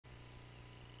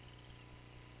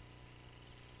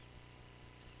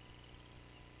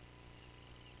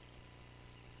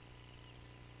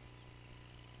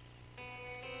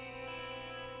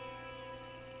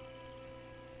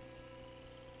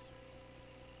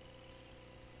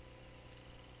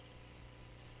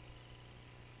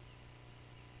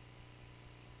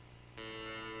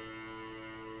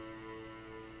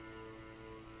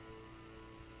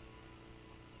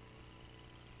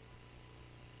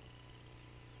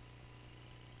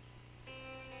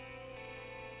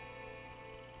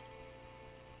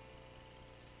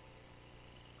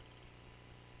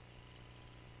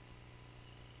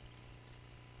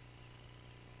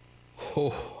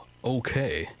Oh,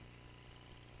 okay.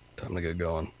 Time to get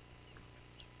going.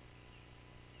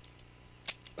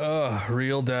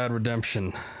 Real Dad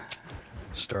Redemption.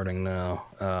 Starting now.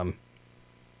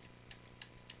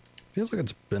 Feels like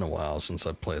it's been a while since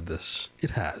I played this.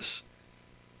 It has.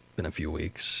 Been a few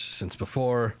weeks. Since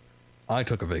before I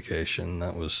took a vacation.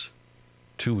 That was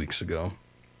 2 weeks ago.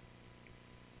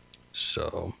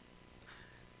 So,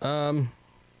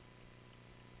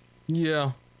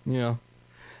 yeah.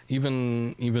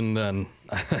 Even then,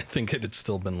 I think it had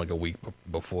still been like a week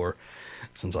before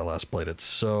since I last played it.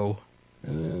 So,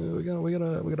 we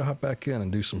gotta hop back in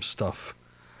and do some stuff.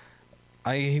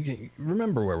 I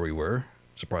remember where we were,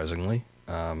 surprisingly.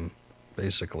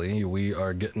 Basically, we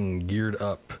are getting geared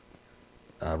up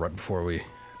right before we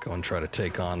go and try to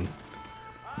take on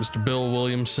Mr. Bill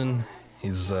Williamson.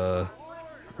 He's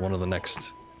one of the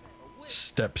next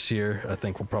steps here. I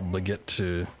think we'll probably get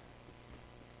to...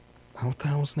 what the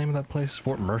hell was the name of that place?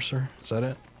 Fort Mercer? Is that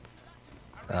it?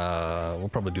 We'll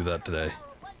probably do that today.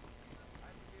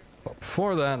 But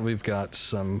before that, we've got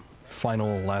some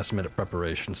final last-minute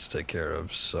preparations to take care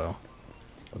of, so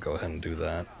I'll go ahead and do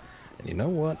that. And you know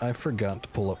what? I forgot to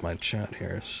pull up my chat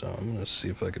here, so I'm gonna see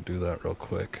if I could do that real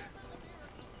quick.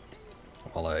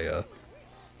 While I'm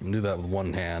gonna do that with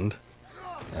one hand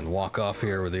and walk off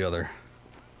here with the other.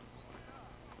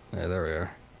 Yeah, there we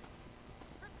are.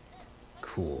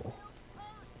 Cool.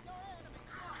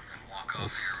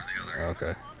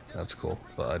 Okay, that's cool.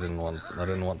 But I didn't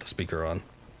want the speaker on.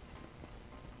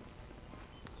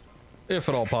 If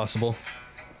at all possible.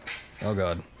 Oh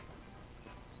god.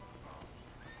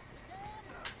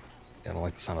 Yeah, I don't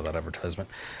like the sound of that advertisement.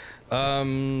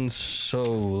 So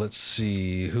let's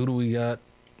see. Who do we got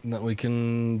that we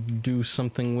can do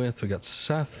something with? We got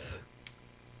Seth.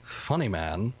 Funny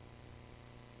Man.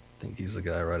 I think he's the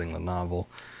guy writing the novel.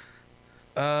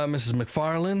 Mrs.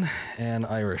 McFarlane and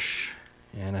Irish.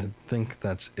 And I think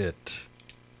that's it.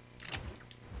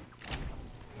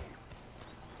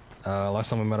 Last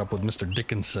time we met up with Mr.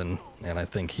 Dickinson, and I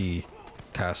think he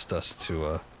tasked us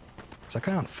to, is that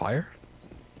guy on fire?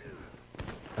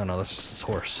 Oh no, that's just his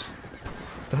horse.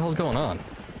 What the hell's going on?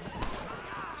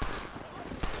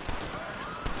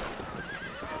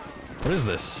 What is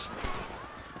this?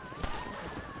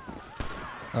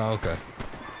 Oh, okay.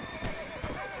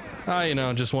 Ah, you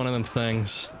know, just one of them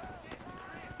things.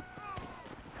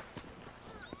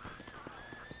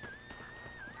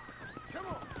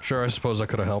 Sure, I suppose I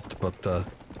could have helped, but,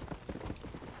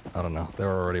 I don't know. They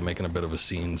were already making a bit of a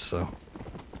scene, so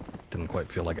didn't quite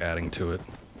feel like adding to it.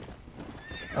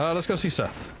 Let's go see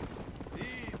Seth.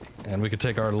 And we could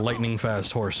take our lightning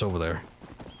fast horse over there.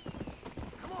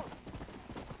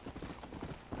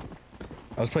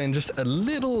 I was playing just a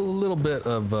little bit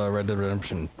of Red Dead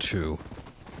Redemption 2.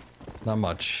 Not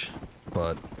much,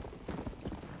 but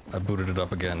I booted it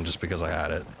up again just because I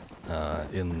had it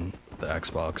in the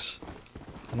Xbox.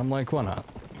 And I'm like, why not?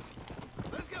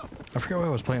 I forget why I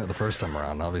was playing it the first time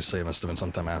around. Obviously, it must have been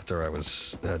sometime after I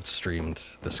had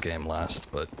streamed this game last,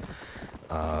 but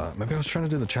maybe I was trying to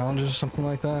do the challenges or something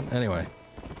like that. Anyway,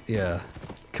 yeah,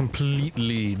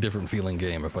 completely different feeling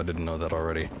game if I didn't know that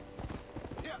already.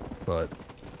 But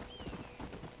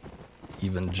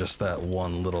even just that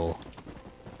one little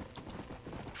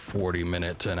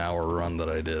 40-minute to an hour run that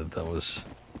I did, that was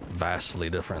vastly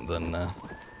different than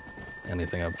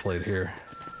anything I've played here.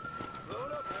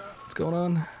 What's going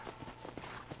on?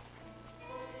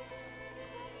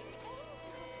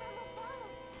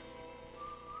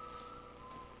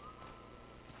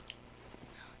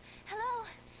 Hello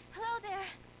there.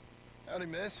 Howdy,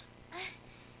 miss.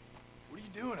 What are you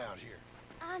doing out here?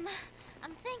 I'm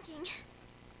thinking.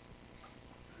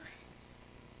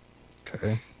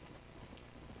 Okay.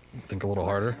 Think a little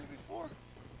harder. Oh,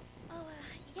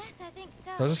 yes, I think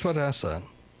so. I was just about to ask that.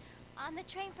 On the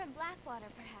train from Blackwater,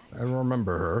 perhaps. I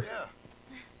remember her.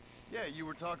 Yeah, you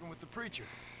were talking with the preacher.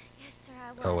 Yes, sir,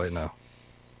 I was. Oh, wait, no.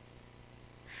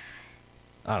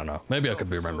 I don't know. Maybe I could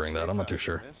be remembering that. I'm not too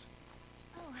sure.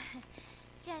 Oh,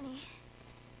 Jenny.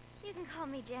 You can call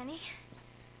me Jenny.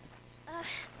 All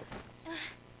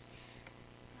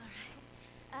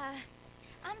right.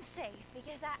 I'm safe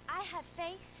because I have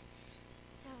faith.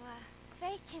 So,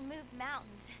 faith can move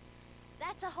mountains.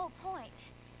 That's the whole point.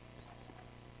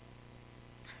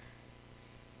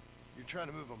 You're trying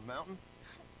to move a mountain?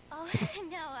 Oh,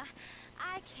 no,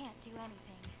 I can't do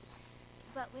anything.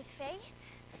 But with faith,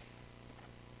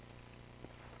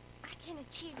 I can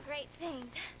achieve great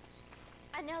things.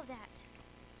 I know that.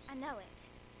 I know it.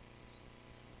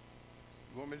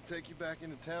 You want me to take you back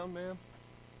into town, ma'am?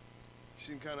 You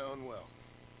seem kind of unwell.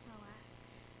 Oh,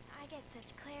 I get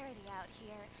such clarity out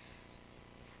here.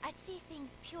 I see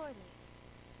things purely.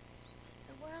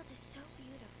 The world is so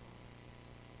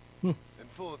beautiful. And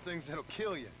full of things that'll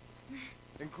kill you.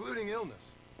 Including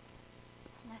illness.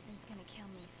 Nothing's gonna kill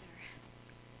me,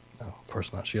 sir. No, of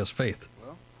course not. She has faith.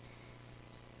 Well,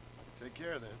 take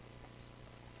care then.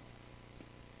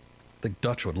 I think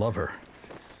Dutch would love her.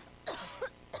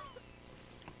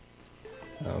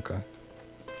 Okay.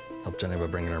 Help Jenny by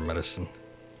bringing her medicine.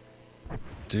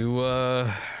 Do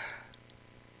I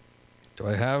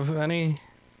have any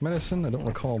medicine? I don't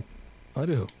recall. I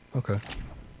do. Okay.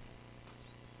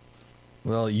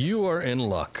 Well, you are in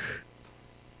luck.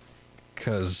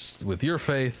 'Cause with your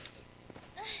faith,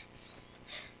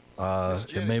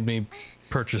 it made me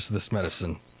purchase this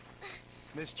medicine.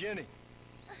 Miss Jenny.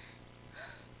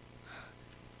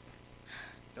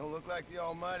 Don't look like the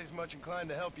Almighty's much inclined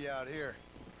to help you out here.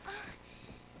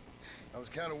 I was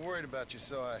kind of worried about you,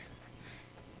 so I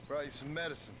brought you some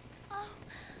medicine. Oh,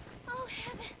 oh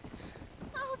heavens.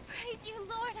 Oh, praise you,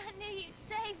 Lord. I knew you'd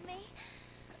save me.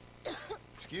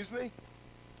 Excuse me?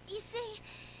 You see,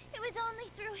 it was only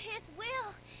through his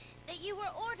will that you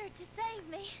were ordered to save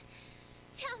me.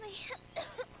 Tell me,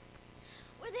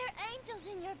 were there angels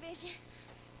in your vision?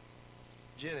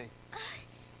 Jenny,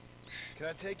 can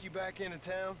I take you back into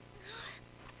town?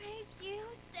 Praise you,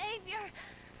 Savior.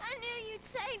 I knew you'd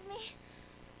save me.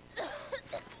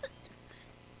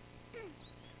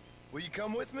 Will you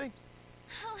come with me?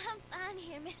 Oh, I'm fine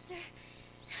here, mister.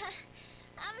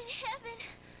 I'm in heaven.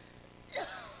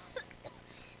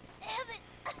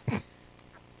 Heaven.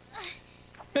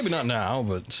 Maybe not now,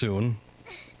 but soon.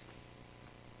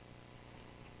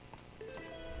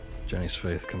 Jenny's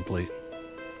faith complete.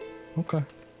 Okay.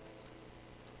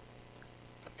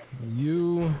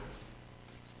 You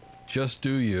just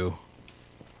do you.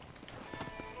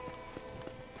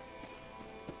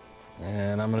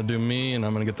 And I'm gonna do me, and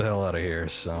I'm gonna get the hell out of here,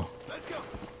 so. Let's go.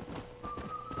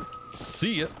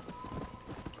 See ya.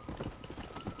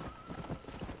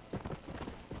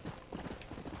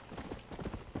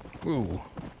 Ooh.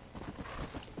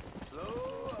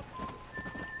 Slow up.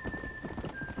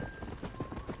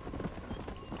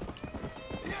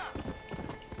 Yeah.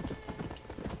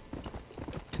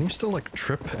 Can you still, like,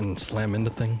 trip and slam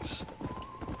into things?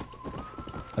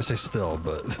 I say still,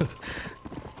 but...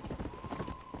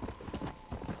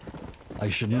 I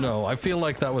should know. I feel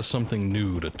like that was something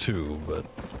new to 2, but...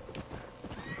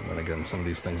 then again, some of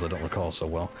these things I don't recall so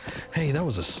well. Hey, that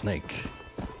was a snake.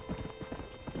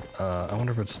 I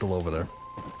wonder if it's still over there.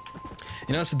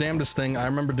 You know, it's the damnedest thing. I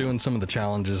remember doing some of the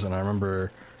challenges, and I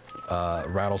remember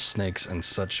rattlesnakes and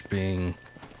such being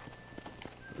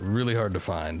really hard to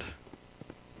find.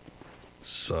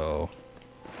 So...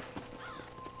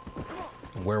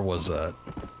 where was that?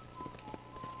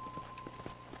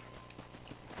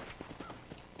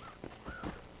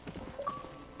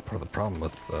 Part of the problem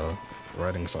with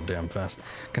riding so damn fast.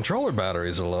 Controller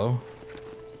batteries are low.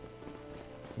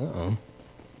 Uh-oh.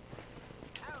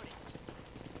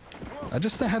 I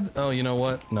just had... oh, you know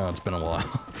what? No, it's been a while.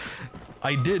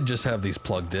 I did just have these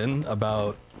plugged in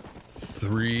about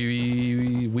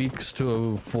 3 weeks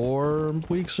to 4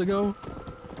 weeks ago.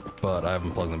 But I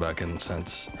haven't plugged them back in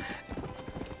since.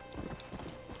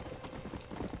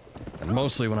 And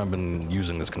mostly when I've been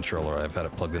using this controller, I've had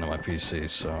it plugged into my PC,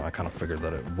 so I kind of figured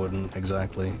that it wouldn't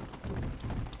exactly,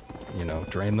 you know,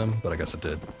 drain them, but I guess it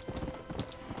did.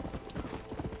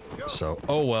 So,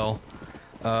 oh well.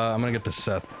 I'm gonna get to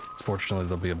Seth. Fortunately,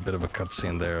 there'll be a bit of a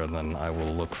cutscene there, and then I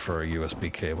will look for a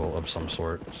USB cable of some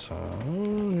sort. So,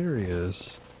 here he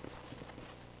is.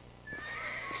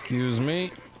 Excuse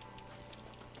me.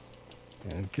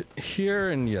 And get here,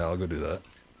 and yeah, I'll go do that.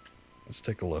 Let's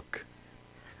take a look.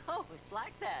 Oh, it's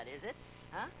like that, is it?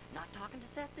 Huh? Not talking to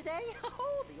Seth today?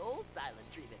 Oh, the old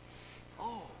silent treatment.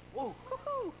 Oh, whoa,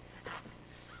 woohoo!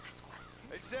 That's Quest.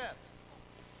 Hey, Seth.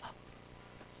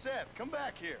 Seth, come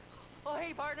back here. Oh,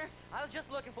 hey, partner. I was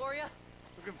just looking for you.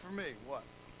 Looking for me. What?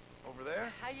 Over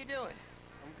there? How you doing?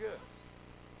 I'm good.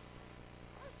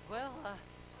 Well,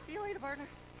 see you later, partner.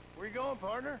 Where you going,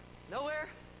 partner? Nowhere?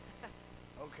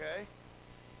 Okay.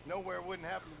 Nowhere wouldn't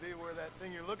happen to be where that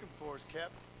thing you're looking for is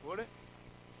kept, would it?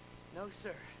 No,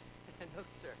 sir. No,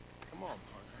 sir. Come on,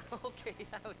 partner. Okay,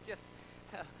 I was just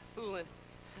fooling.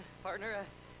 Partner,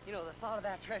 you know, the thought of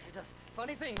that treasure does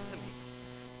funny things to me.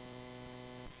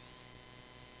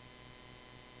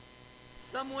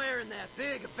 Somewhere in that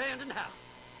big abandoned house.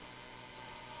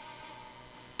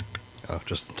 Oh,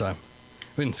 just in time.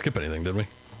 We didn't skip anything, did we?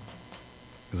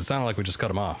 Because it sounded like we just cut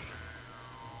him off.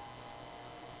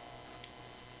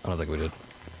 I don't think we did.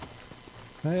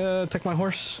 Can I take my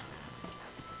horse?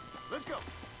 Let's go.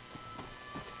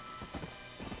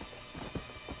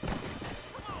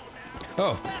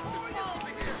 Oh.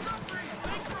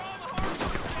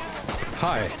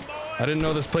 Hi. I didn't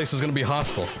know this place was gonna be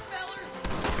hostile.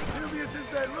 Dubious as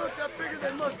they look, I figured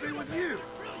they must be with you.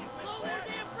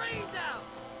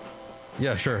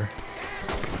 Yeah, sure.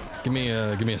 Give me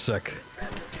a sec.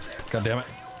 God damn it.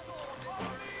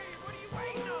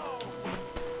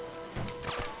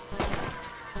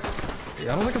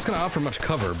 Yeah, I don't think it's gonna offer much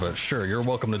cover, but sure, you're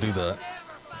welcome to do that.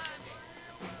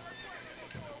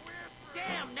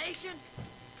 Damnation!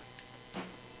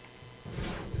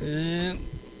 And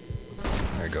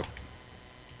there you go.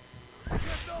 Guess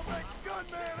I'll make a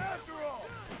gunman after all.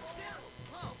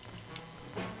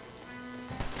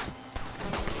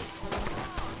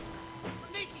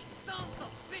 Sneaky sons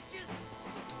of bitches!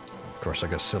 Of course, I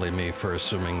guess silly me for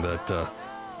assuming that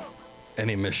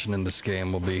any mission in this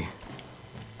game will be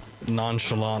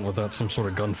nonchalant without some sort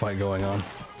of gunfight going on. You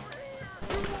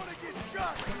want to get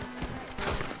shot?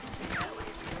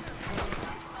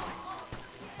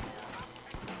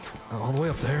 Oh, all the way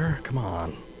up there? Come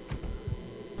on.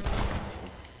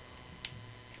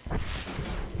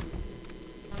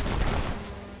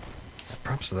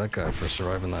 Props to that guy for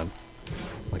surviving that,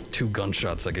 like, 2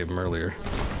 gunshots I gave him earlier.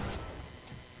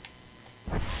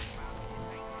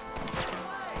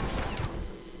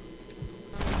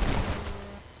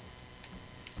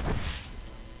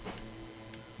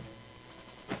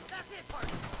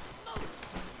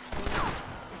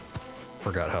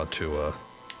 Forgot how to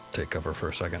take cover for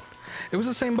a second. It was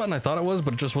the same button I thought it was,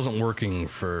 but it just wasn't working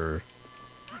for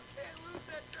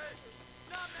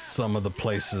some of the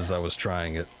places I was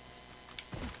trying it.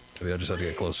 Maybe I just had to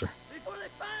get closer.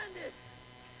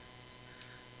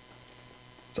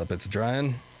 What's up, it's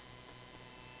Dryan.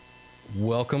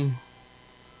 Welcome.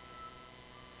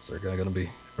 Is there a guy gonna be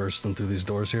bursting through these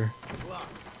doors here? It's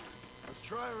locked. Let's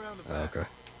try around the back. Okay.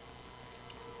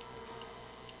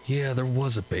 Yeah, there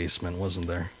was a basement, wasn't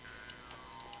there?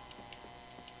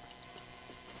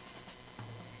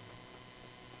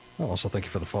 Oh, also thank you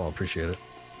for the follow, appreciate it.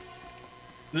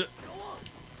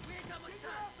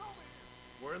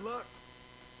 We're in luck.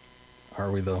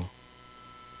 Are we though?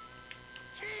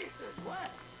 Jesus, what?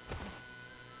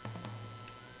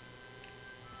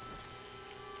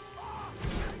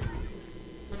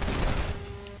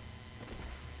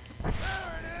 There it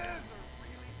is.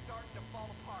 Really starting to fall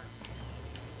apart.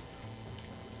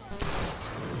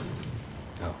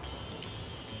 Oh.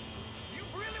 You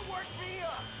really worked me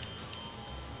up.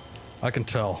 I can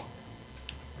tell.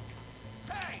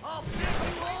 Hey! Oh,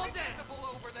 calm down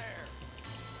over there.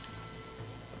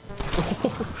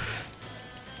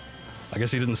 I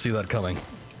guess he didn't see that coming.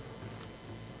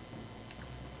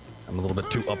 I'm a little bit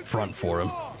too upfront for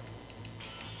him.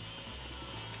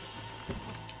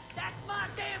 That's my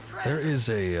damn train. There is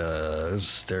a there's a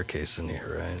staircase in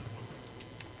here, right?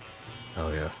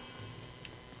 Oh yeah.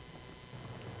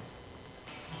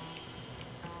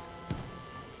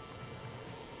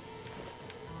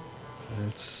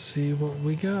 Let's see what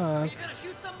we got. Are you gonna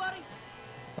shoot somebody?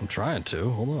 I'm trying to.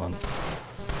 Hold on.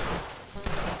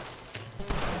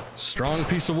 Strong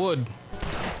piece of wood.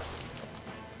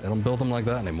 They don't build them like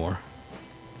that anymore.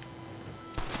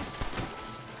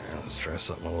 Yeah, let's try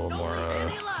something a little more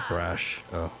brash.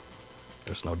 Oh,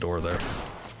 there's no door there.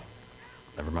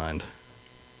 Never mind.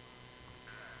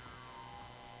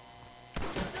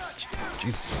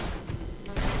 Jesus.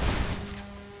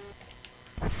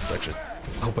 I was actually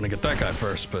hoping to get that guy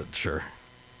first, but sure.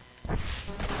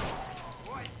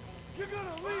 You're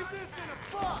gonna leave this in a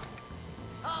box.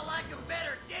 I like him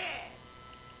better dead.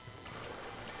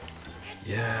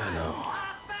 Yeah, I know.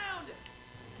 I found it.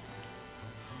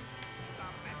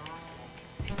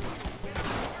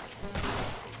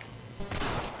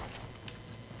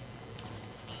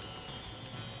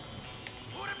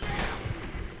 Put him down.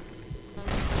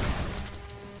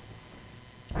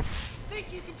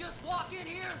 Think you can just walk in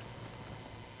here?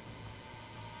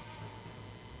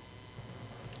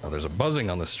 Oh, there's a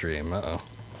buzzing on the stream. Uh-oh.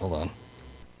 Hold on.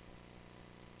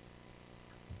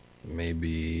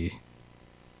 Maybe...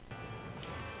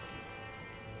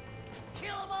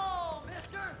 Kill 'em all,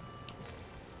 mister.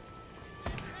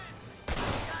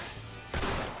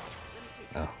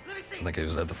 Oh, Let me I see. think I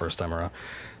used that the first time around.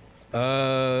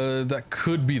 That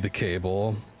could be the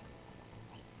cable.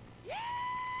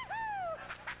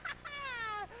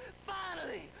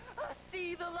 Finally, I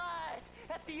see the light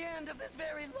at the end of this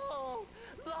very long,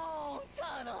 long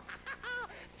tunnel.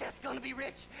 Seth's gonna be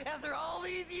rich after all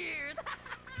these years.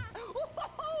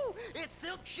 Woo-hoo-hoo! It's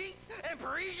silk sheets and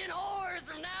Parisian whores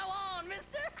from now on,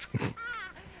 mister.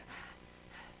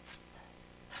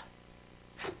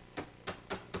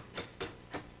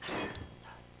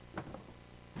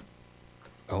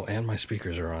 Oh, and my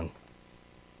speakers are on.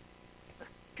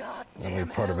 And we're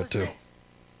part of it too.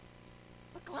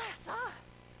 A glass eye.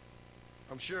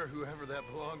 I'm sure whoever that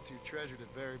belonged to treasured it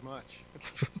very much.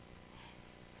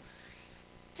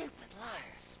 Stupid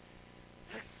liars.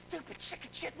 Those stupid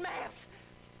chicken shit maps.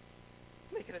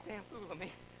 Making a damn fool of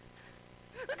me.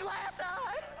 A glass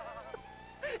eye.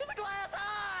 It's a glass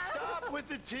eye. Stop with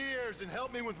the tears and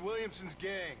help me with Williamson's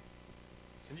gang.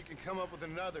 And you can come up with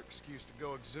another excuse to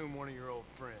go exhume one of your old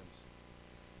friends.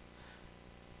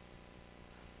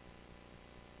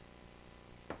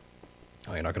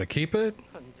 Oh, you're not gonna keep it?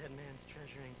 Hunting dead man's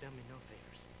treasure ain't done me no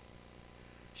favors.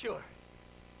 Sure.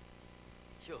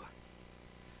 Sure.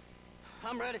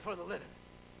 I'm ready for the living.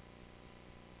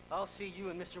 I'll see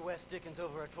you and Mr. West Dickens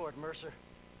over at Fort Mercer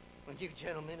when you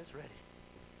gentlemen is ready.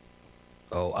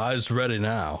 Oh, I's ready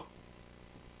now.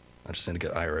 I just need to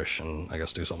get Irish and I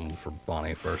guess do something for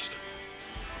Bonnie first.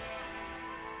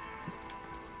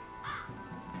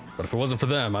 But if it wasn't for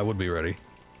them, I would be ready.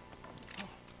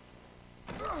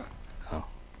 Oh.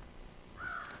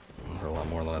 It hurt a lot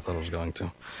more than I thought it was going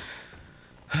to.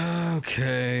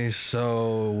 Okay,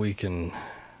 so we can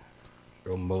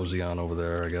go mosey on over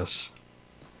there, I guess.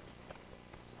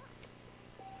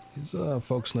 These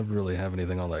folks never really have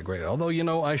anything all that great. Although, you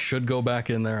know, I should go back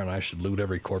in there and I should loot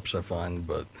every corpse I find,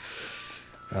 but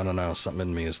I don't know, something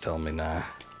in me is telling me nah.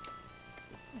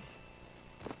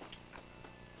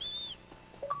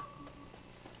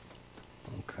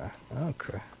 Okay,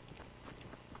 okay.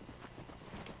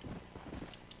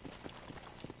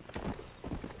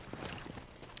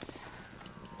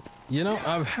 You know,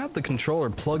 I've had the controller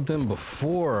plugged in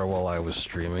before while I was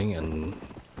streaming and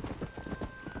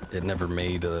it never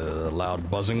made a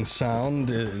loud buzzing sound.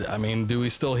 I mean, do we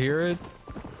still hear it?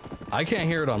 I can't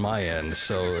hear it on my end,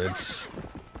 so it's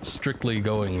strictly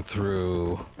going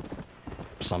through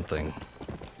something.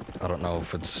 I don't know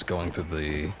if it's going through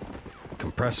the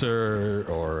compressor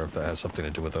or if it has something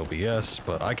to do with OBS,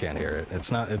 but I can't hear it. It's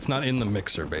not in the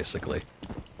mixer, basically.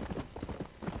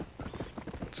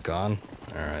 It's gone?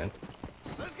 Alright.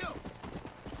 Let's go.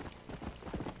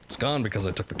 It's gone because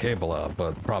I took the cable out,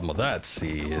 but the problem with that,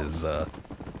 see, is, I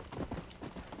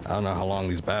don't know how long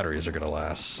these batteries are gonna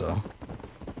last, so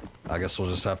I guess we'll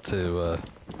just have to,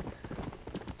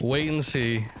 wait and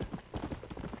see.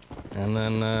 And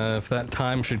then, if that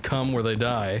time should come where they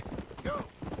die,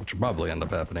 which will probably end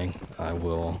up happening, I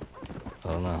don't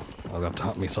know, I'll have to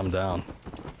hunt me some down.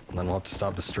 And then we'll have to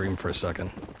stop the stream for a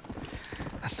second.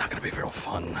 That's not gonna be real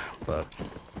fun, but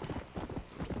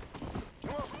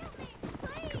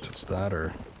guess it's that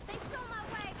or They stole my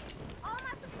wagon. All my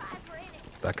supplies were in it.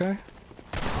 that guy?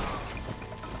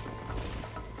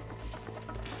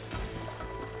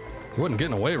 He wasn't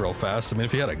getting away real fast. I mean,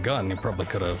 if he had a gun, he probably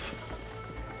could have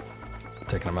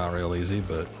taken him out real easy,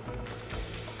 but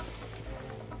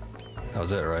that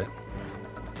was it, right?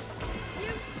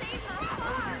 You see my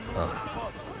car.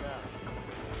 Oh.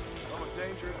 I'm a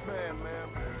dangerous man, ma'am.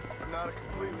 Not a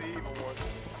completely evil one.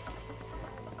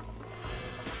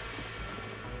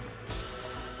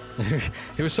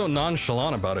 He was so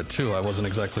nonchalant about it, too. I wasn't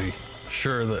exactly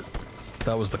sure that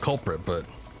that was the culprit, but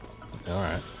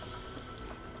alright.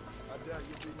 I doubt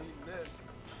you'd be needing this.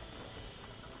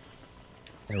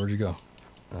 Yeah, where'd you go?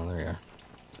 Oh, there you are.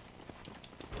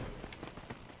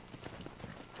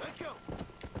 Let's go.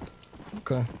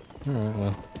 Okay. Alright,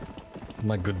 well.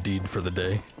 My good deed for the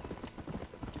day.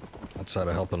 Outside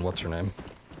of helping what's her name.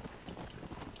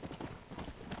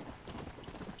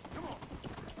 Come on.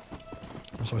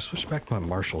 So I switched back to my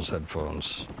Marshall's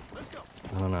headphones. Let's go.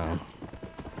 I don't know.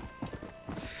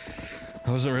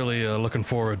 I wasn't really looking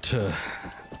forward to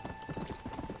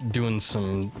doing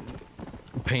some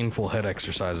painful head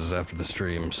exercises after the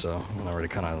stream, so I already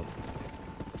kind of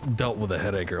dealt with a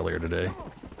headache earlier today.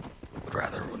 Would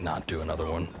rather not do another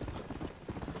one.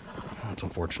 That's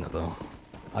unfortunate, though.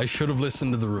 I should have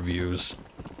listened to the reviews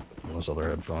on those other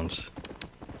headphones.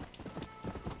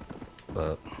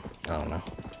 But, I don't know.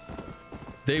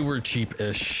 They were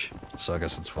cheap-ish, so I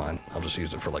guess it's fine. I'll just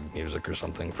use it for, like, music or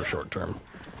something for short-term.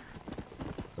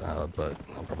 But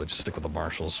I'll probably just stick with the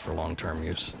Marshalls for long-term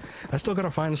use. I still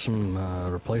gotta find some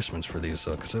replacements for these,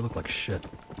 though, because they look like shit.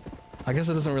 I guess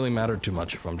it doesn't really matter too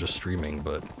much if I'm just streaming,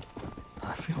 but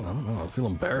I don't know, I feel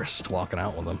embarrassed walking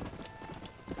out with them.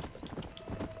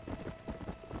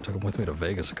 Took them with me to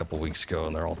Vegas a couple weeks ago,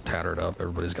 and they're all tattered up.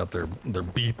 Everybody's got their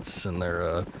Beats and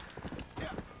their,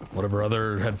 whatever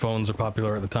other headphones are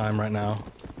popular at the time right now.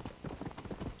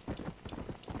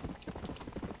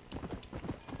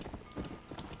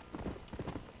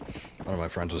 One of my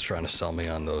friends was trying to sell me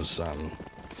on those, the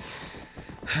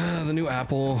new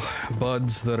Apple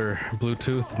Buds that are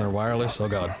Bluetooth and they're wireless. Oh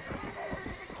god.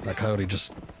 That coyote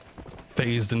just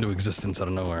phased into existence out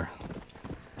of nowhere.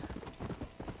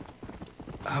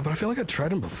 But I feel like I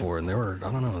tried them before, and they were,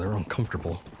 I don't know, they were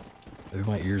uncomfortable. Maybe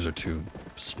my ears are too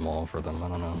small for them, I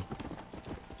don't know.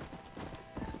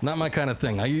 Not my kind of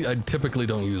thing. I typically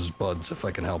don't use buds if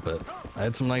I can help it. I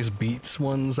had some nice Beats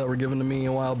ones that were given to me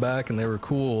a while back, and they were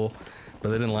cool, but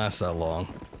they didn't last that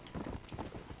long.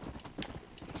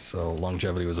 So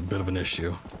longevity was a bit of an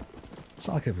issue. It's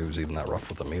not like it was even that rough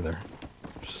with them either.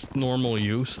 It's just normal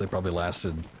use. They probably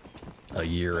lasted a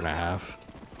year and a half.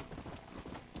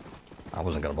 I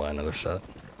wasn't gonna buy another set.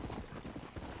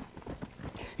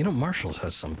 You know, Marshall's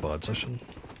has some buds. I should.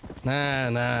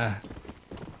 Nah.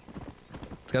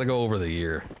 It's gotta go over the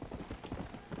year.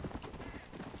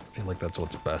 I feel like that's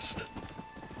what's best.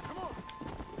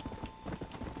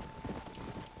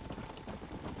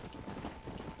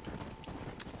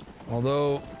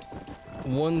 Although,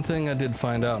 one thing I did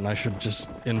find out, and I should just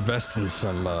invest in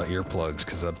some earplugs,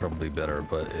 because that'd probably be better,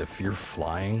 but if you're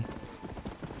flying,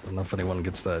 I don't know if anyone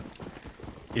gets that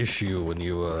issue when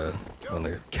you, when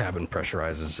the cabin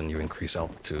pressurizes and you increase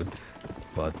altitude,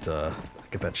 but I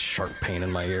get that sharp pain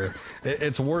in my ear.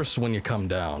 It's worse when you come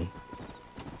down.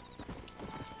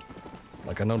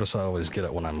 Like, I notice I always get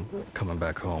it when I'm coming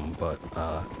back home, but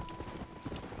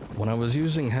when I was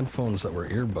using headphones that were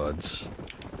earbuds,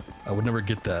 I would never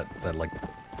get that like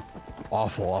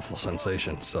awful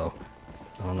sensation, so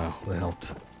I don't know, they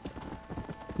helped.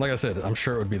 Like I said, I'm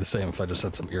sure it would be the same if I just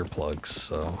had some earplugs,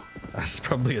 so that's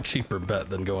probably a cheaper bet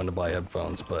than going to buy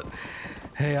headphones, but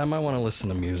hey, I might want to listen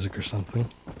to music or something.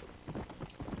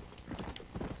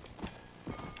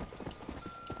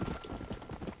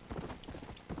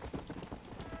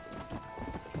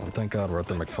 Well, thank God we're at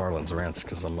the McFarlane's Ranch,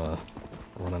 because I'm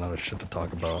running out of shit to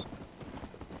talk about.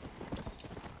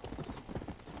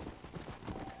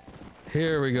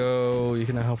 Here we go. You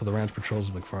can now help with the ranch patrols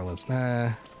of McFarlane's. Nah.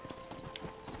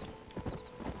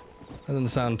 That doesn't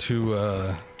sound too,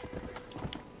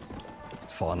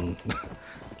 fun.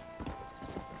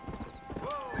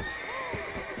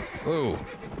 Whoa.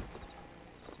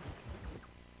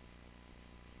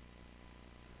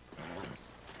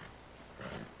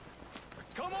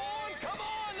 Come on,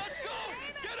 let's go!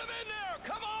 Get him in there!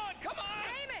 Come on!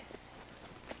 Amos!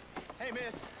 Hey,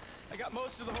 miss. I got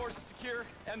most of the horses secure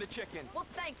and the chicken. Well,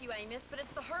 thank you, Amos, but it's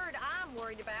the herd I'm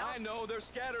worried about. I know, they're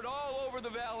scattered all over the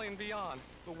valley and beyond.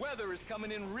 The weather is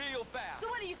coming in real fast. So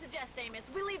what do you suggest, Amos?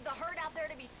 We leave the herd out there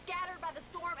to be scattered by the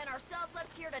storm and ourselves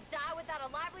left here to die without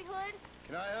a livelihood?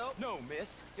 Can I help? No,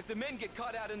 miss. If the men get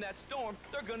caught out in that storm,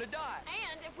 they're gonna die.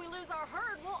 And if we lose our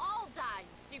herd, we'll all die,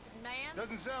 you stupid man.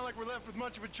 Doesn't sound like we're left with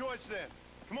much of a choice then.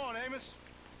 Come on, Amos.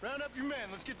 Round up your men.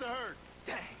 Let's get the herd.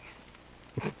 Dang.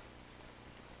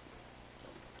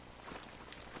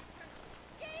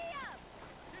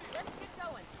 Let's get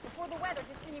going before the weather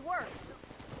gets any worse.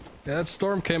 Yeah, that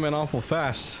storm came in awful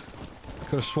fast.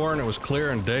 Could have sworn it was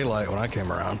clear and daylight when I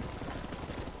came around.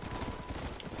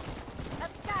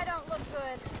 That sky don't look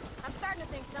good. I'm starting to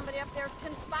think somebody up there's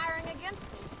conspiring against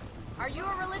me. Are you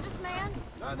a religious man?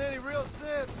 Not in any real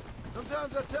sense.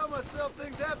 Sometimes I tell myself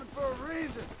things happen for a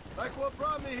reason. Like what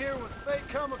brought me here was fate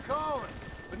come a-calling.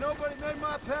 But nobody made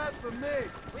my path for me.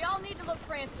 We all need to look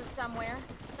for answers somewhere.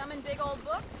 Some in big old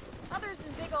books, others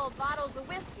in big old bottles of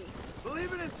whiskey.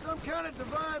 Believing in some kind of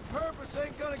divine purpose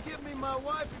ain't gonna give me my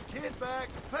wife and kid back.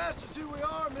 The past is who we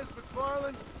are, Miss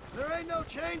McFarlane. There ain't no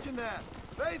changing that.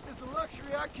 Faith is a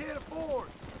luxury I can't afford.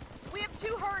 We have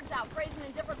two herds out grazing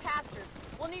in different pastures.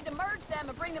 We'll need to merge them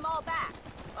and bring them all back.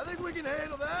 I think we can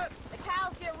handle that. The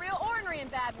cows get real ornery in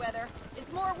bad weather.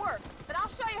 It's more work, but I'll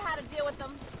show you how to deal with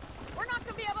them. We're not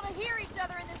gonna be able to hear each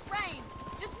other in this rain.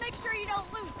 Just make sure you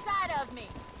don't lose sight of me.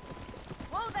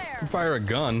 Whoa there. Fire a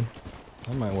gun.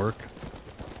 That might work.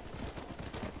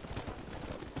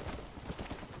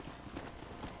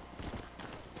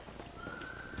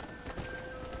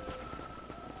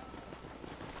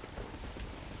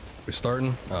 We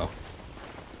starting? Oh.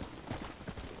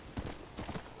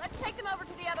 Let's take them over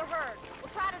to the other herd.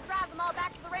 We'll try to drive them all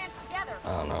back to the ranch together.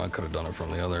 I don't know. I could have done it from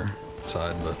the other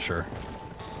side, but sure.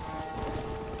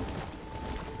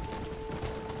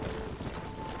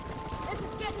 This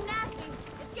is getting nasty.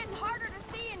 It's getting harder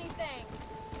to see anything.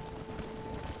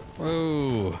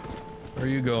 Whoa. Where are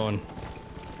you going?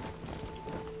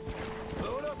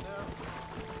 Load up now.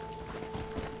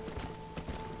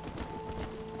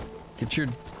 Get your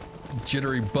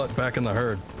jittery butt back in the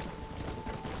herd.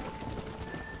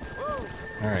 Whoa.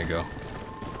 There you go.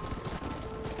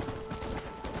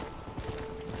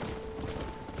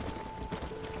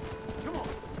 Come on.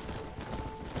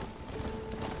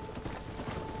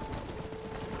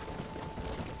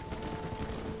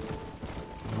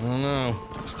 I don't know.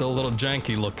 Still a little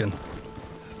janky looking.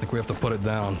 I think we have to put it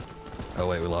down. Oh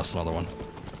wait, we lost another one.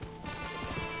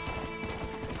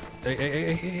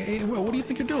 Hey, what do you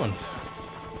think you're doing?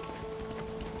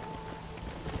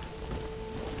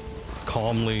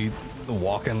 Calmly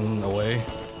walking away.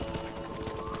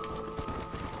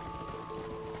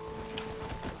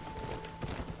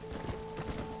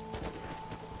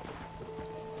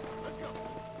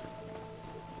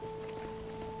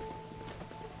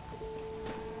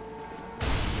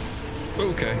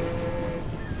 Okay.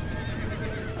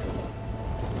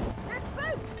 There's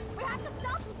food! We have to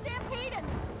stop them stampeding!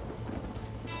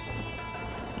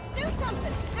 Do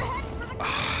something! They're heading for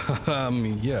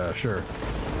the... Yeah, sure.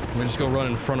 Let me just go run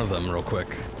in front of them real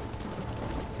quick.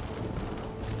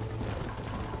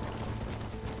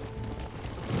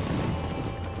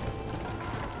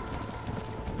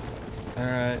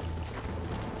 Alright.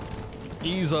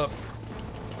 Ease up.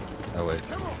 Oh, wait.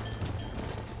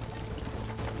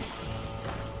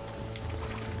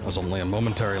 That was only a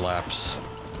momentary lapse.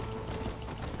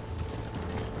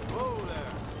 Whoa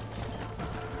there.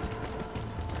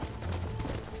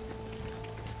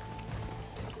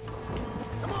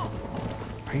 Come on.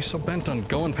 Are you so bent on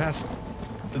going past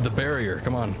the barrier?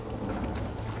 Come on.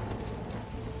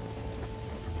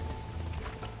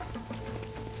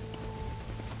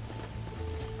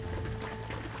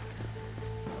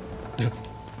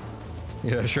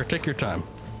 Yeah, sure, take your time.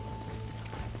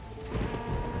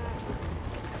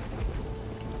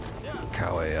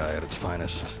 Cow AI at its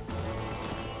finest.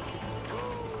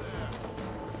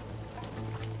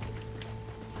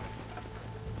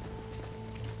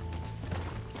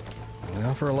 They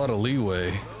offer a lot of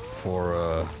leeway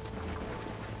for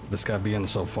this guy being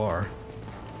so far.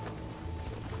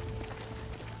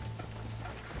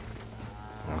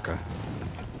 Okay.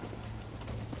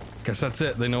 Guess that's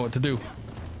it. They know what to do.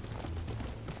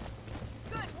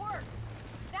 Good work!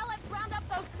 Now let's round up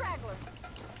those stragglers.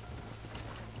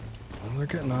 Well, they're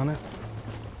getting on it.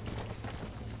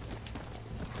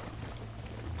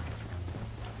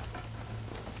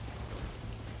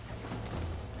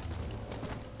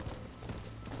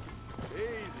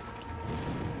 Easy.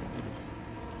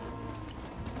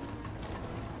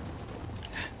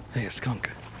 Hey, a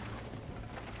skunk.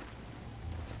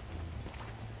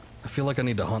 I feel like I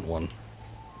need to hunt one.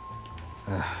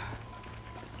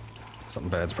 Something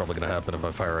bad's probably gonna happen if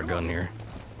I fire a gun here.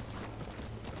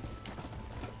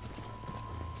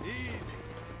 Easy.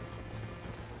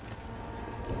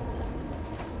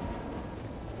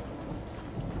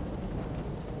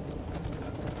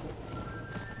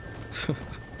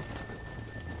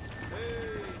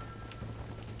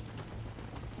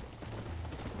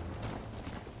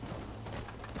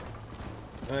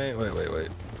 Wait.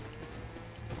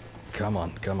 Come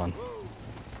on, come on.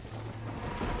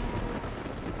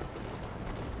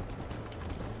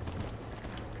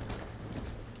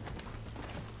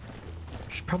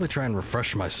 Should probably try and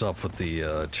refresh myself with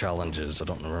the challenges. I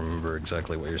don't remember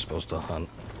exactly what you're supposed to hunt.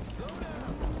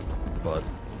 But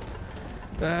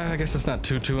I guess it's not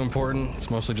too important. It's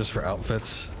mostly just for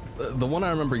outfits. The one I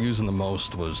remember using the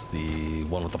most was the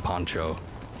one with the poncho.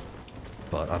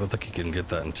 But I don't think you can get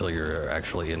that until you're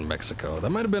actually in Mexico.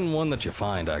 That might have been one that you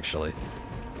find, actually.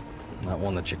 Not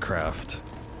one that you craft.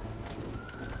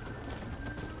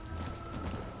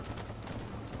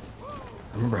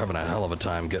 I remember having a hell of a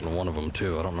time getting one of them,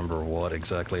 too. I don't remember what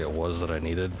exactly it was that I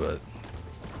needed, but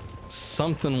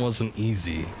something wasn't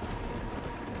easy.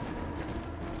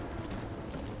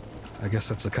 I guess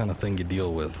that's the kind of thing you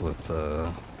deal with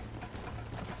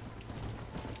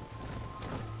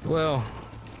well,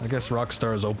 I guess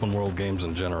Rockstar's open world games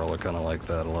in general are kind of like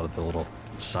that. A lot of the little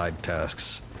side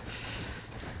tasks,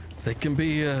 they can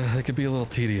be a little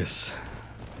tedious.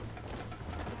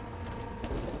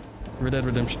 Red Dead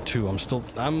Redemption 2,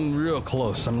 I'm real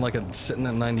close. I'm like sitting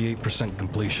at 98%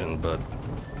 completion, but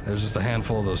there's just a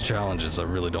handful of those challenges I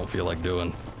really don't feel like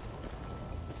doing.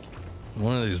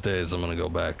 One of these days I'm gonna go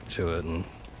back to it and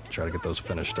try to get those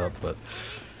finished up, but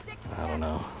I don't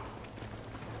know.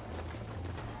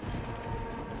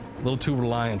 A little too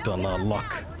reliant on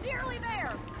luck. We're nearly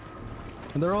there.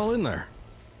 And they're all in there.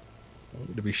 Don't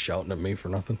need to be shouting at me for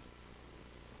nothing.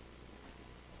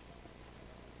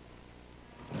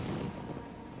 You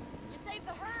saved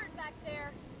the herd back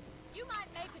there. You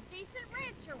might make a decent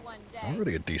rancher one day. I'm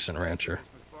already a decent rancher.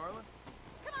 McFarland?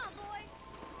 Come on, boy.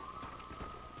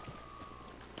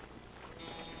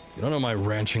 You don't know my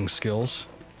ranching skills.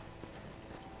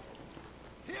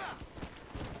 Yeah.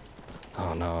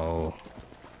 Oh no.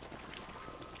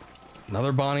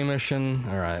 Another Bonnie mission?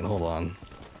 Alright, hold on.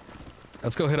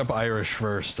 Let's go hit up Irish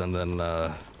first and then,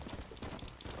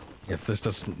 If this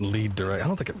doesn't lead direct, I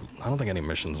don't think any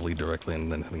missions lead directly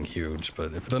into anything huge.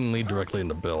 But if it doesn't lead directly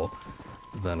into Bill,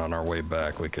 then on our way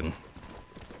back we can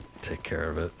take care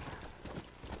of it.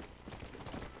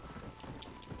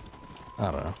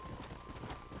 I don't know.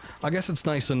 I guess it's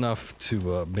nice enough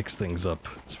to mix things up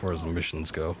as far as the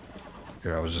missions go.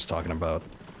 Here, I was just talking about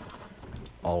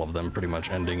all of them pretty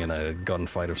much ending in a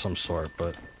gunfight of some sort,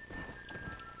 but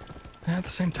at the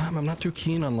same time, I'm not too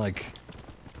keen on, like,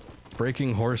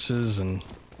 breaking horses and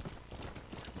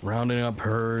rounding up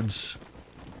herds.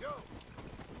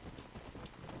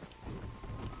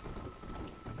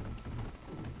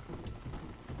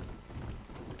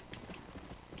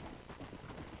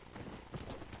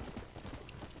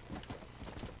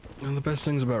 And the best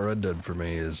things about Red Dead for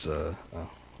me is, oh,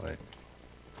 wait.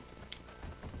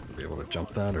 Be able to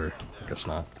jump that, or I guess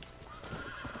not.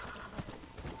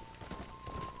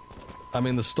 I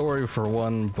mean, the story for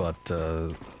one, but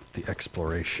the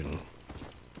exploration.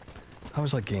 I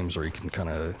always like games where you can kind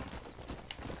of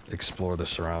explore the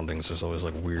surroundings. There's always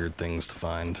like weird things to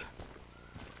find.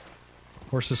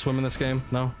 Horses swim in this game?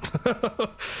 No? I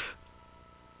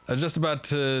was just about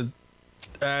to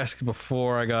ask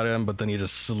before I got in, but then you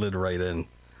just slid right in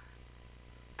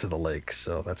to the lake,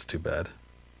 so that's too bad.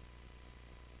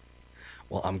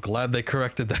 Well, I'm glad they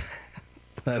corrected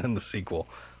that in the sequel.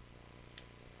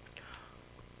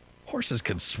 Horses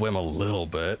could swim a little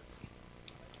bit.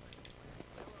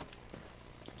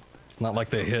 It's not like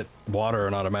they hit water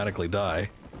and automatically die.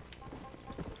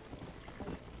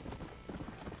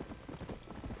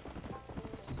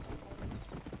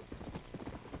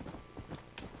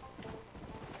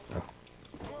 Oh.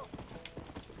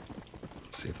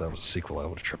 See if that was a sequel, I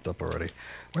would have tripped up already.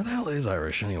 Where the hell is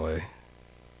Irish anyway?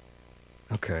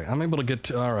 Okay, I'm able to get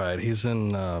to... Alright, he's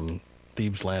in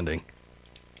Thieves Landing.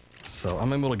 So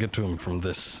I'm able to get to him from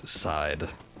this side.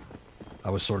 I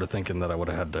was sort of thinking that I would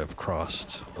have had to have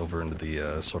crossed over into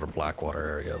the sort of Blackwater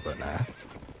area, but nah.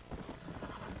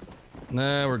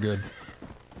 Nah, we're good.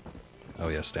 Oh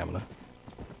yeah, stamina.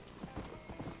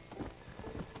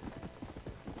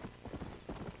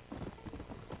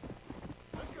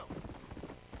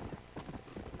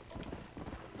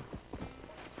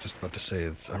 Just about to say,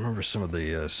 I remember some of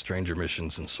the stranger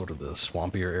missions in sort of the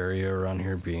swampier area around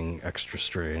here being extra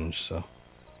strange, so...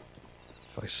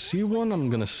 If I see one, I'm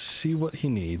gonna see what he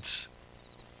needs.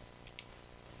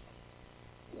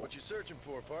 What you searching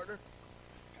for, partner?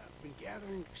 I've been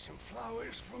gathering some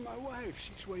flowers for my wife.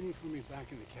 She's waiting for me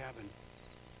back in the cabin.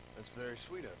 That's very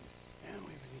sweet of you. And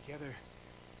we've been together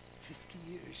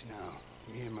 50 years now,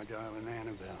 me and my darling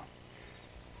Annabelle.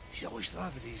 She's always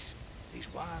loved these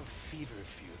wild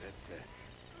feverfew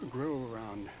that grow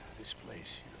around this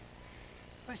place, you know.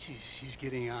 But she's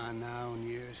getting on now in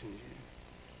years, and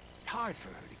it's hard for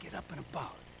her to get up and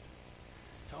about.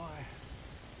 So I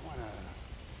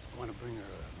wanna bring her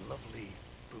a lovely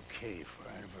bouquet for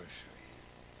our anniversary.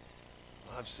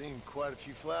 Well, I've seen quite a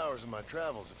few flowers in my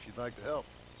travels, if you'd like to help.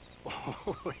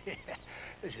 Oh, yeah.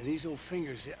 Listen, these old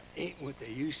fingers ain't what they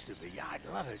used to be. Yeah, I'd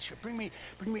love it. Sure, bring me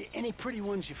any pretty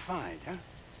ones you find, huh?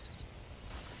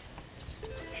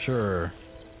 Sure.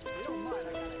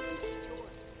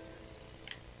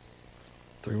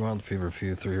 3 wild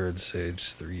feverfew, 3 herd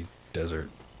sage, 3 desert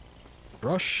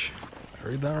brush. Did I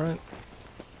read that right?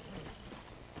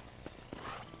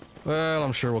 Well,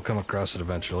 I'm sure we'll come across it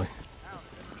eventually.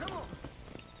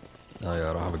 Oh yeah,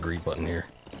 I don't have a greet button here.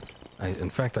 In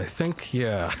fact, I think,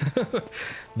 yeah.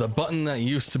 The button that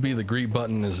used to be the greet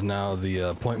button is now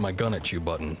the point my gun at you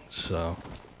button, so...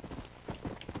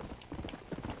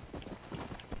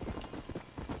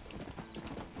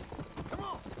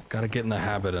 Gotta get in the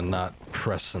habit of not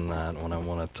pressing that when I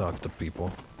want to talk to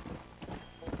people.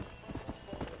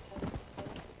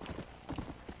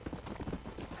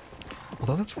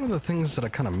 Although that's one of the things that I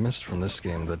kind of missed from this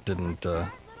game that didn't,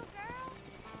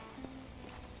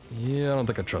 yeah, I don't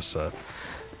think I trust that.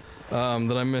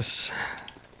 That I miss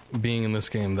being in this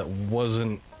game that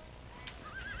wasn't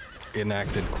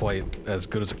enacted quite as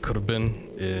good as it could have been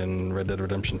in Red Dead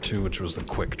Redemption 2, which was the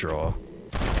quick draw.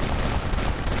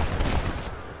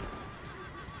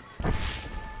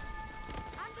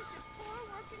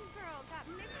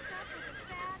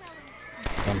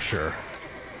 I'm sure.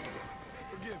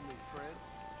 Forgive me, friend.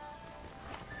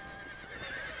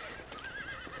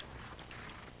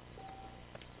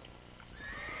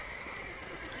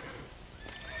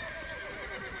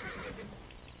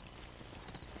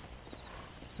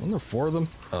 Aren't there 4 of them?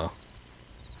 Oh.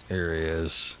 Here he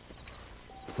is.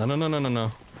 No, no, no, no, no,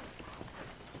 no.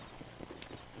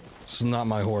 This is not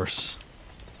my horse.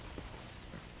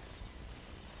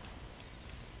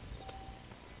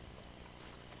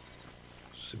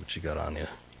 See what What you got on you?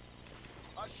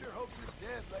 I sure hope you're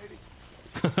dead,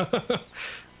 lady.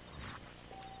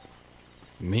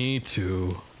 Me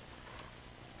too.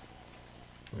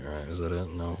 Alright, is that it?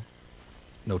 No.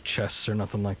 No chests or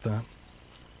nothing like that?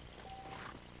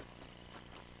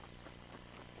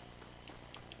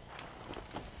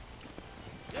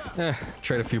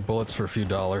 Trade a few bullets for a few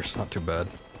dollars. Not too bad.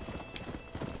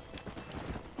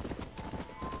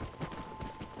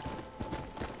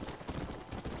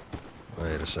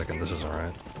 Wait a second, this isn't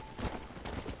right.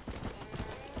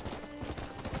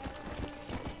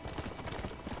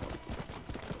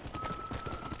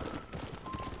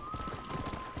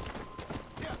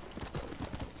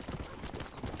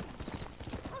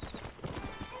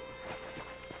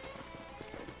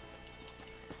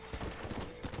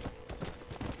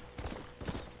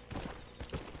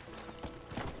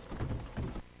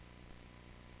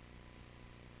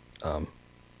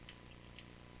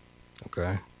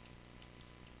 Okay.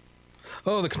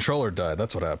 Oh, the controller died.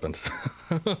 That's what happened.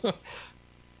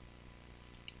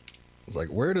 It's like,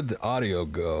 where did the audio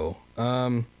go?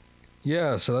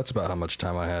 Yeah, so that's about how much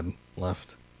time I had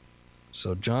left.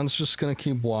 So John's just gonna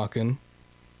keep walking,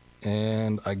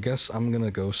 and I guess I'm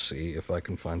gonna go see if I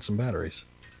can find some batteries.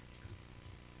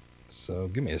 So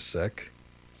give me a sec.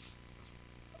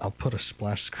 I'll put a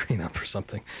splash screen up or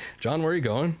something. John, where are you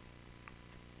going?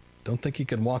 Don't think he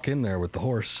can walk in there with the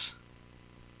horse.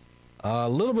 A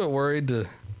little bit worried to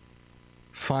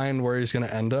find where he's going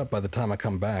to end up by the time I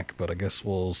come back, but I guess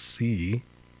we'll see.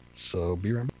 So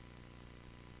be right back.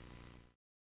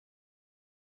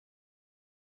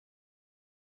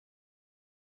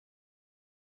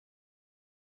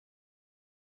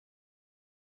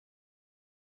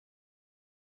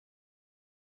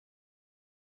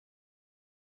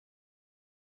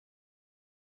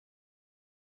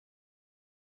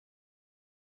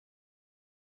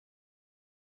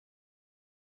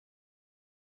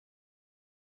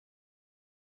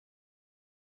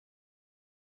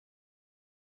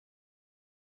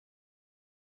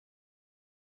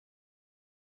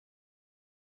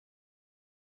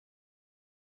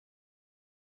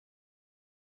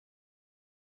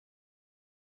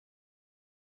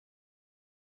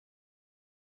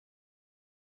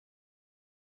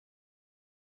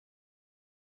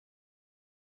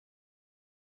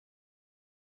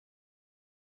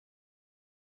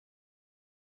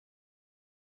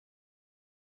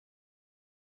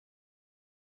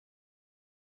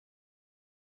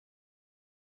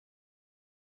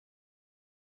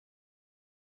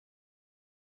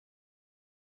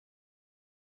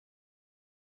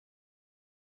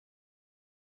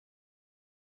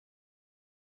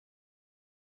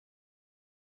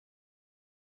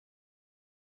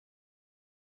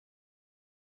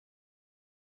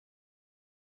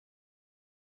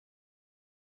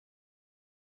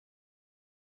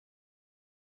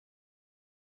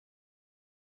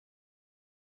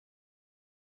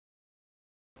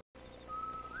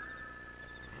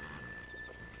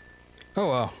 Oh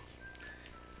well.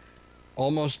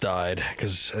 Almost died,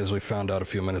 because as we found out a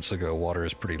few minutes ago, water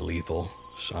is pretty lethal,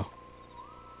 so.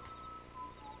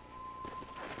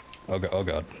 Oh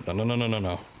god.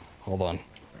 No. Hold on.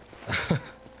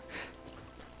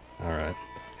 Alright.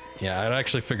 Yeah, I'd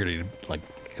actually figured he'd, like,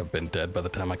 have been dead by the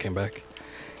time I came back.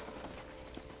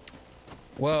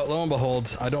 Well, lo and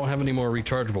behold, I don't have any more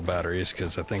rechargeable batteries,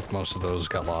 because I think most of those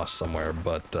got lost somewhere,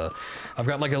 but I've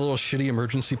got like a little shitty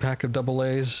emergency pack of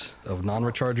AA's, of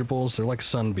non-rechargeables. They're like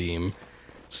Sunbeam,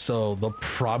 so they'll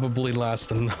probably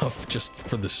last enough just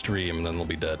for the stream, and then they'll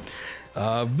be dead.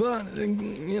 But,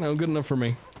 you know, good enough for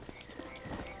me.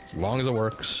 As long as it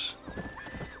works.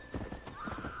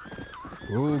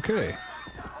 Okay.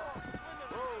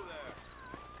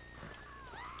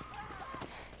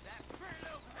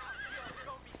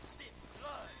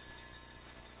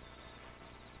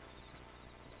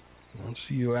 I don't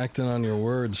see you acting on your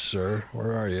words, sir.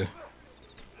 Where are you?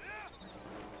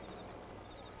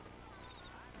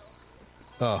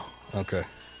 Oh, okay.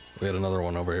 We had another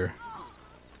one over here.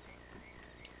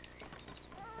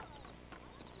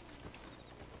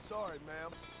 Sorry,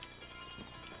 ma'am.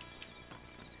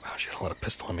 Wow, she had a lot of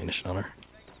pistol ammunition on her.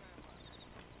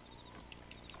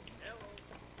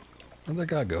 Where'd that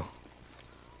guy go?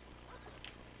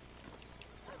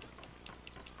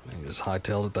 He just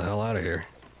hightailed it the hell out of here.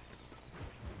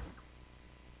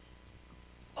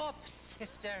 Up,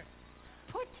 sister.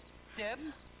 Put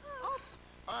them up.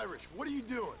 Irish, what are you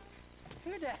doing?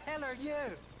 Who the hell are you?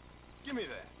 Give me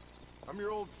that. I'm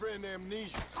your old friend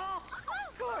Amnesia. Oh,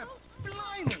 good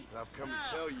blimey. I've come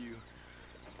to tell you,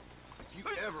 if you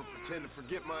ever pretend to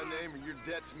forget my name or your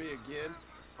debt to me again,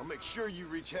 I'll make sure you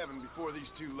reach heaven before these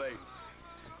two ladies.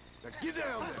 Now get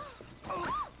down there.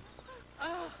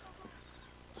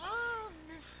 Oh,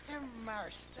 Mr.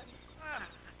 Marston.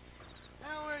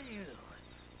 How are you?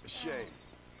 Ashamed.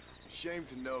 Ashamed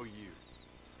to know you.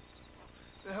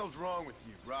 The hell's wrong with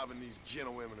you, robbing these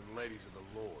gentlewomen and ladies of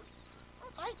the Lord?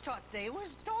 I thought they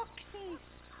was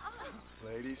doxies.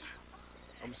 Ladies,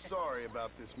 I'm sorry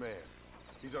about this man.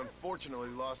 He's unfortunately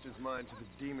lost his mind to the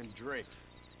demon drink.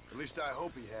 At least I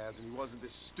hope he has, and he wasn't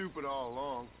this stupid all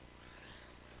along.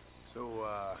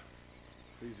 So,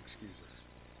 please excuse us.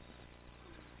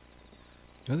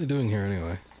 What are they doing here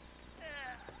anyway?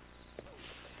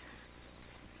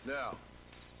 Now,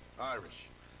 Irish,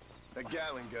 that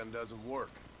Gatling gun doesn't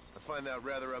work. I find that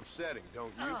rather upsetting,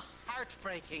 don't you? Oh,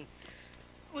 heartbreaking.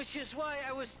 Which is why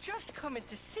I was just coming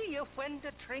to see you when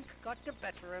the drink got the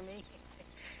better of me.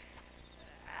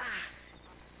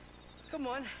 Come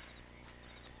on.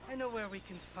 I know where we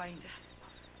can find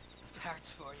the parts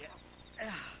for you.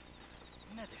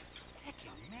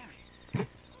 Mother-feckin' Mary.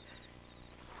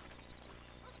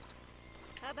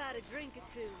 How about a drink or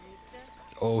two, mister?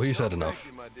 Oh, he's had Thank enough.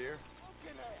 you, my dear.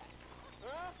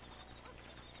 Huh?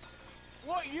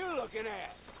 What you looking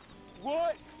at?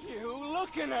 What you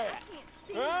looking I at? can't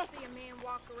stand Huh? to see a man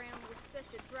walk around with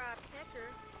such a dry pecker.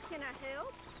 Can I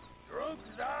help? Drunk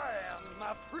as I am,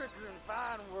 my pricker and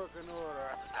fine working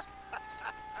order.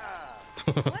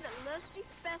 What a lusty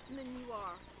specimen you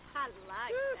are. I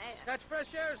like that. That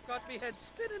fresh air's got me head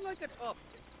spinning like a top.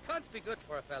 Can't be good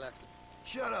for a fella.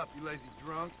 Shut up, you lazy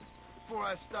drunk, before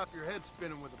I stop your head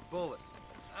spinning with a bullet.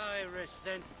 I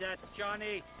resent that,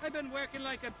 Johnny. I've been working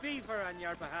like a beaver on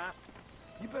your behalf.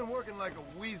 You've been working like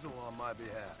a weasel on my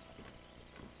behalf.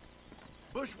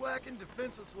 Bushwhacking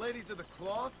defenseless ladies of the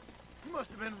cloth? You must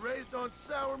have been raised on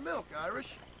sour milk,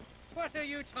 Irish. What are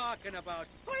you talking about?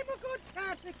 I'm a good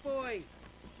Catholic boy.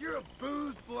 You're a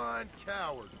booze-blind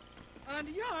coward. And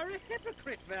you're a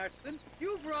hypocrite, Marston.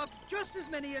 You've robbed just as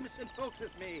many innocent folks as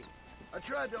me. I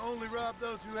tried to only rob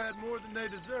those who had more than they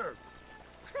deserved.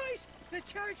 Christ, the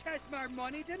church has more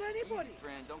money than anybody.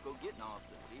 Friend, don't go getting all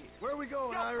severe. Where are we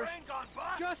going, Your Irish? friend gone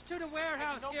bust? Just to the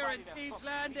warehouse Ain't here in nobody Thieves that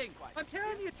Landing. fucking I'm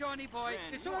telling you, Johnny boy,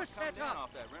 Friend, it's you all wanna come set down up.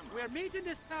 off that rim road. We're meeting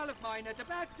this pal of mine at the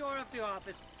back door of the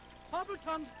office.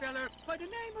 Hobble-tongued feller by the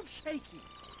name of Shaky.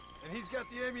 And he's got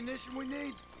the ammunition we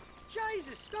need?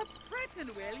 Jesus, stop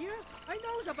fretting, will you? I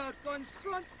knows about guns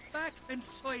front, back, and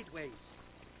sideways.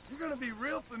 You're gonna be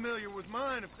real familiar with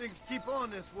mine if things keep on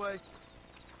this way.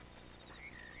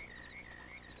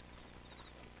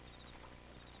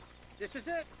 This is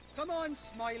it. Come on,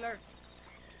 Smiler.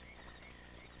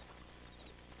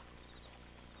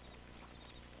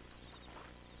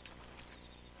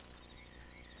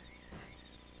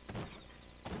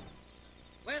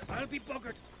 Well, I'll be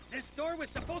buggered. This door was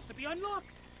supposed to be unlocked.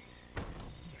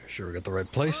 Sure we got the right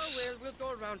place. Oh, well,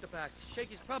 we'll go around the back.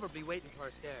 Shaky's probably waiting for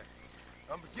us there.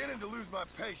 I'm beginning to lose my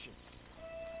patience.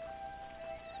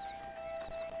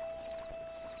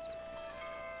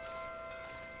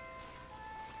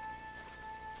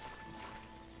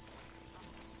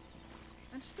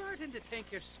 I'm starting to think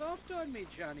you're soft on me,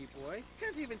 Johnny boy.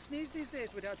 Can't even sneeze these days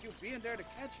without you being there to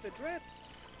catch the drips.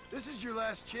 This is your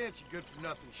last chance, you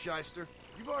good-for-nothing shyster.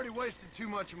 You've already wasted too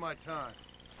much of my time.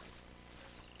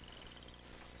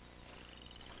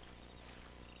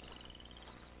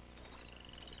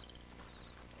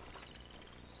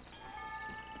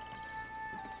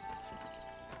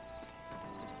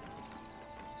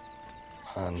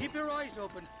 Keep your eyes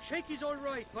open. Shaky's all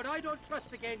right, but I don't trust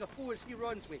the gang of fools he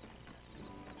runs with.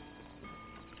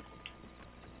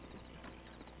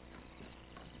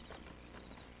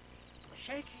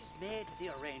 Shaky's made the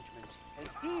arrangements, and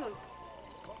he'll...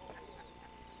 Oh,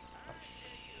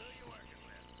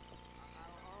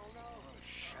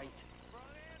 shite.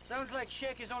 Sounds like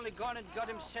Shaky's only gone and got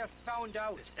himself found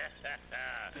out.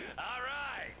 All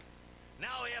right.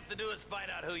 Now all we have to do is find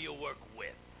out who you work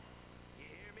with. You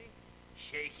hear me?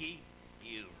 Shaky,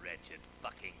 you wretched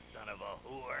fucking son of a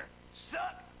whore.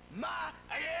 Suck my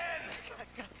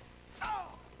again! Oh!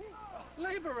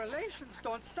 Labor relations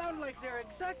don't sound like they're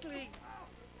exactly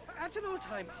at an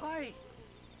all-time high.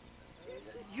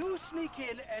 You sneak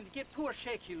in and get poor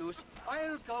Shaky loose.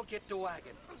 I'll go get the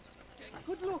wagon.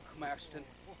 Good luck, Marston.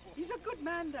 He's a good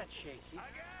man, that Shaky.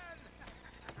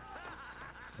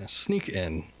 Yeah, sneak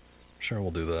in. Sure,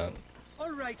 we'll do that.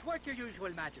 All right, work your usual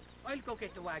magic. I'll go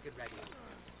get the wagon ready.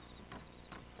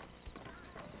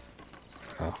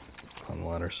 Oh, on the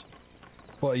ladders.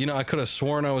 Well, you know, I could have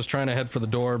sworn I was trying to head for the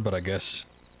door, but I guess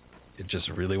it just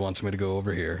really wants me to go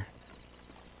over here.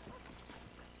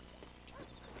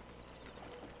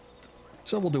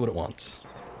 So we'll do it at once.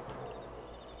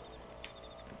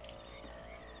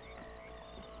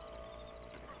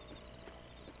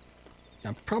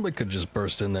 I probably could just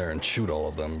burst in there and shoot all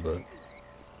of them, but...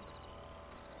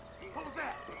 What was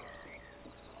that?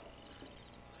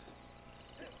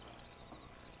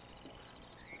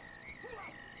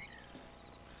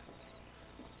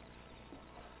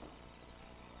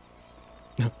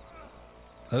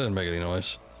 That didn't make any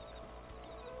noise.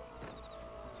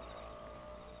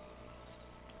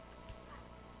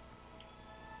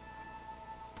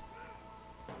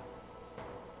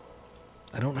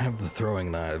 I don't have the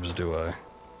throwing knives, do I?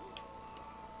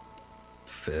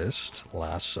 Fist,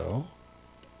 lasso.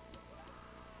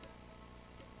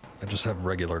 I just have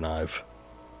regular knife.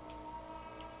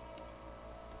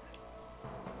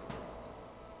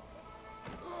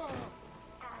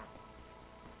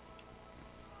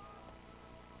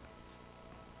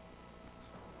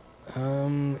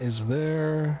 Is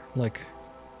there, like,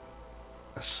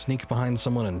 a sneak behind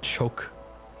someone and choke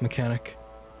mechanic?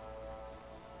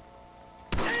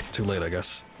 Too late, I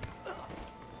guess.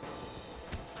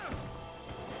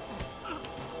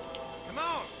 Come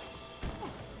on!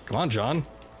 Come on, John.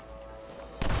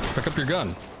 Pick up your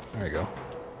gun. There you go.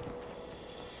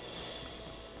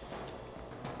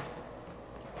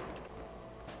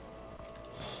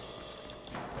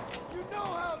 You know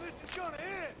how this is gonna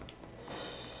end!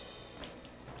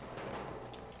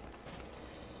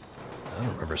 I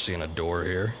don't remember seeing a door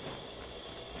here.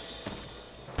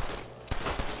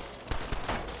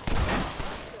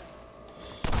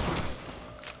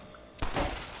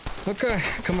 Okay,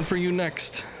 coming for you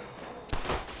next.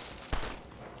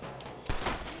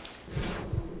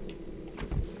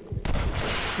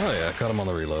 Oh yeah, caught him on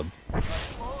the reload.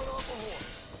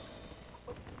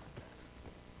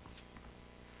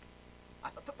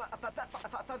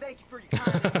 Thank you for your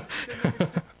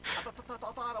kindness.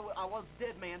 I thought I was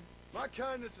dead, man. My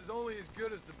kindness is only as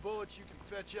good as the bullets you can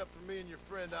fetch up for me and your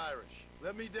friend Irish.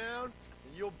 Let me down,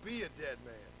 and you'll be a dead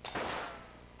man.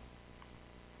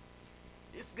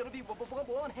 This is gonna be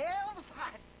one hell of a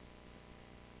fight.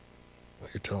 Well,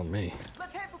 you're telling me.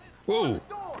 Let's head for Whoa! the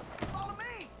door. Follow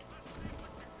me.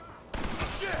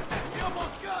 Shit! He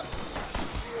almost got me!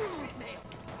 Shit, man.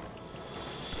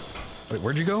 Wait,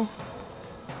 where'd you go?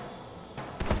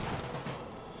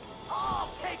 I'll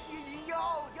take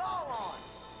y'all on.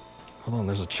 Hold on,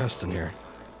 there's a chest in here.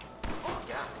 Oh,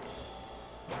 God.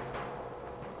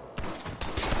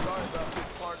 Sorry about this,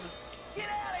 partner. Get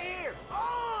out of here,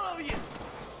 all of you.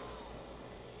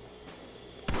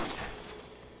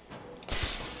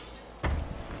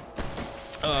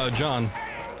 John,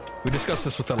 we discussed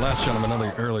this with that last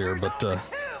gentleman earlier, but,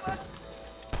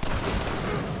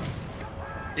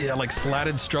 yeah, like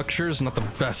slatted structures, not the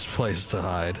best place to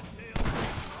hide.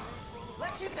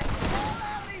 Let's shoot the hell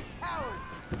out of these cowards.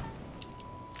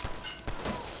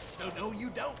 No, you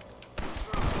don't.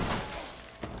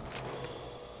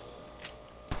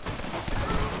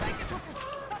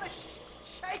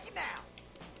 Shake now.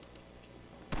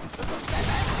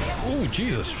 Oh,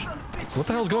 Jesus. What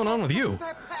the hell's going on with you?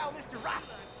 Pal, Mr. Right.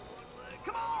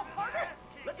 Come on, partner.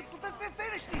 Let's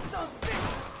finish these sons of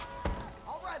bitches.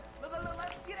 All right,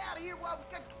 let's get out of here while we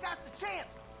got the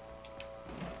chance.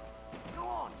 Go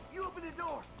on, you open the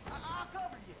door. I'll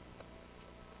cover you.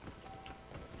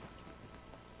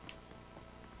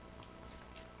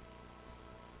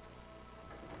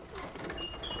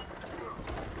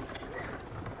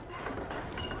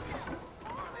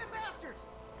 More of them bastards.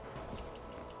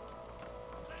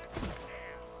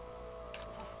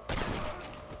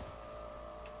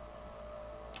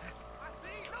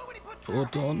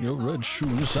 Put on your red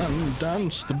shoes and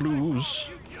dance the blues.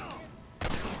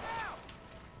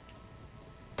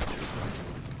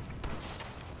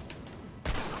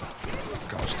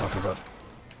 I was talking about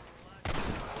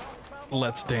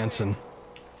Let's Dancing.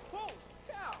 Come on,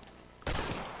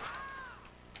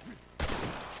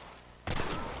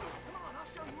 I'll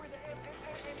show you where the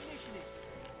ammunition is.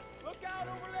 Look out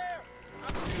over there!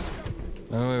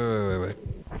 Oh, wait.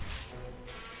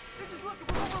 This is looking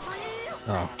for real.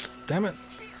 Oh, damn it.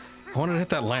 I wanted to hit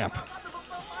that lamp.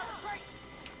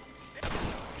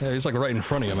 Yeah, he's like right in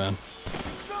front of you, man.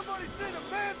 Somebody send a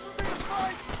man for me to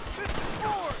fight! This is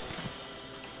Ford!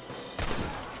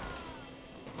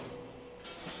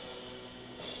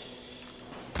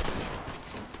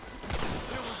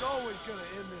 It was always gonna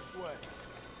end this way.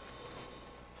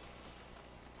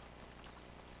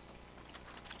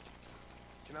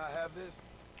 Can I have this?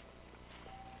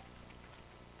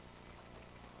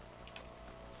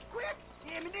 Quick!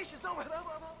 The ammunition's over.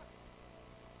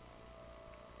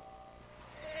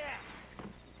 Yeah.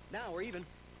 Now we're even.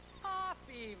 Half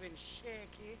even,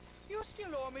 Shaky. You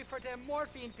still owe me for them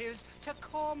morphine pills to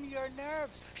calm your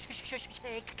nerves. Shaky.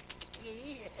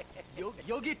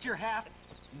 You'll get your half.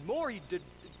 More, you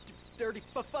dirty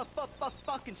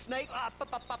fucking snake. All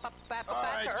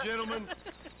right, gentlemen.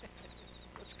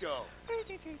 Let's go.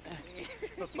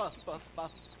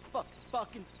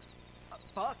 Fucking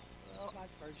fuck. Oh, my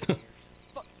virgin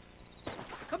ears.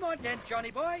 Come on then,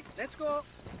 Johnny boy. Let's go.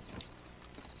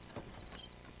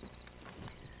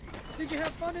 Did you have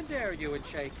fun in there, you and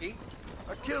Shaky?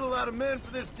 I killed a lot of men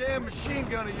for this damn machine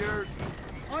gun of yours.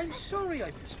 I'm sorry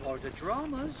I missed all the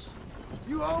dramas.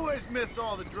 You always miss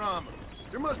all the drama.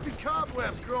 There must be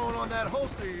cobwebs growing on that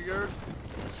holster of yours.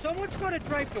 Someone's got to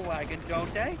drive the wagon,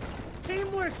 don't they?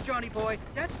 Teamwork, Johnny boy.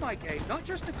 That's my game, not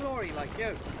just the glory like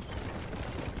you.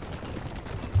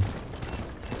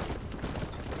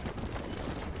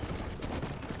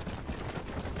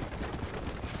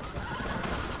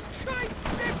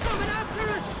 They're coming after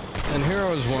us! And here I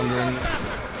was wondering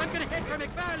I'm gonna head for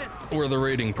McFarland. where the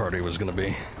raiding party was going to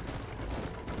be.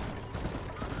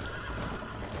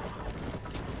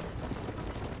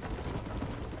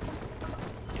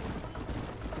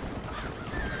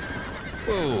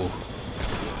 Whoa.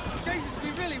 Jesus,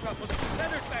 we really ruffled the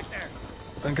feathers back there.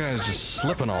 That guy's just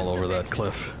slipping all over that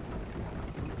cliff.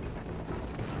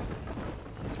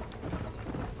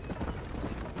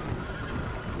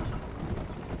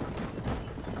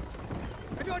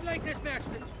 I don't like this,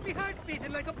 Marston. My heart's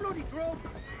beating like a bloody drum.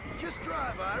 Just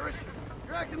drive, Irish.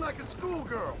 You're acting like a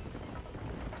schoolgirl.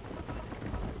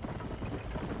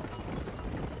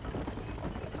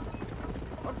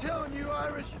 I'm telling you,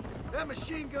 Irish, that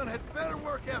machine gun had better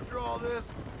work after all this.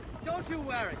 Don't you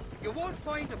worry. You won't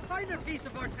find a finer piece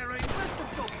of artillery west of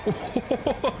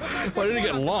Dublin. Why did he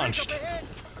get launched?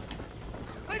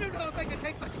 I don't know if I can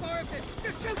take much more of this.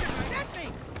 You're shooting right at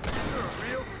me. You're a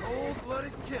real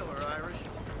cold-blooded killer, Irish.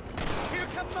 Here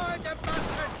come more, the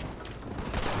bastards.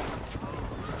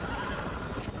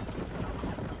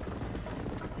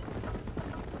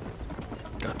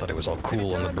 I thought he was all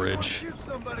cool on the bridge. Shoot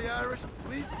somebody, Irish.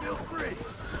 Please feel free.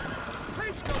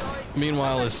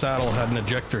 Meanwhile, his saddle had an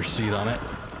ejector seat on it.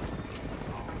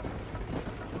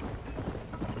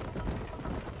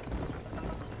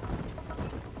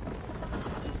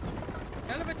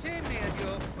 Hell of a team, me and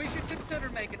you. We should consider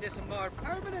making this a more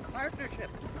permanent partnership.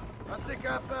 I think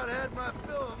I've about had my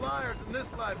fill of liars in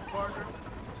this life, partner.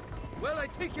 Well, I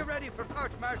think you're ready for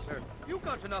Part Mercer. You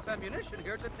got enough ammunition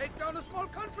here to take down a small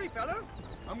country, fella.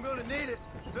 I'm gonna need it.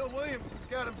 Bill Williamson's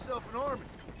got himself an army.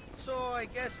 So I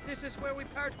guess this is where we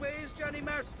part ways, Johnny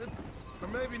Marston. Or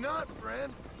maybe not,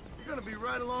 friend. You're gonna be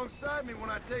right alongside me when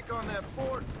I take on that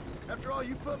fort. After all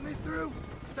you put me through,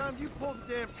 it's time you pull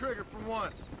the damn trigger for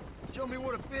once. Show me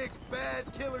what a big,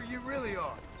 bad killer you really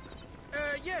are.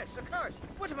 Yes, of course.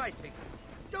 What am I thinking?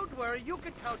 Don't worry, you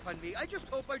can count on me. I just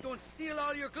hope I don't steal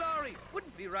all your glory.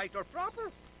 Wouldn't be right or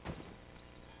proper.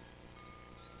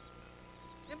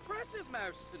 Impressive,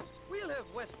 Marston. We'll have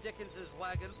West Dickens's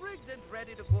wagon rigged and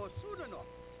ready to go soon enough.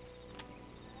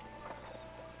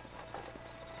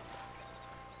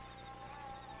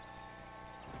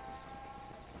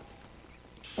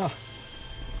 Ah.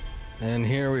 And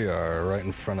here we are, right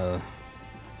in front of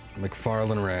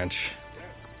McFarland Ranch.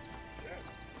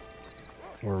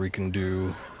 Where we can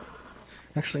do...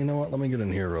 Actually, you know what? Let me get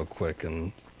in here real quick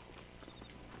and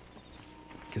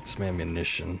get some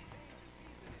ammunition.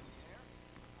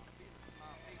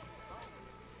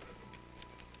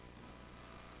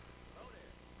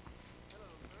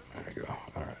 There we go.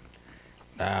 Alright.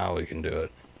 Now we can do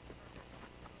it.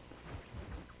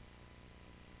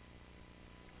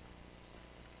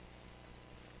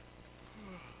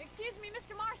 Excuse me,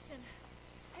 Mr. Marston.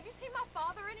 Have you seen my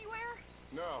father anywhere?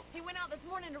 No. He went out this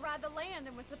morning to ride the land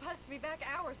and was supposed to be back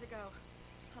hours ago.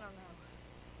 I don't know.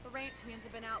 The ranch hands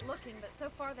have been out looking, but so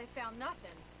far they found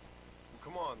nothing. Well,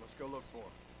 come on, let's go look for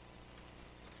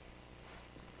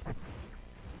him.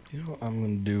 You know what I'm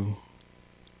gonna do?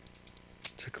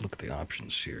 Let's take a look at the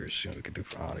options here, see what we can do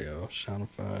for audio, sound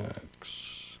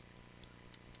effects.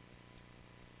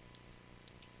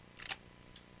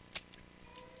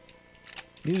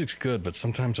 Music's good, but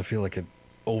sometimes I feel like it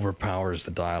overpowers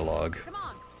the dialogue. Come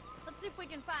on, let's see if we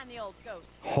can find the old goat.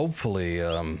 Hopefully,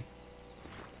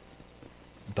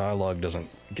 dialogue doesn't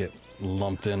get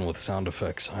lumped in with sound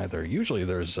effects either. Usually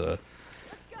there's a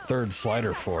third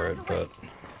slider for it, but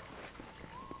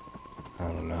I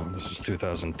don't know. This was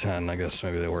 2010. I guess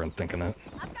maybe they weren't thinking about it.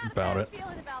 I've got a bad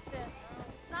feeling about this.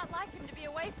 It's not like him to be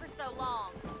away for so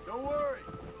long. Don't worry,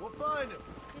 we'll find him.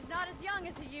 He's not as young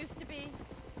as he used to be.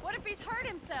 What if he's hurt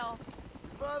himself?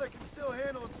 Your father can still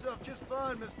handle himself just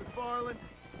fine, Miss McFarland.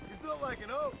 He's built like an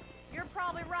oak. You're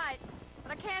probably right,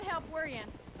 but I can't help worrying.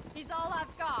 He's all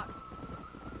I've got.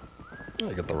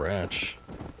 I got the ranch.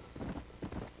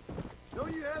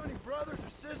 Don't you have any brothers or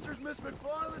sisters, Miss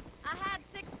McFarland? I had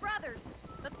 6 brothers,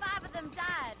 but 5 of them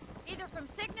died, either from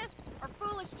sickness or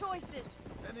foolish choices.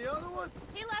 And the other one?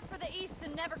 He left for the east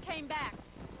and never came back.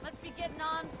 Must be getting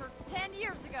on for 10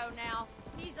 years ago now.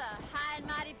 He's a high and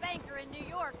mighty banker in New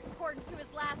York, according to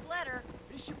his last letter.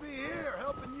 He should be here,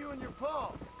 helping you and your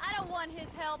pa. I don't want his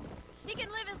help. He can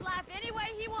live his life any way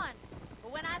he wants.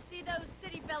 But when I see those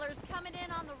city fellers coming in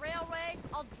on the railway,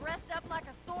 all dressed up like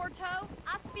a sword toe,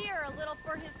 I fear a little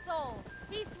for his soul.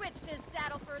 He switched his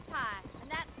saddle for a tie,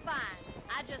 and that's fine.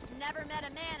 I just never met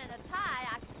a man in a tie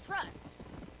I could trust.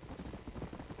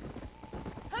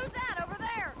 Who's that over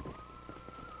there?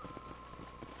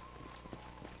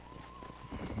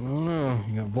 I don't know.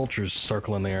 You got vultures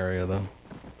circling the area, though.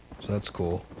 So that's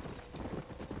cool.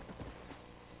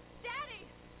 Daddy!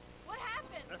 What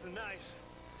happened? Nothing nice.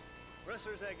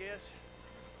 Rustlers, I guess.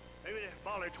 Maybe the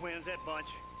Bollard twins, that bunch.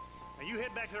 Now you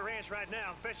head back to the ranch right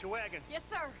now and fetch the wagon. Yes,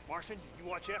 sir. Marston, you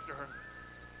watch after her.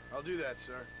 I'll do that,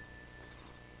 sir.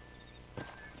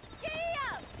 Giddy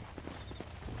up!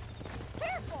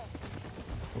 Careful!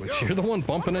 Wait, you're the one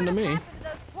bumping into me. What happened to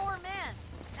those poor men?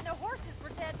 And their horses were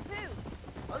dead, too.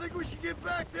 I think we should get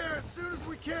back there as soon as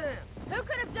we can. Who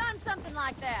could have done something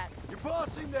like that? Your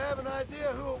boss seemed to have an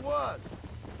idea who it was.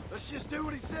 Let's just do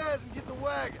what he says and get the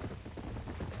wagon.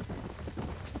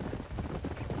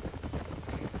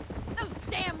 Those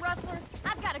damn rustlers!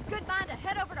 I've got a good mind to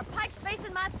head over to Pike's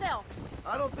Basin myself.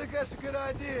 I don't think that's a good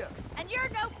idea. And you're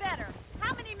no better.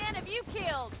 How many men have you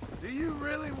killed? Do you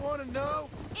really want to know?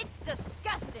 It's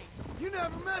disgusting. You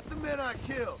never met the men I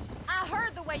killed. I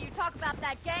heard the way you talk about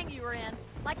that gang you were in.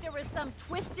 Like there was some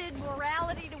twisted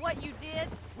morality to what you did.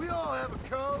 We all have a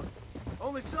code.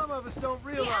 Only some of us don't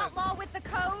realize The outlaw with the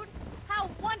code? How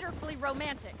wonderfully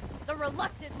romantic. The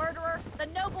reluctant murderer, the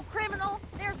noble criminal.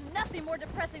 There's nothing more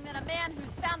depressing than a man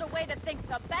who's found a way to think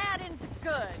the bad into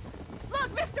good. Look,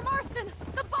 Mr. Marston!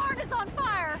 The barn is on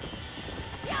fire!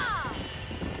 Yeah!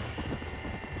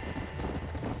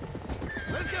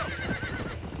 Let's go!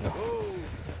 No.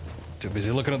 Too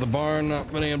busy looking at the barn,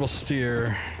 not being able to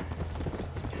steer.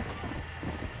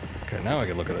 Okay, now I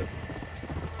can look at it.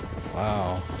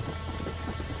 Wow.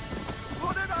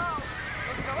 Put it out!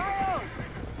 Let's go on!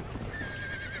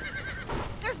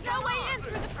 There's no way in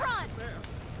through the front!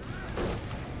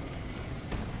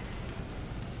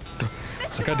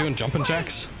 Is that guy doing jumping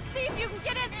jacks? See if you can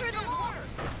get in through the lawn!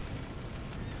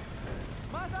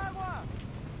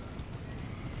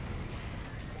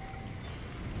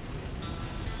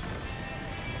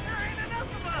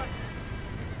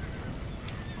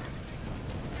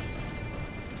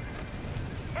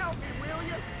 Help me, will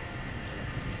you?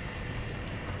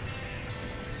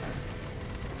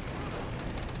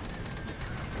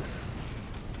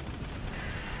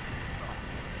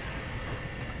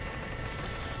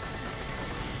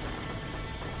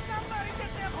 Somebody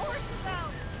get them horses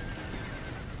out!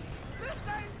 This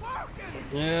ain't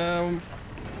working! Yeah,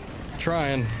 I'm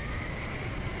trying.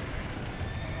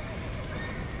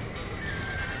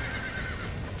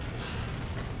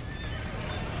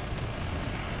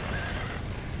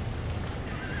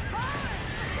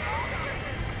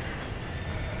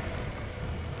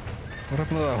 What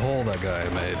happened to that hole that guy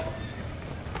made?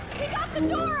 He got the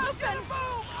door open!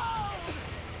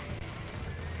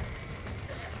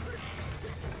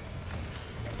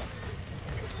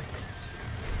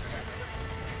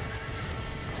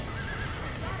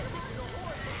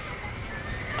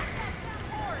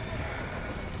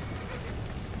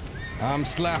 I'm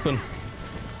slapping.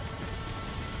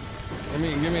 Give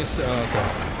me a sec. Oh, okay.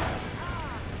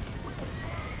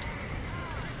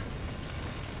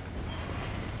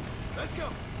 Let's go!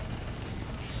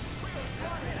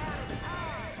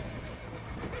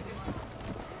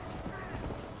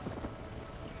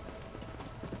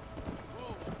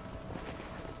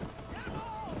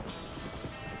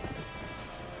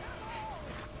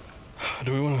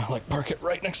 Do we want to like park it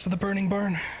right next to the burning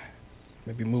barn?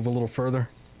 Maybe move a little further.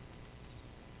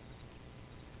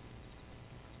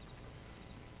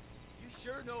 You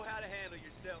sure know how to handle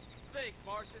yourself. Thanks,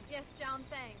 Marston. Yes, John,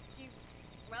 thanks.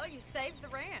 You saved the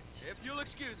ranch. If you'll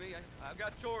excuse me, I've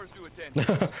got chores to attend to.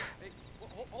 Hey,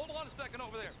 hold on a second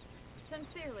over there.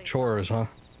 Sincerely. Chores, huh?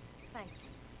 Thank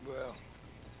you. Well,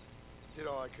 did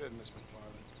all I could, Miss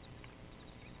McFarland.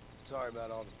 Sorry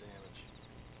about all the damage.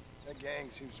 That gang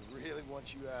seems to really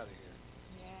want you out of here.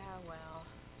 Yeah, well,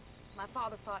 my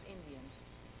father fought Indians.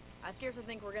 I scarcely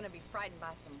think we're gonna be frightened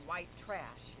by some white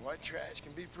trash. White trash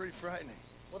can be pretty frightening.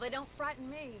 Well, they don't frighten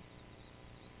me.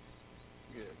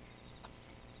 Good.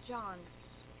 John,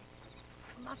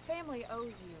 my family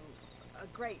owes you a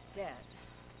great debt.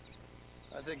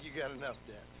 I think you got enough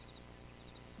debt.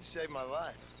 You saved my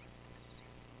life.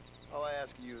 All I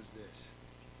ask of you is this.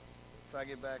 If I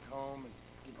get back home and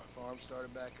get my farm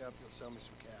started back up, you'll sell me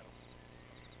some cattle.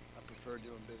 I prefer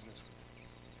doing business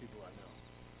with people I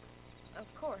know.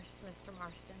 Of course, Mr.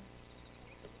 Marston.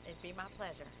 It'd be my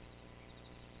pleasure.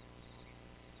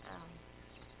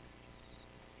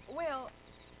 Well,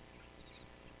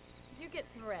 you get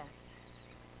some rest.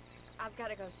 I've got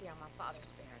to go see how my father's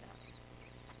bearing up.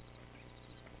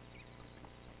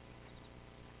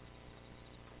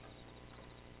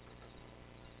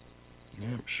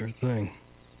 Yeah, sure thing.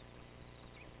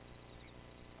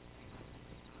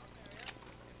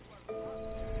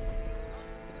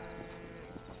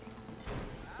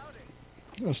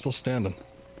 Oh, still standing.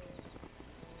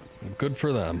 Good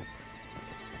for them.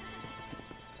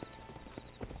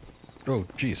 Oh,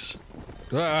 jeez.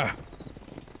 Ah!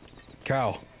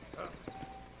 Cow.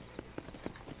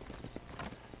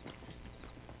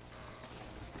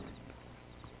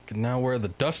 Can now wear the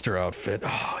Duster outfit.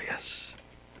 Oh, yes.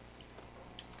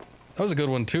 That was a good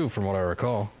one, too, from what I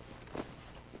recall.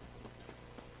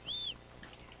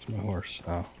 Where's my horse?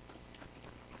 Oh.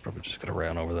 Probably just gotta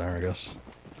ran over there, I guess.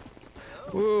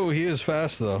 Whoa, he is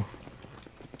fast, though.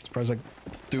 Surprised that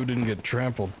dude didn't get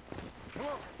trampled.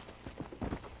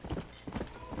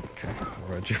 Okay, I'll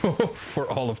ride you for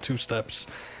all of 2 steps.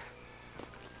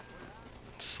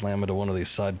 Slam into one of these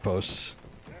side posts.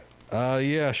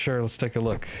 Yeah, sure, let's take a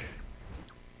look.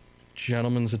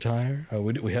 Gentleman's attire? Oh,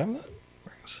 we have that?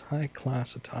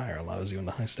 High-class attire allows you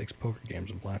into high-stakes poker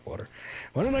games in Blackwater.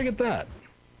 Why didn't I get that?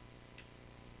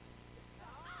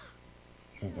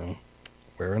 Uh-oh.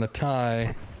 Wearing a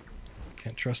tie.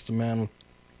 Can't trust a man with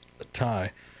a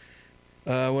tie.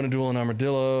 Win a duel in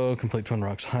Armadillo. Complete Twin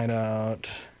Rocks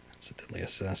hideout. It's a deadly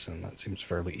assassin. That seems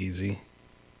fairly easy.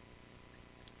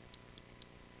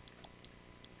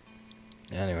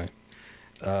 Anyway.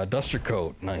 Duster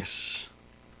coat. Nice.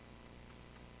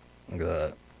 Look at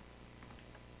that.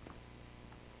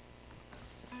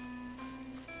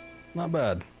 Not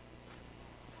bad.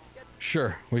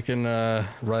 Sure, we can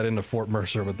ride into Fort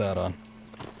Mercer with that on.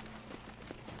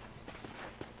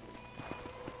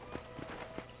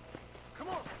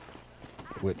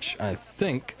 Which I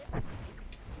think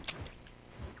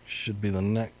should be the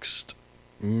next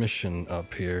mission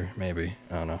up here, maybe.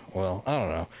 I don't know. Well, I don't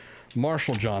know.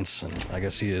 Marshall Johnson, I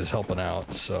guess he is helping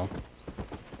out, so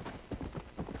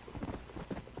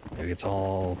maybe it's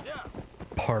all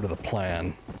part of the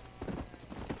plan.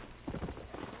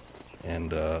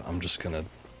 And I'm just gonna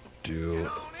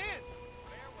do,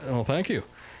 oh, thank you,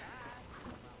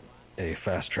 a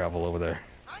fast travel over there.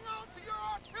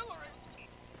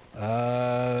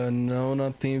 No,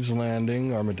 not Thieves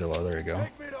Landing. Armadillo, there you go.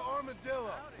 Take me to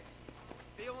Armadillo.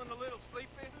 Feeling a little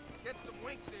sleepy? Get some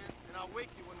winks in, and I'll wake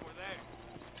you when we're there.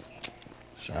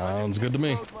 Sounds good to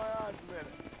me. Close my eyes a minute.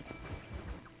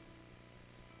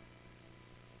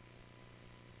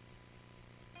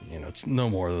 You know, it's no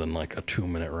more than like a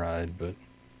 2-minute ride, but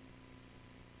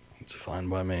it's fine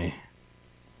by me.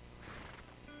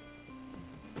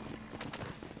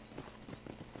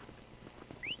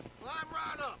 Climb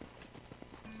right up.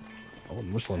 I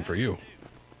wasn't whistling for you.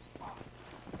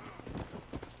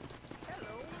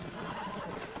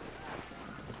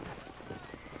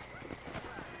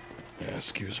 Yeah,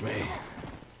 excuse me.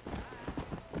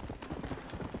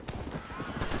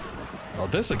 Oh,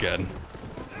 this again.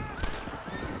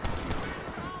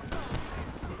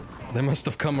 They must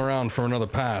have come around for another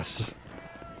pass.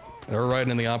 They were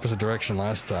riding in the opposite direction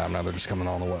last time. Now they're just coming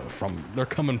all the way from. They're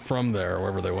coming from there,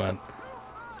 wherever they went.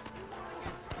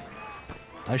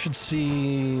 I should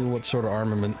see what sort of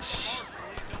armaments.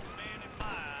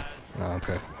 Oh,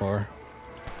 okay, or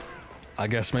I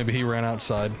guess maybe he ran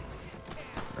outside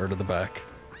or to the back.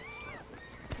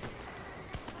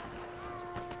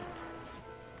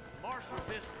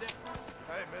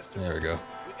 Hey, mister. There we go.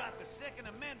 We got the Second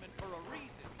Amendment for a reason,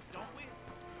 don't we?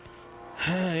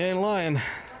 You ain't lying.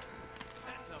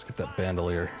 Let's get that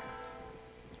bandolier.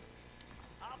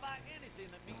 I'll buy anything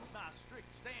that meets my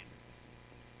strict standards.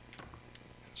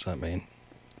 What's that mean?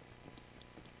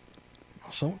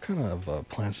 So what kind of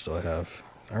plants do I have?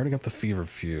 I already got the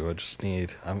feverfew. I just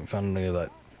need, I haven't found any of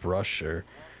that brush or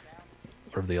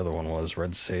whatever the other one was.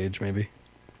 Red sage, maybe?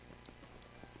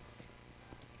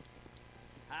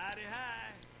 Howdy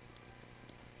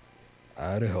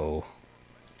hi. Idaho.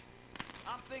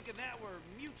 I'm thinking that we're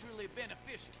mutually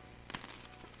beneficial.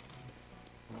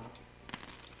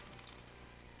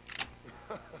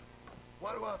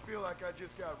 Why do I feel like I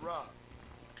just got robbed?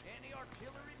 Any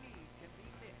artillery need can be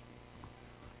met.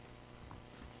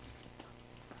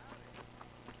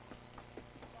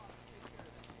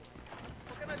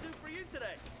 What can I do for you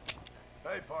today?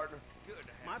 Hey, partner. Good to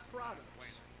have My some products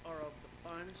kind of are of the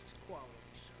finest quality,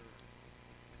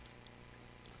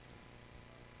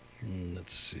 sir.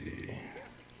 Let's see. Jesse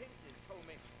Kingston told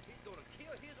me he's gonna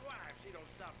kill his wife if she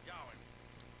don't stop jawing.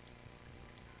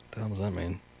 What the hell does that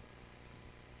mean?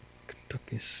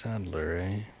 Kentucky Saddler,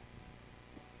 eh?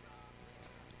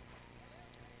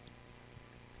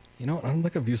 You know what? I don't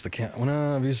think I've used the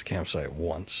I've used the campsite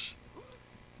once.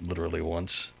 Literally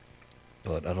once.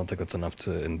 But I don't think that's enough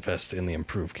to invest in the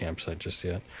improved campsite just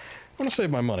yet. I want to save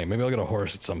my money. Maybe I'll get a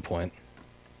horse at some point.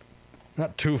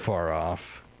 Not too far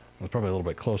off. I was probably a little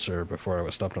bit closer before I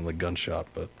was stopped on the gun shop,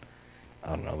 but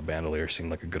I don't know, the bandolier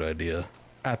seemed like a good idea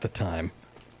at the time.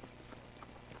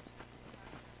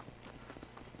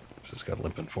 What's this guy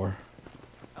limping for?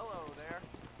 Hello there.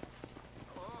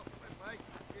 Oh, Mike.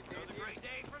 Another great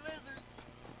day for lizards.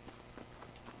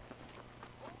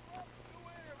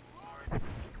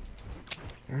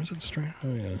 Where is it strange?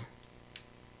 Oh, yeah.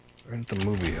 Right at the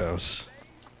movie house.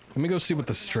 Let me go see what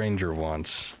the stranger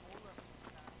wants.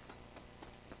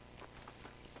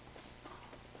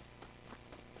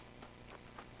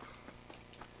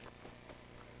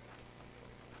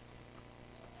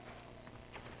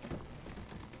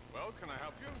 Well, can I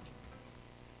help you?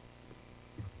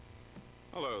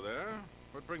 Hello there.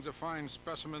 What brings a fine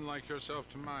specimen like yourself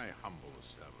to my humble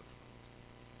establishment?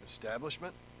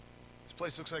 Establishment? This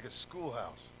place looks like a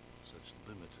schoolhouse. Such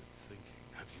limited thinking.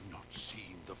 Have you not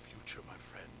seen the future, my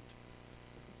friend?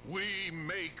 We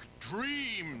make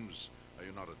dreams! Are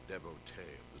you not a devotee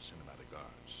of the cinematic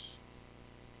arts?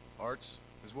 Arts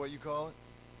is what you call it?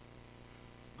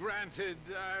 Granted,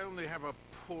 I only have a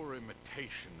poor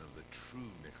imitation of the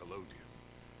true Nickelodeon.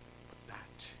 But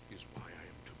that is why I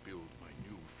am to build my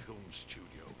new film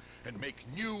studio and make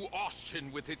New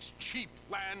Austin, with its cheap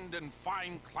land and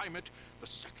fine climate, the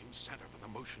second center for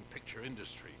the motion picture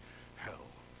industry. Hell,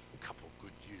 a couple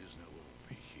good years and it'll all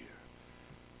be here.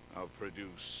 I'll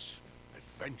produce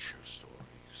adventure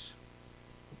stories,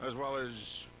 as well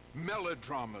as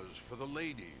melodramas for the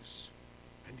ladies,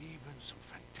 and even some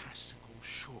fantastical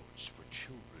shorts for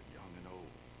children, young and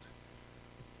old.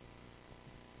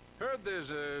 Heard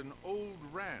there's an old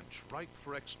ranch ripe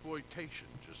for exploitation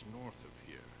just north of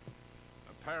here.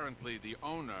 Apparently the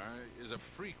owner is a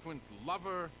frequent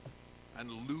lover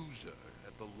and loser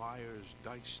at the Liar's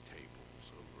Dice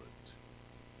tables over at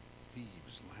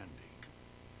Thieves' Landing.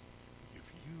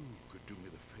 If you could do me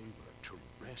the favor to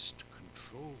wrest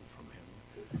control from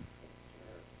him,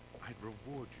 I'd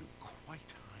reward you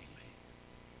quite highly.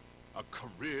 A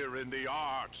career in the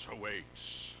arts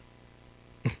awaits.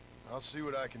 I'll see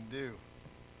what I can do.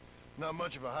 Not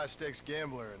much of a high-stakes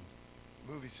gambler,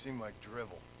 and movies seem like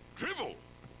drivel. Drivel?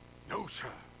 No, sir.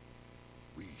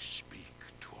 We speak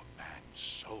to a man's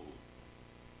soul.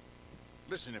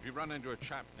 Listen, if you run into a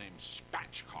chap named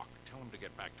Spatchcock, tell him to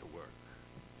get back to work.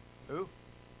 Who?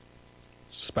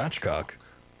 Spatchcock?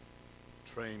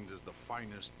 Trained as the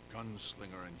finest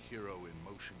gunslinger and hero in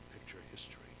motion picture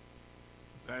history.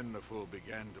 Then the fool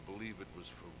began to believe it was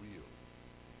for real.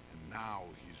 And now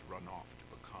he's run off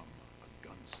to become a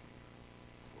gunslinger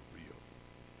for real.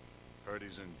 Heard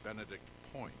he's in Benedict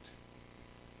Point.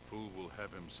 Fool will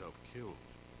have himself killed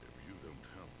if you don't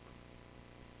help.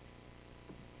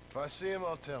 If I see him,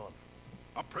 I'll tell him.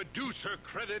 A producer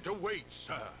credit awaits,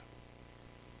 sir.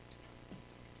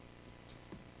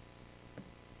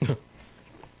 You're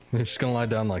just gonna lie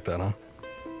down like that, huh?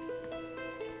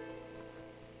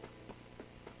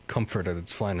 Comfort at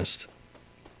its finest.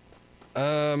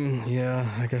 Yeah,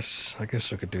 I guess I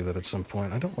could do that at some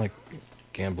point. I don't like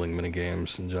gambling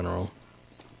minigames in general.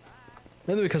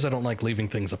 Mainly because I don't like leaving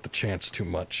things up to chance too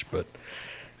much, but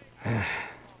I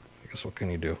guess what can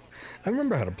you do? I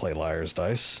remember how to play Liar's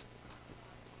Dice.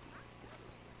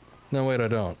 No, wait, I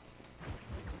don't.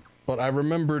 But I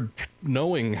remembered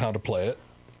knowing how to play it.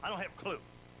 I don't have a clue.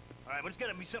 All right, but it's got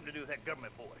to be something to do with that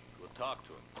government boy. We'll talk to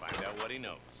him, find out what he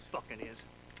knows. Fucking is.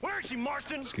 Where is she,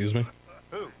 Marston? Excuse me?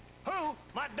 Who? Who?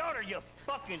 My daughter, you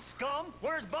fucking scum.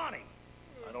 Where's Bonnie?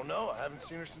 I don't know. I haven't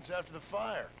seen her since after the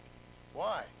fire.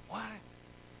 Why? Why?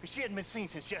 Because she hadn't been seen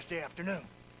since yesterday afternoon.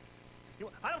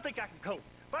 I don't think I can cope.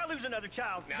 If I lose another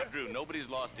child... Now, Drew, nobody's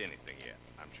lost anything yet.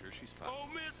 I'm sure she's fine. Oh,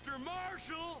 Mr.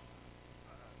 Marshall!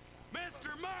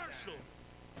 Mr. Marshall!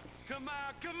 Come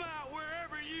out,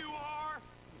 wherever you are!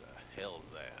 Who the hell's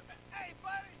that? Hey,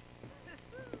 buddy!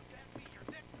 That'd be your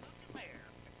next looking mayor.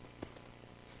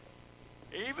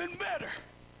 Even better!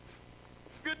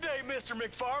 Good day, Mr.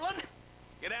 McFarland.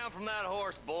 Get down from that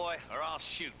horse, boy, or I'll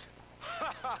shoot.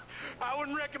 I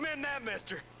wouldn't recommend that,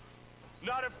 mister.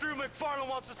 Not if Drew McFarland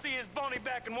wants to see his Bonnie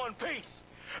back in one piece.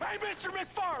 Hey, Mr.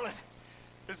 McFarland!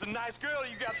 This is a nice girl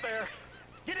you got there.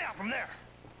 Get out from there.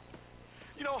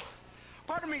 You know,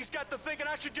 part of me's got to thinking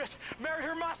I should just marry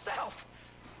her myself.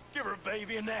 Give her a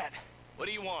baby and that. What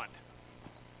do you want?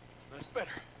 That's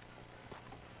better.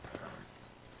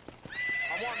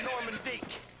 I want Norman Deek.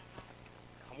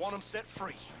 I want him set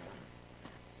free.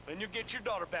 Then you'll get your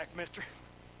daughter back, mister.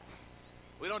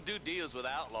 We don't do deals with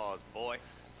outlaws, boy.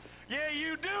 Yeah,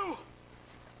 you do.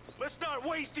 Let's not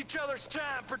waste each other's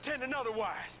time pretending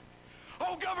otherwise.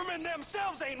 Old government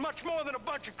themselves ain't much more than a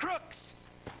bunch of crooks.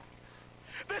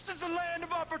 This is the land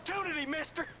of opportunity,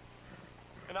 mister.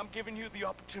 And I'm giving you the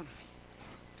opportunity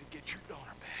to get your daughter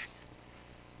back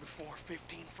before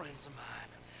 15 friends of mine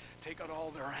take out all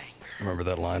their anger. Remember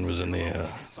that line was in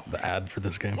the ad for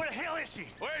this game? Where the hell is she?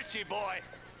 Where is she, boy?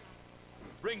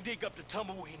 Bring Deke up to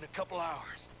Tumbleweed in a couple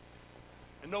hours.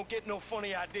 And don't get no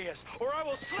funny ideas, or I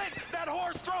will slit that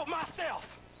whore's throat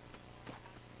myself.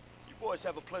 You boys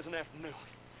have a pleasant afternoon.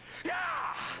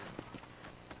 Yeah!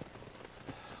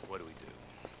 What do we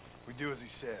do? We do as he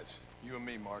says. You and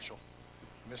me, Marshal.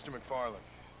 Mr. McFarland,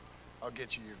 I'll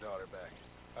get you your daughter back.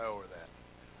 I owe her that.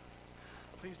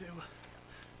 Please do.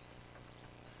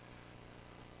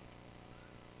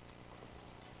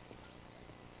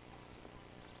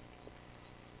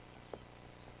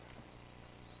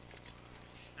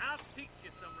 I'll teach you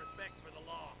some respect for the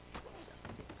law.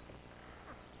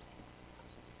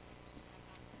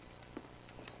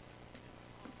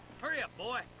 Hurry up,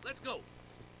 boy. Let's go.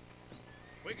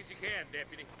 Quick as you can,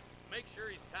 Deputy. Make sure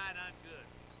he's tied on good.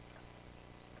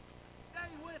 Stay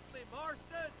with me,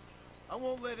 Marston. I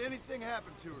won't let anything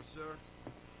happen to her, sir.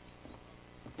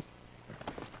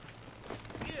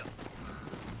 Gil.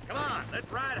 Come on,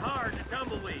 let's ride hard to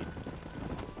Tumbleweed.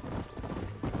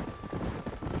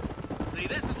 See,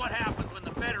 this is what happens when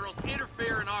the Federals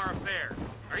interfere in our affairs.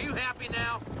 Are you happy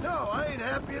now? No, I ain't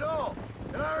happy at all.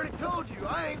 And I already told you,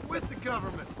 I ain't with the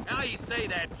government. Now you say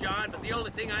that, John, but the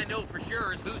only thing I know for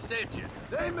sure is who sent you.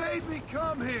 They made me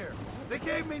come here. They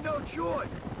gave me no choice.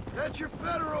 That's your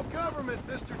federal government,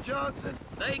 Mr. Johnson.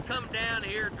 They come down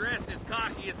here dressed as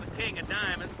cocky as the King of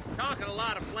Diamonds, talking a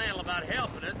lot of flannel about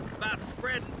helping us, about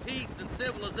spreading peace and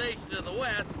civilization to the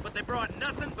West, but they brought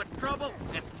nothing but trouble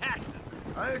and taxes.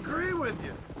 I agree with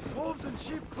you. Wolves in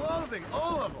sheep clothing,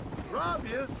 all of them. Rob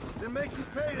you, then make you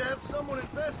pay to have someone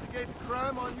investigate the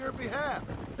crime on your behalf.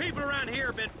 People around here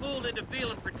have been fooled into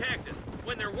feeling protected,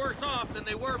 when they're worse off than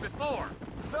they were before.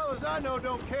 The fellas I know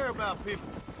don't care about people.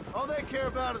 All they care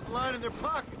about is lining their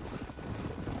pockets.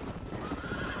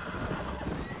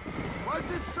 Why's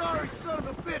this sorry son of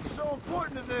a bitch so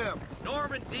important to them?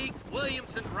 Norman Deeks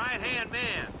Williamson's right-hand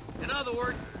man. In other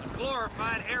words, a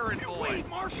glorified errand boy. Wait,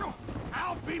 Marshal!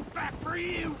 I'll be back for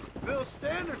you! Bill's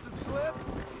standards have slipped.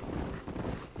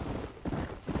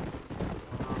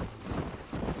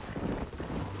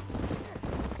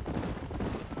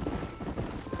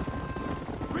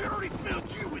 We already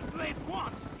filled you with lead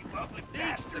once, you ugly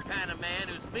bastard! The kind of man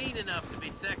who's mean enough to be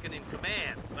second in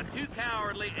command, but too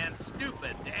cowardly and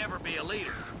stupid to ever be a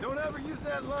leader. Don't ever use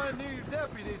that line near your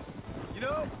deputies. You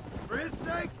know, for his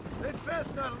sake, they'd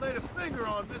best not have laid a finger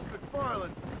on Miss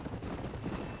McFarland.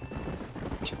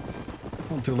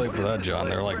 Well, too late for that, John.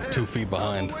 They're like 2 feet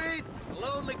behind. A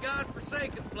lonely,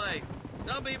 godforsaken place.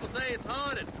 Some people say it's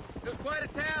haunted. It was quite a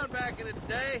town back in its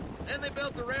day. Then they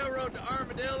built the railroad to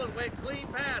Armadillo and went clean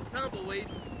past Tumbleweed.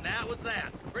 And that was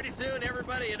that. Pretty soon,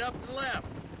 everybody had up and left.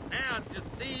 Now it's just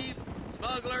thieves,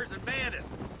 smugglers, and bandits.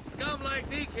 Scum like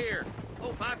Deke here.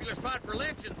 Oh, popular spot for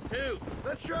lynchings, too.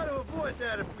 Let's try to avoid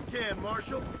that if we can,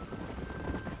 Marshal.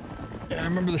 Yeah, I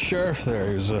remember the sheriff there.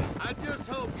 He was a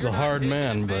hard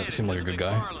man, but seemed like a good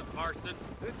guy.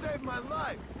 They saved my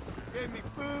life. Gave me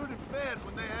food and bed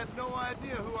when they had no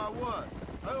idea who I was.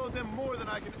 I owe them more than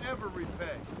I can ever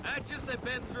repay. That's just they've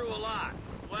been through a lot.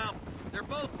 Well, they're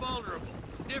both vulnerable,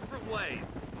 different ways.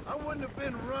 I wouldn't have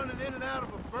been running in and out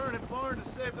of a burning barn to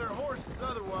save their horses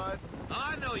otherwise.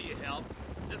 I know you helped,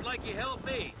 just like you helped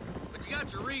me. But you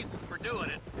got your reasons for doing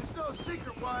it. It's no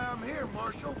secret why I'm here,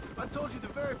 Marshal. I told you the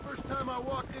very first time I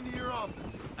walked into your office.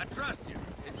 I trust you.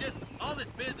 It's just all this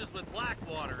business with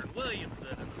Blackwater and Williamson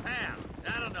and the past.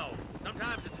 I don't know.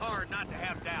 Sometimes it's hard not to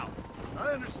have doubts. I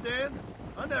understand.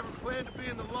 I never planned to be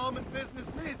in the lawman business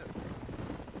neither.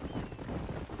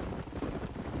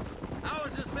 How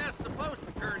is this mess supposed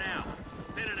to turn out?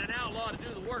 Sending an outlaw to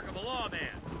do the work of a lawman.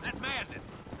 That's madness.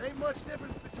 Ain't much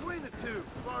difference between the two,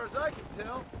 as far as I can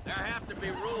tell. There have to be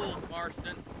rules,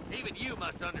 Marston. Even you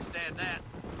must understand that.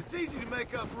 It's easy to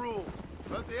make up rules,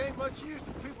 but they ain't much use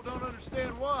if people don't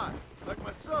understand why. Like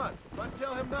my son. If I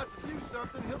tell him not to do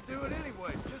something, he'll do it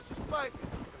anyway, just to spite me.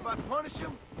 If I punish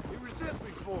him, he resents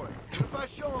me for it. But if I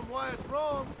show him why it's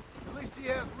wrong, At least he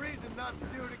has reason not to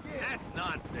do it again. That's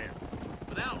nonsense.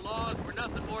 Without laws, we're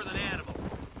nothing more than animals.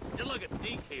 Just look at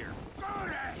Deke here. Go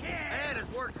to hell! Man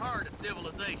has worked hard at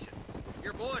civilization.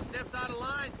 Your boy steps out of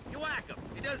line, you whack him.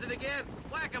 He does it again,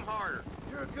 whack him harder.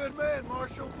 You're a good man,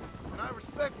 Marshal, and I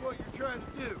respect what you're trying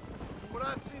to do. From what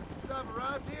I've seen since I've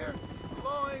arrived here, the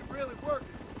law ain't really working.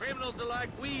 Criminals are like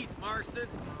weeds, Marston.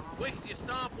 Quick as you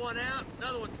stomp one out,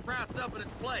 another one sprouts up in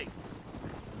its place.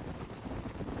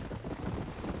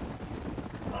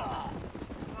 Oh,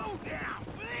 slow down,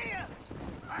 will ya?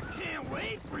 I can't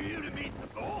wait for you to meet the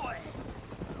boy.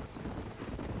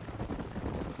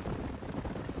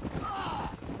 Oh,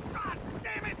 God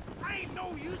damn it! I ain't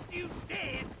no use to you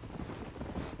dead.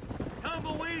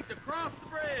 Tumbleweeds across the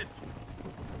bridge.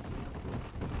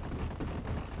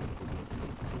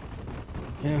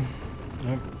 Yeah,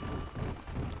 I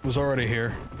was already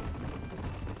here.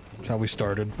 That's how we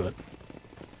started, but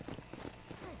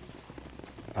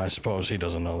I suppose he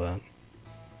doesn't know that.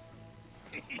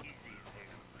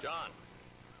 John,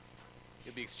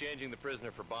 you'll be exchanging the prisoner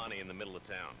for Bonnie in the middle of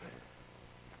town.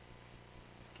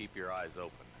 Keep your eyes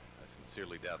open. I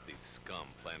sincerely doubt these scum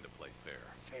plan to play fair.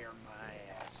 Fair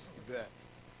my ass. You bet.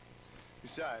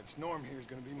 Besides, Norm here's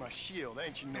gonna be my shield,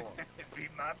 ain't you, Norm? It'd be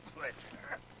my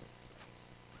pleasure.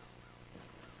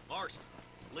 Marston,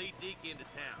 lead Deke into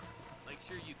town. Make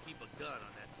sure you keep a gun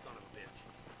on that son of a bitch.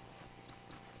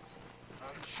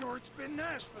 I'm sure it's been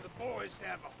nice for the boys to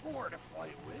have a whore to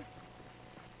play with.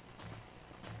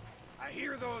 I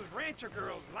hear those rancher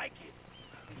girls like it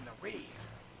in the rear.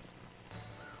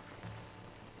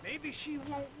 Maybe she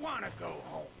won't want to go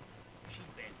home. She's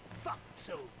been fucked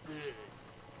so good.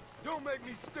 Don't make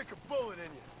me stick a bullet in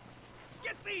you.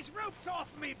 Get these ropes off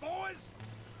me, boys!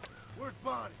 Where's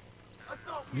Bonnie? I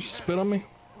thought You just spit on me?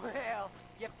 Well,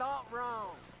 you thought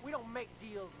wrong. We don't make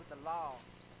deals with the law.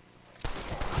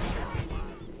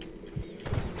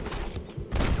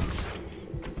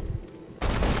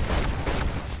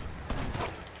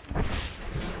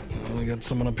 We got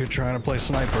someone up here trying to play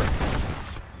sniper.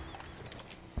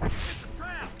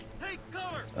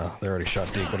 Oh, they already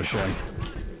shot Deke. What a shame.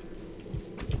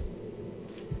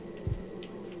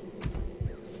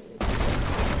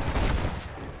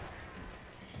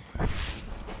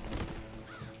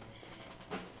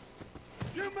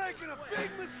 You're making a big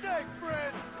mistake,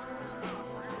 friend!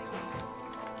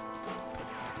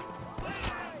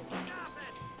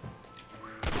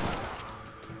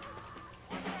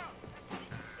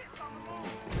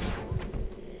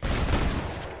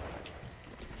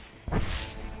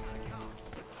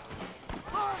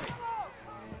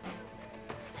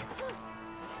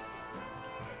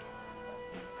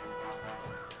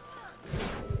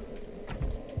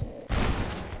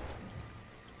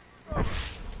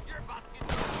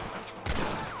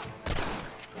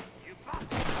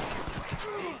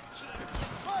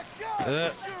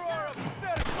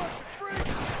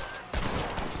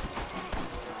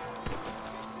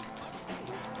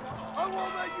 I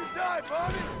won't let you die,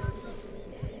 Bonnie!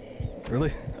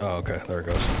 Really? Oh, okay. There it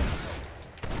goes.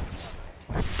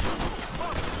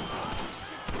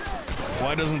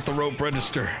 Why doesn't the rope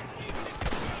register?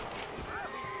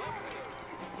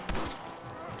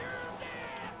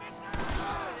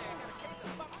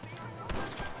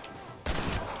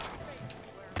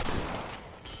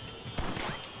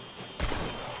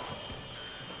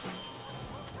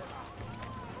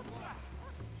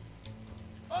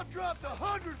 I've dropped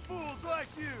 100 fools like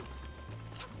you!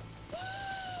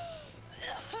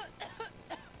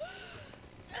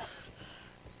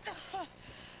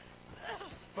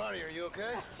 Bonnie, are you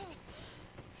okay?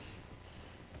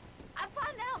 I'm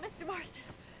fine now, Mr. Marston.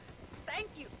 Thank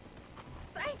you.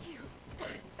 Thank you.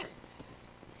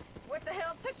 What the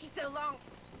hell took you so long,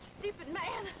 stupid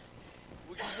man?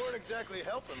 Well, you weren't exactly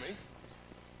helping me.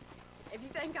 If you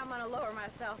think I'm gonna lower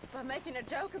myself by making a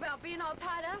joke about being all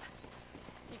tied up,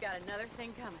 you got another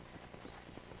thing coming.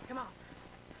 Come on.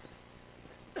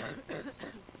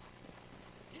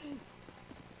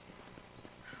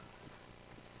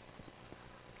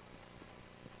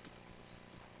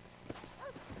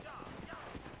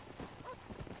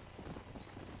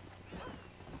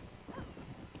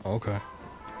 Okay.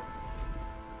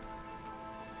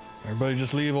 Everybody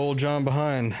just leave old John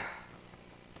behind.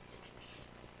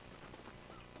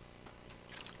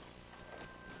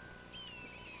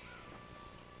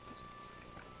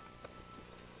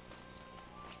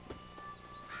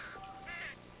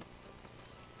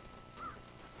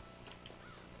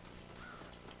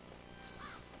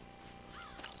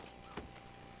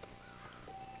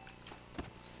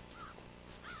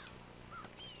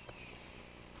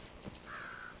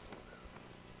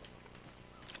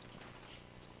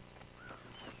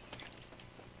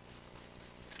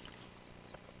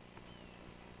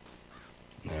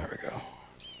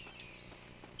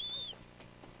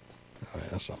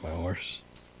 That's not my horse.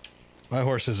 My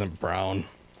horse isn't brown.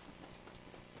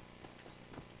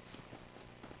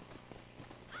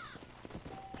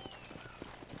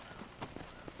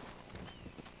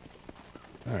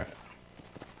 Alright.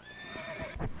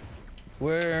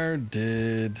 Where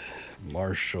did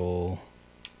Marshall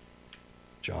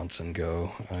Johnson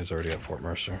go? Oh, he's already at Fort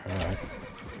Mercer. Alright.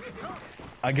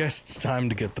 I guess it's time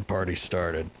to get the party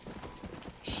started.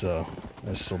 So,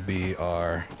 this will be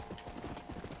our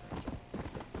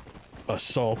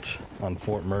assault on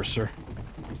Fort Mercer.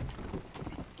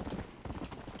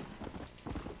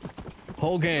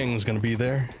 Whole gang's gonna be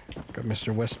there. Got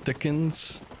Mr. West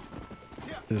Dickens,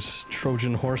 this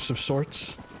Trojan horse of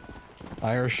sorts.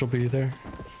 Irish will be there.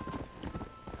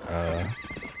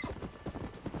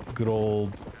 Good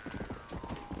old...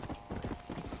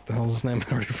 What the hell's his name?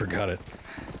 I already forgot it.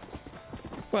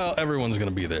 Well, everyone's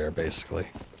gonna be there, basically.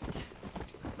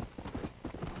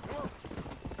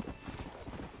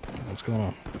 What's going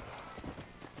on?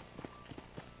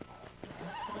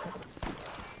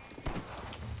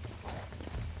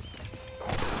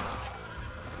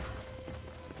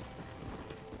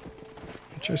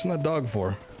 What you chasing that dog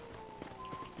for?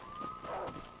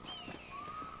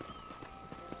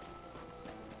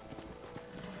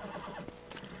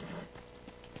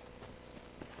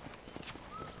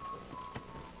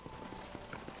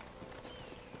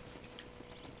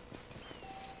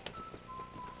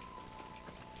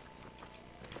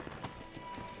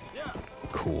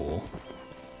 Cool.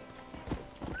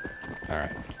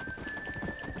 Alright.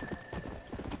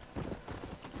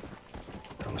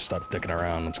 Time to stop dicking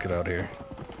around. Let's get out here.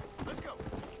 Let's go.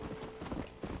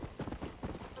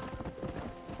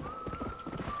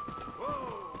 Whoa,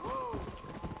 whoa.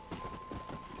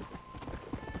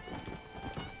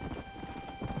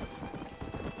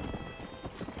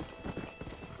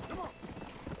 Come on.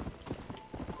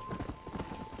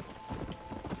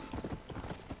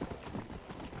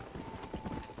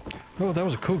 Oh, that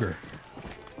was a cougar.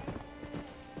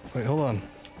 Wait, hold on.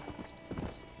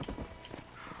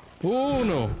 Oh,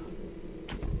 no.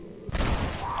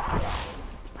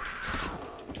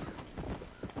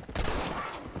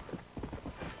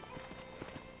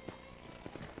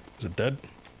 Is it dead?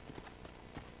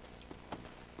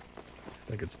 I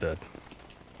think it's dead.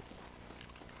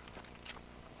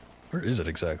 Where is it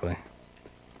exactly?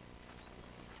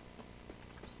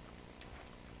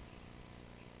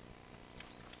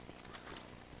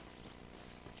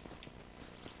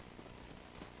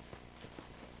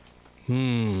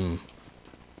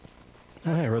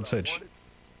 Oh, hey, red sage.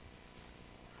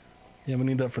 Yeah, we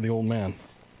need that for the old man.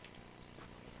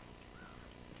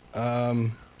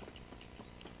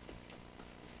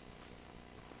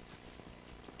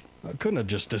 It couldn't have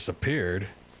just disappeared.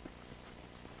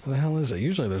 What the hell is it?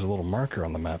 Usually there's a little marker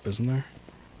on the map, isn't there?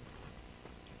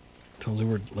 Tells you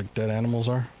where, like, dead animals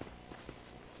are?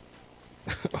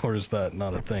 Or is that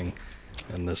not a thing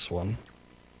in this one?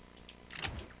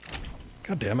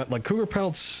 God damn it, like, cougar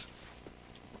pelts...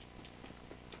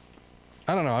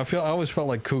 I don't know, I always felt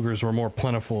like cougars were more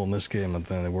plentiful in this game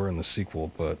than they were in the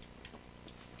sequel, but...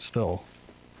 Still.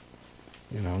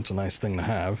 You know, it's a nice thing to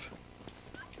have.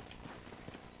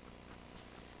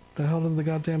 The hell did the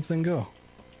goddamn thing go?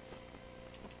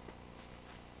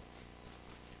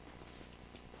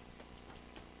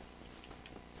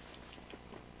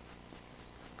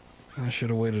 I should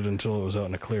have waited until it was out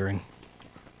in a clearing.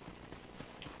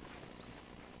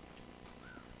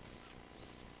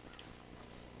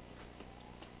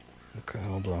 Okay,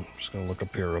 hold on. I'm just gonna look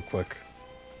up here real quick.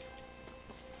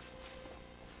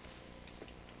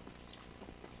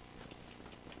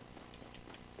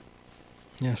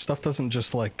 Yeah, stuff doesn't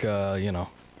just like, you know,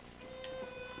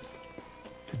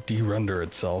 de-render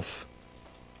itself.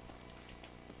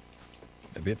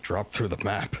 Maybe it dropped through the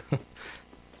map.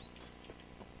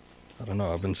 I don't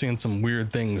know, I've been seeing some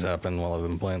weird things happen while I've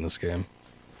been playing this game.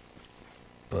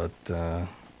 But,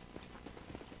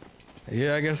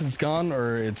 yeah, I guess it's gone,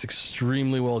 or it's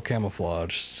extremely well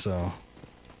camouflaged, so...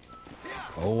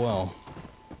 Oh well.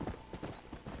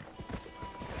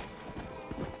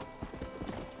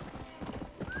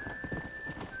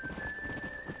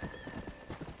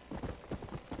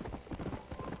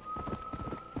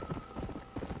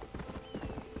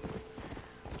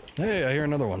 Hey, I hear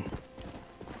another one.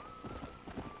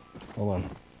 Hold on.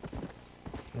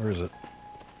 Where is it?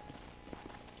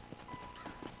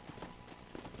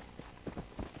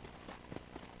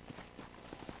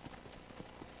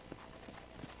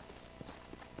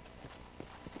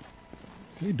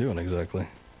 What are you doing exactly?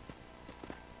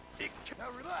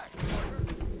 Now relax,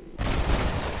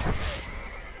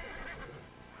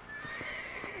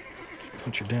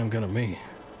 Punch your damn gun at me.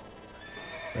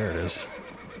 There it is.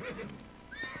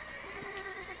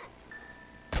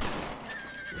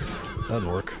 That'd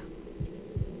work.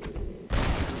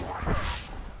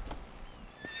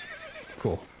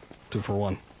 Cool. 2 for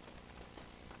 1.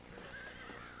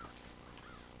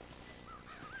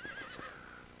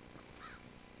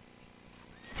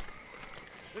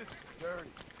 This is dirty.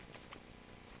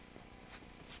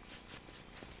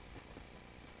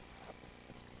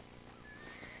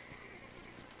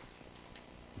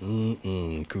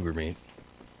 Cougar meat.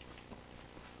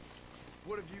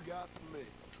 What have you got for me?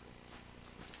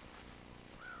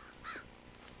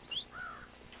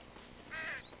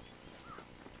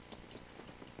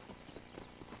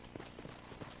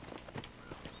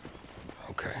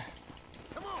 Okay.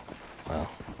 Wow.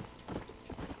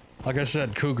 Like I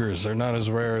said, cougars, they're not as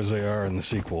rare as they are in the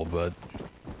sequel, but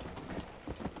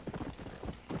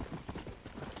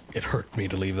it hurt me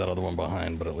to leave that other one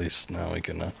behind, but at least now we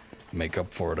can make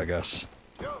up for it, I guess.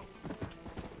 Yo.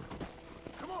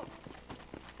 Come on.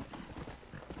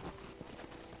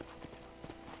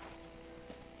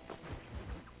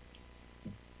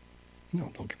 No,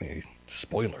 don't give me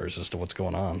spoilers as to what's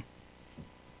going on.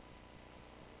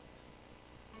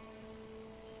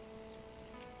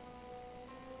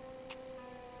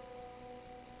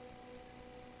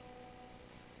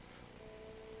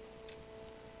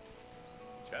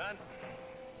 John?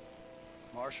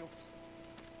 Marshal?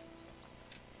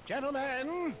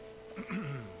 Gentlemen!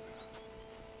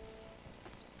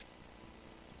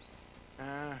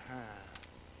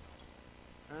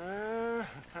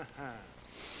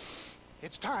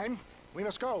 It's time. We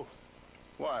must go.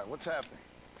 Why? What's happening?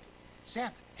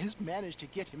 Seth has managed to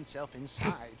get himself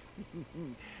inside.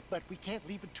 But we can't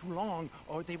leave it too long,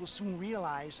 or they will soon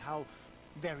realize how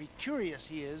very curious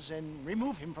he is and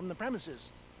remove him from the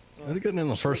premises. How'd he get in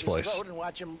the first Slit his place? throat and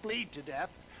watch him bleed to death.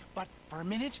 But for a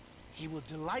minute, he will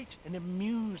delight and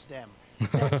amuse them.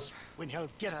 That's when he'll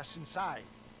get us inside.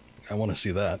 I want to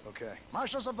see that. Okay.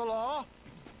 Marshals of the law,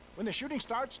 when the shooting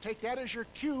starts, take that as your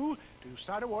cue to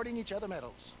start awarding each other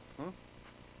medals. Huh?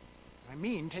 I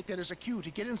mean, take that as a cue to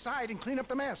get inside and clean up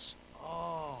the mess.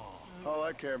 Oh. All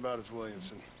I care about is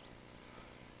Williamson.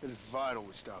 It is vital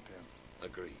we stop him.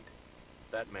 Agreed.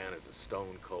 That man is a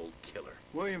stone-cold killer.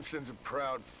 Williamson's a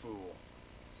proud fool.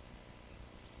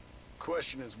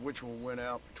 Question is which will win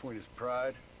out between his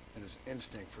pride and his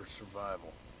instinct for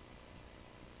survival.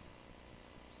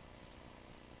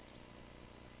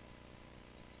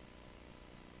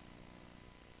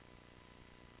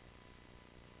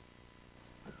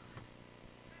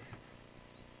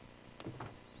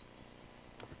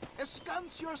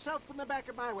 Ensconce yourself in the back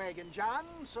of my wagon, John,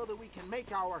 so that we can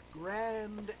make our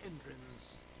grand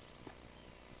entrance.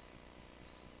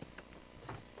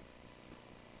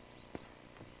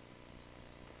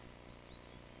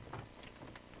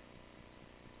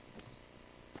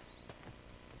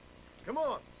 Come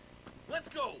on. Let's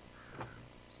go!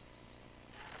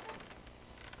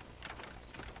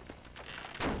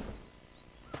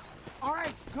 All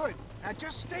right, good. Now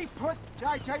just stay put till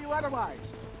I tell you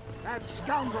otherwise. That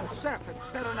scoundrel Seth had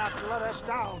better not let us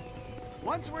down.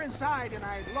 Once we're inside and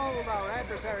I've lulled our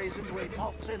adversaries into a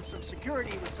false sense of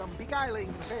security with some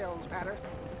beguiling sales patter,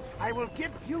 I will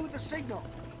give you the signal.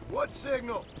 What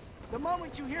signal? The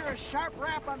moment you hear a sharp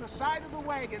rap on the side of the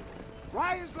wagon,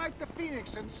 rise like the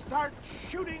phoenix and start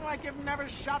shooting like you've never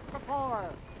shot before.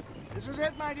 This is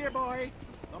it, my dear boy.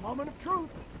 The moment of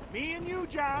truth. Me and you,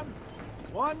 John.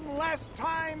 One last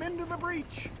time into the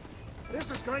breach. This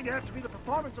is going to have to be the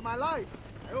performance of my life.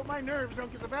 I hope my nerves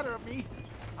don't get the better of me.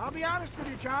 I'll be honest with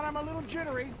you, John, I'm a little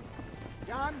jittery.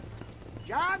 John?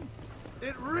 John?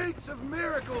 It reeks of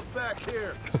miracles back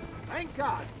here. Thank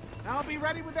God. Now I'll be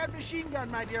ready with that machine gun,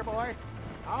 my dear boy.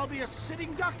 I'll be a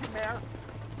sitting duck in there.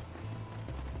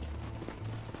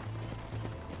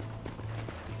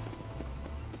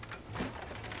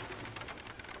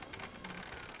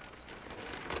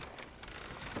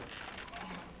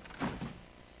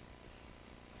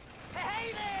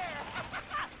 Hey there!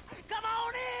 Come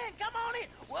on in! Come on in!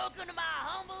 Welcome to my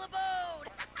humble abode!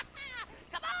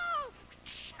 Come on!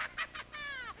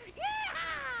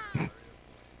 Yeah!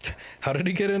 How did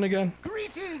he get in again?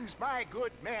 Greetings, my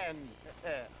good men.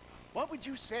 What would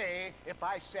you say if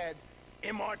I said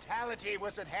immortality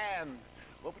was at hand?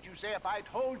 What would you say if I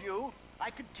told you I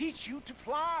could teach you to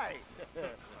fly?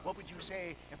 What would you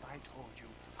say if I told you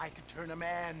I could turn a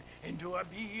man into a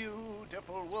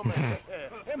beautiful woman?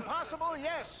 Impossible,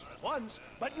 yes, once,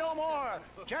 but no more.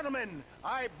 Gentlemen,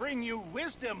 I bring you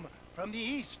wisdom from the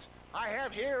East. I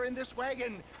have here in this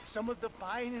wagon some of the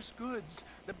finest goods,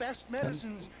 the best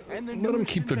medicines, and the let 'em newest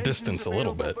keep their inventions distance a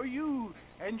little available bit. for you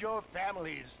and your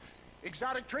families.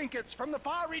 Exotic trinkets from the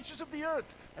far reaches of the earth,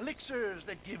 elixirs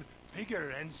that give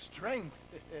vigor and strength.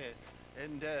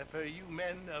 And for you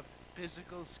men of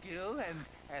physical skill and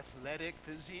athletic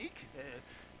physique,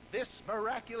 this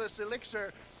miraculous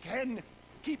elixir can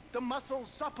keep the muscles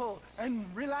supple and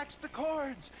relax the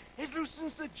cords. It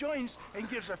loosens the joints and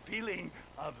gives a feeling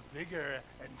of vigor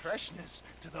and freshness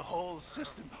to the whole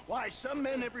system. Why, some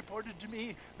men have reported to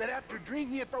me that after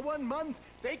drinking it for 1 month,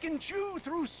 they can chew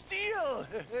through steel.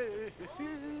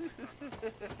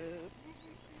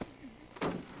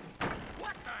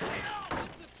 What the hell?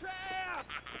 It's a trap!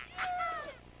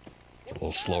 It's a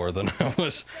little slower than I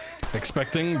was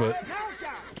expecting, but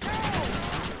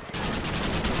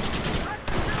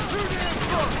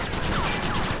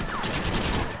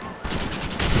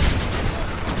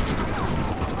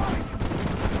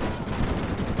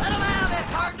Let him have it,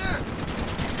 partner!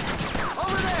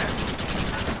 Over there!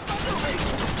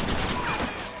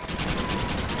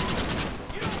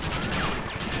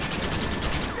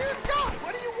 Dear God,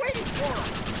 what are you waiting for?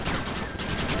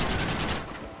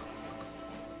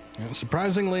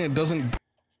 surprisingly, it doesn't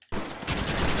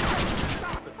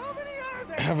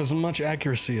have as much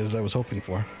accuracy as I was hoping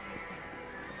for.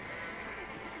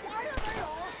 Why are they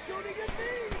all shooting at me?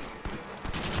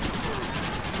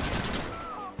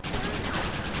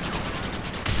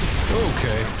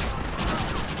 Okay.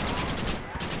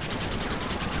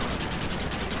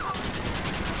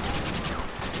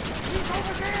 He's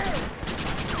over there!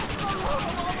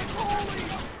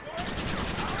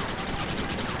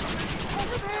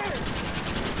 Over there!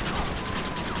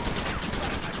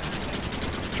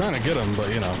 Trying to get him,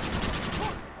 but you know.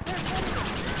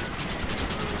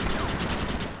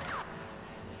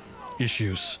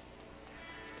 Issues.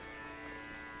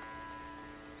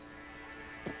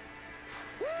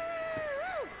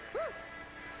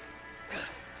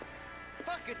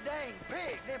 Fucking dang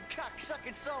pig! Them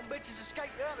cocksucking son bitches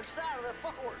escaped the other side of the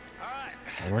fort. All right.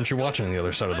 Why weren't you watching the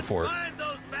other side of the fort? Find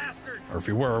those bastards. Or if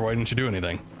you were, why didn't you do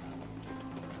anything?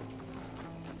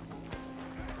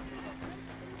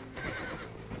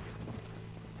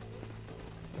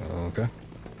 Okay.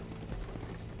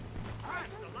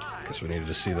 Guess we needed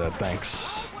to see that,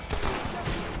 thanks.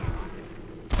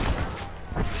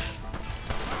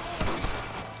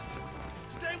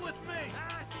 Stay with me.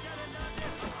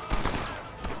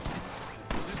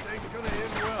 This ain't gonna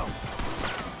end well.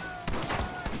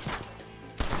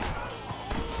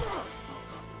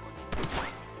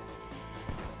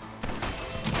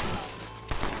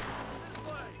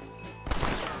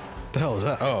 What the hell is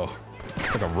that? Oh,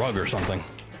 it's like a rug or something.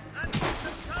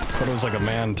 Thought it was like a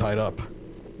man tied up.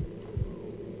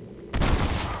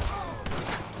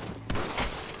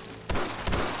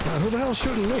 Who the hell's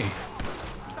shooting me?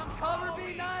 Some cover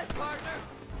be nice, partner.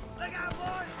 Look out,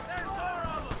 boys. There's more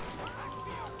of them.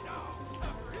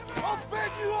 I'll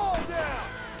bed you all down!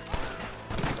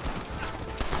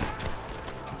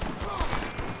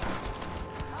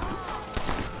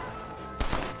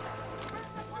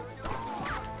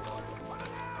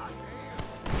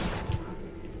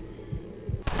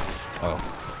 Oh.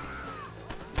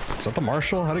 Is that the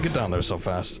marshal? How'd he get down there so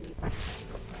fast?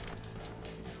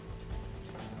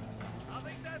 I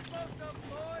think that's most of them,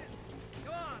 boys.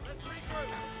 Come on, let's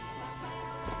regroup.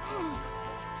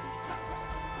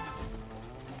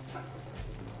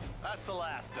 That's the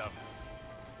last of them.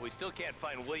 We still can't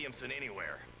find Williamson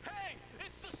anywhere. Hey,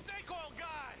 it's the snake oil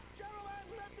guy! Gentlemen,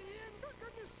 let me in, for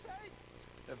goodness sake!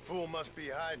 That fool must be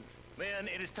hiding. Men,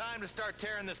 it is time to start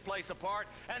tearing this place apart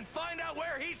and find out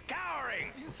where he's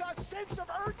cowering! You got a sense of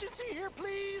urgency here,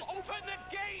 please? Open the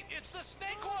gate! It's the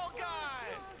snake oil guy!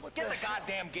 Get the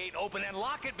goddamn gate open and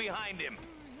lock it behind him!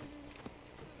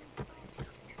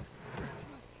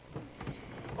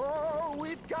 Oh,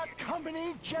 we've got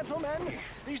company, gentlemen.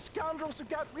 These scoundrels have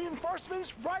got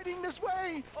reinforcements riding this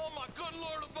way. Oh, my good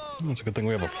Lord above. It's a good thing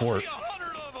we have a fort.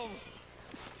 100 of them.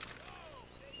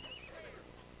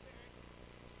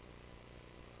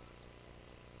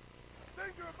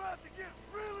 Things are about to get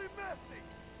really messy.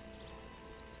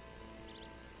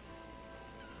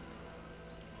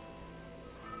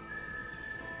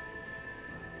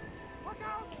 Look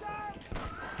out, Sam!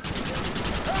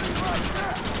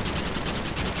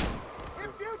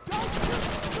 If you don't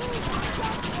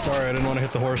Sorry, I didn't want to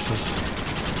hit the horses.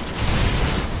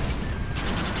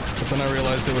 But then I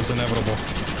realized it was inevitable.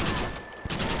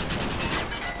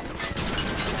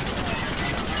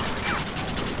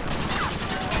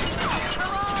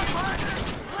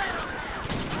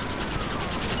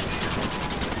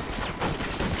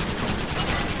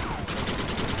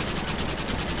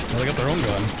 Well, they got their own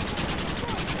gun.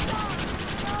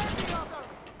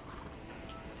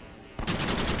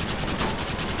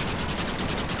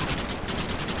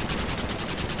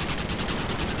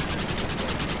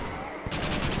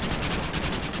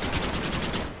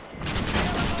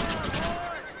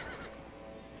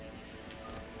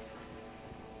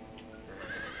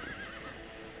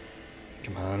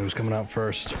 who's coming out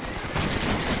first.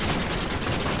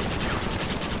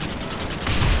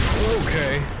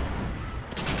 Okay.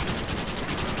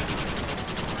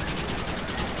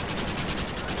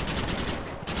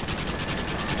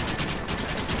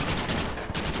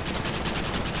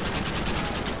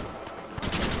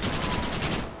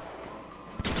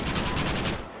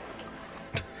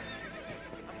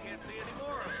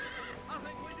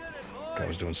 Guy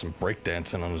was doing some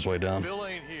breakdancing on his way down. Bill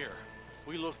ain't here.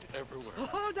 We looked everywhere.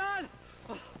 Hold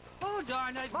on! Oh,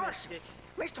 darn, I missed it.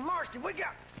 Mr. Marston, we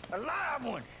got a live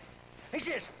one. He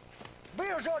says,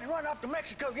 Bill's already run off to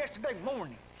Mexico yesterday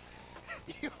morning.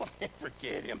 You'll never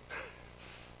get him.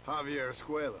 Javier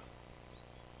Escuela.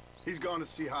 He's gone to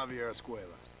see Javier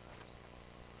Escuela.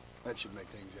 That should make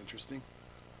things interesting.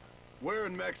 Where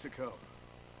in Mexico?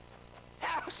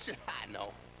 How should I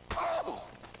know? Oh!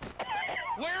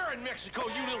 Where in Mexico,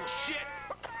 you little shit?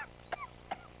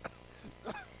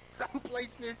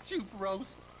 Someplace near Chuparos,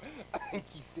 I think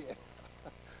he said.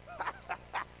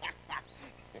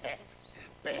 That's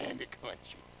bandit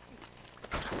country.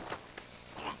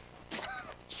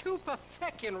 Chupa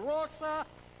feckin' Rosa.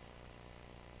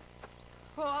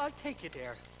 Well, I'll take you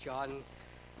there, John.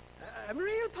 I'm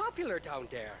real popular down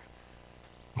there.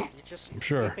 You just I'm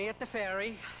sure. meet me at the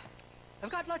ferry. I've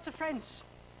got lots of friends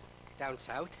down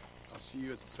south. I'll see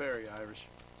you at the ferry, Irish.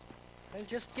 And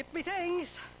just get me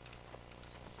things.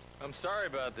 I'm sorry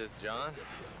about this, John.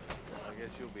 I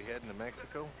guess you'll be heading to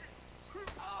Mexico?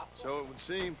 So it would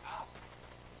seem.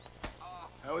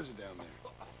 How is it down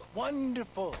there?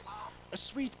 Wonderful. A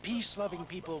sweet, peace-loving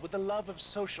people with the love of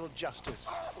social justice.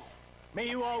 May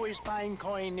you always find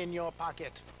coin in your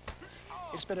pocket.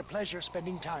 It's been a pleasure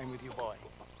spending time with you, boy.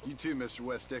 You too, Mr.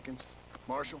 West Dickens.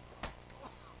 Marshall?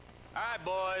 All right,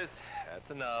 boys. That's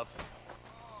enough.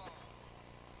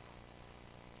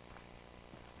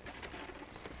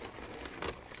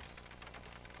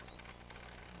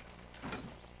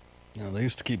 You know, they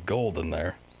used to keep gold in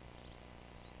there.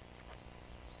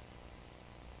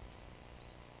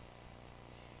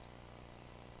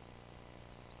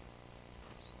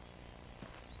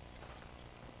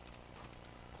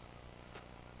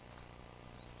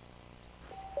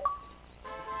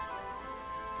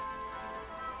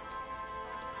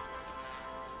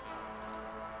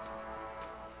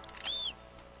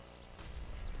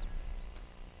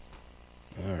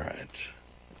 All right.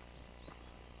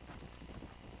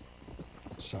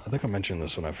 So I think I mentioned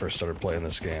this when I first started playing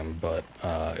this game, but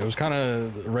it was kind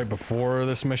of right before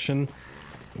this mission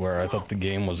where I thought the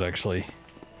game was actually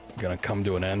gonna come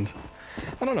to an end.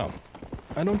 I don't know.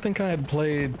 I don't think I had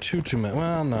played too many.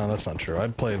 Well, no, that's not true.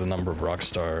 I'd played a number of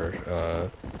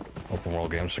Rockstar open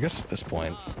world games. So I guess at this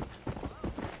point,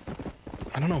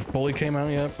 I don't know if Bully came out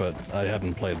yet, but I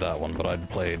hadn't played that one. But I'd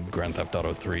played Grand Theft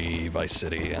Auto 3, Vice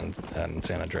City, and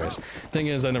San Andreas. Thing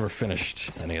is, I never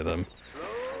finished any of them.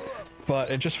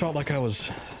 But it just felt like I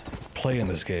was playing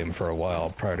this game for a while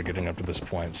prior to getting up to this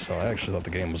point, so I actually thought the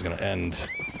game was going to end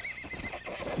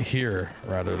here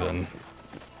rather than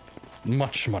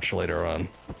much, much later on.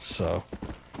 So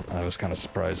I was kind of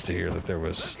surprised to hear that there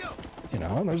was, you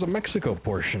know, there's a Mexico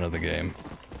portion of the game.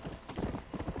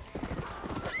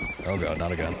 Oh god,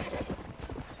 not again.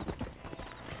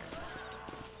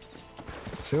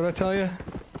 See what I tell you?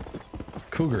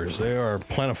 Cougars, they are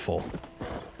plentiful.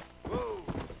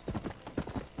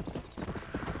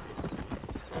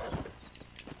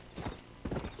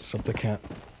 Except they can't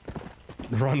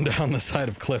run down the side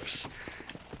of cliffs.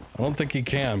 I don't think he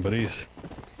can, but he's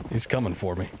coming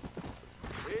for me.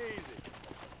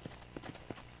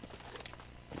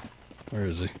 Where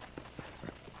is he?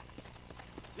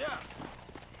 Yeah.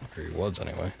 Where he was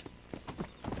anyway.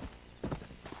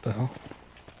 What the hell?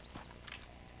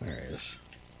 There he is.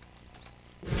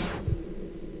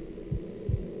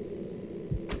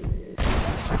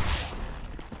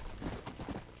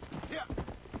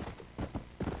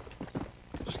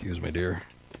 Excuse me, dear.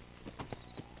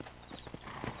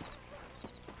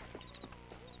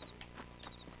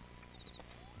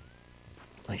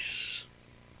 Nice.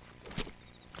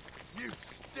 You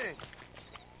stink.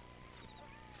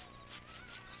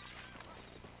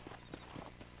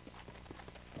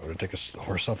 I would take a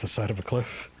horse off the side of a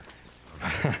cliff.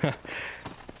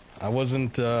 I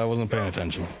wasn't paying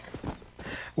attention.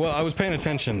 Well, I was paying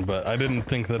attention, but I didn't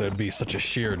think that it'd be such a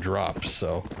sheer drop,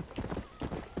 so.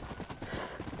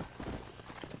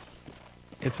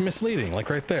 It's misleading, like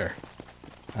right there.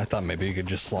 I thought maybe you could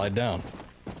just slide down.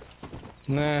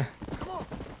 Nah.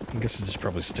 I guess you just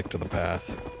probably stick to the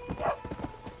path.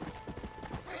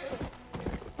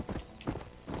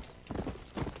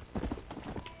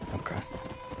 Okay.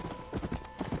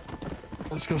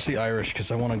 Let's go see Irish,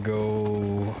 because I want to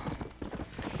go...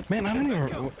 Man, I don't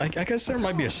even... I guess there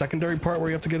might be a secondary part where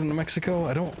you have to get into Mexico.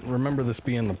 I don't remember this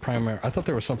being the primary... I thought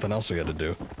there was something else we had to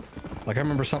do. Like, I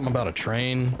remember something about a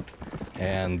train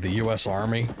and the U.S.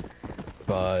 Army,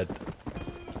 but...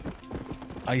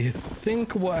 I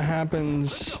think what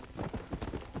happens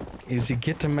is you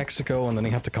get to Mexico and then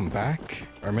you have to come back.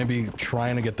 Or maybe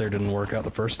trying to get there didn't work out the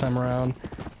first time around,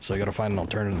 so you gotta find an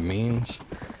alternative means.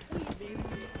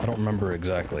 I don't remember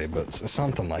exactly, but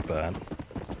something like that.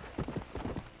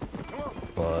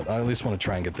 But I at least want to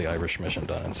try and get the Irish mission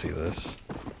done and see this.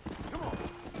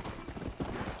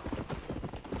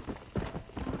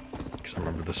 Because I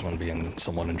remember this one being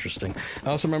somewhat interesting.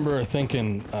 I also remember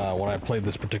thinking, when I played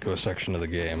this particular section of the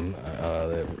game,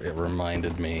 it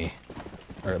reminded me,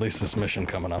 or at least this mission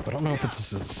coming up. I don't know if it's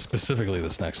specifically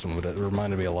this next one, but it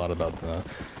reminded me a lot about the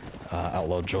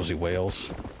Outlaw Josie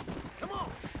Wales.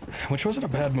 Which wasn't a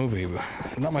bad movie.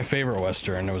 Not my favorite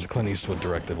Western. It was a Clint Eastwood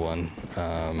directed one.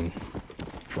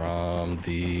 From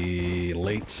the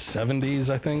late 70s,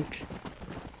 I think.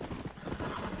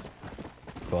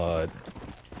 But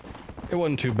it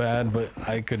wasn't too bad, but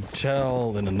I could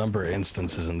tell in a number of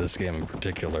instances in this game in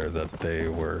particular that they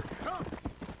were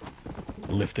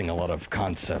lifting a lot of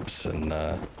concepts and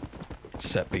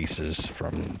set pieces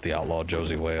from the Outlaw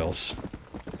Josie Wales.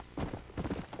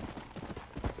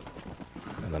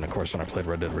 And then, of course, when I played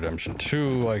Red Dead Redemption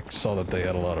 2, I saw that they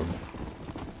had a lot of,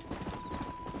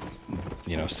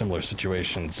 you know, similar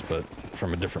situations, but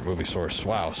from a different movie source.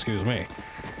 Wow, excuse me.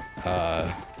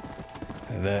 That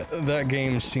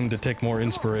game seemed to take more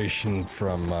inspiration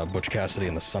from Butch Cassidy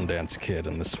and the Sundance Kid,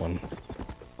 and this one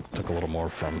took a little more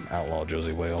from Outlaw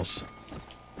Josie Wales.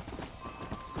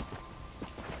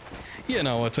 You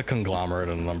know, it's a conglomerate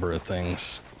of a number of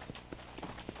things.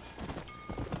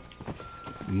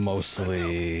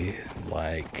 Mostly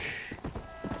like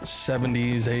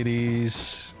 70s,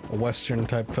 80s Western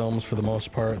type films for the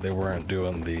most part. They weren't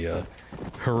doing the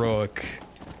heroic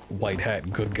white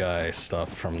hat good guy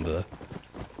stuff from the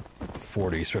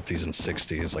 40s, 50s, and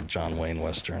 60s like John Wayne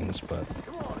Westerns, but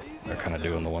they're kind of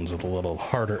doing the ones with a little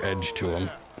harder edge to them.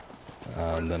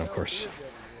 And then, of course,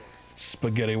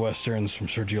 spaghetti Westerns from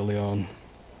Sergio Leone.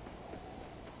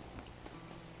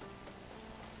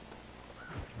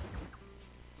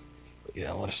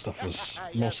 Yeah, a lot of stuff was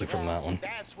mostly from that one.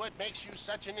 That's what makes you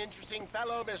such an interesting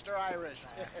fellow, Mr. Irish.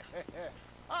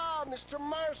 Ah, Mr.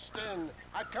 Marston,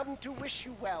 I've come to wish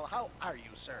you well. How are you,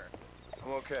 sir?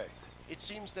 I'm okay. It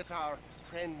seems that our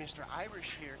friend Mr.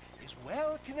 Irish here is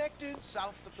well connected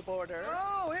south of the border.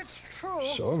 Oh, it's true.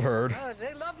 So I've heard.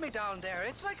 They love me down there.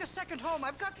 It's like a second home.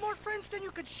 I've got more friends than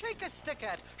you could shake a stick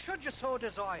at, should you so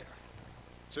desire.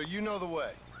 So you know the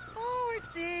way? Oh,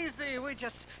 it's easy. We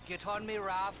just get on me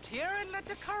raft here and let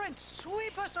the current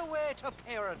sweep us away to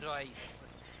paradise.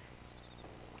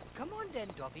 Come on then,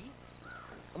 Dubby.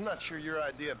 I'm not sure your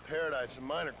idea of paradise and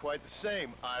mine are quite the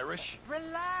same, Irish.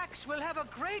 Relax. We'll have a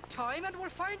great time and we'll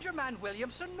find your man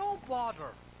Williamson, no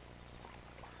bother.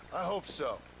 I hope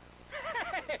so.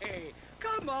 Hey,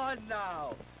 come on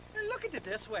now. Look at it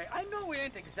this way. I know we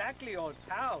ain't exactly old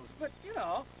pals, but, you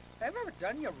know, have I ever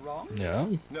done you wrong? Yeah.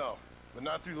 No, but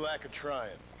not through lack of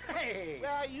trying. Hey!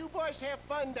 Well, you boys have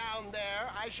fun down there.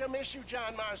 I shall miss you,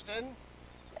 John Marston.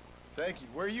 Thank you.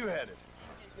 Where are you headed?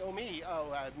 Oh, me?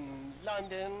 Oh,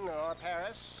 London or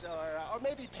Paris or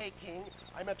maybe Peking.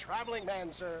 I'm a traveling man,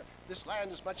 sir. This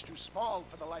land is much too small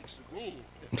for the likes of me.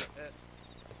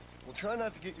 Well, try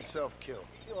not to get yourself killed.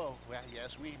 Oh, well,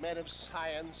 yes, we men of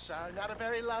science are not a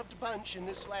very loved bunch in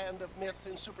this land of myth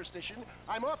and superstition.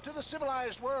 I'm off to the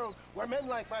civilized world where men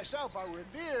like myself are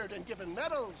revered and given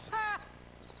medals. Ha!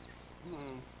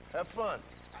 Have fun.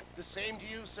 The same to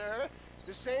you, sir.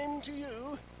 The same to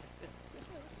you.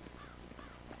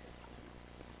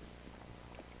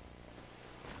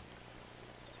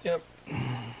 Yep.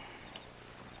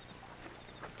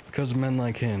 Because of men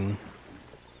like him,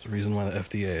 it's the reason why the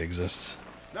FDA exists.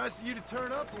 Nice of you to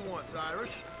turn up for once,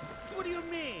 Irish. What do you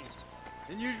mean?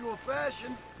 In usual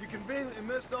fashion, you conveniently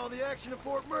missed all the action at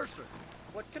Fort Mercer.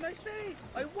 What can I say?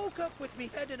 I woke up with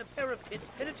me head in a pair of tits,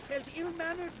 and it felt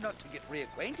ill-mannered not to get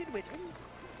reacquainted with him.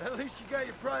 At least you got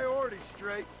your priorities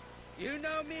straight. You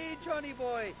know me, Johnny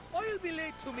boy. I'll be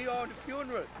late to me own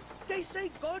funeral. They say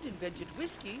God invented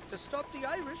whiskey to stop the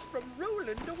Irish from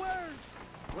ruling the world.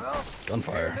 Well,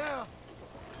 gunfire. Now.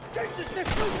 Jesus, they're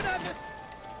shooting at us!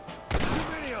 Too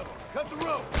many of them. Cut the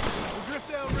rope. We'll drift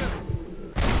downriver.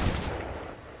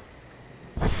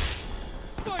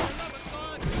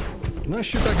 Didn't I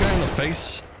shoot that guy in the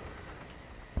face?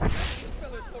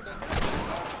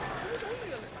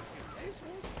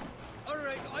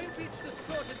 Alright, I'll beach this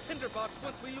boat in Tinderbox box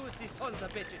once we lose these sons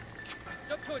of bitches.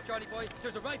 Jump to it, Johnny boy.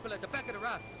 There's a rifle at the back of the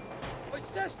raft. I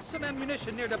stashed some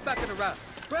ammunition near the back of the raft.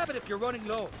 Grab it if you're running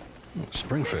low.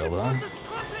 Springfield, huh?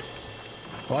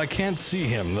 Well, I can't see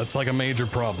him. That's like a major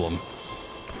problem.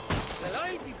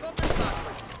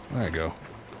 There you go.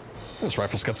 This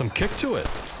rifle's got some kick to it.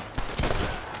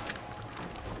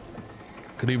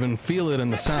 Could even feel it in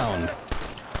the sound.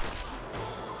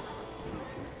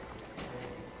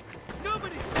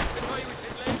 Nobody says the Irish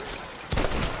in late.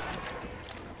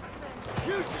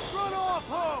 You should run off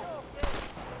home!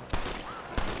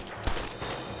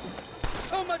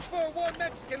 So much for a warm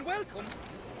Mexican welcome.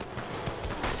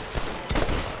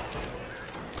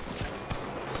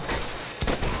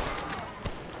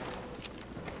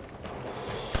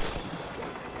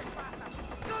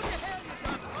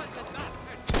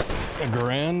 A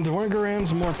Garand? Weren't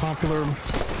Garands more popular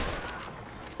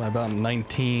by about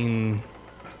 19...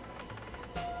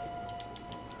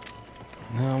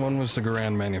 No, when was the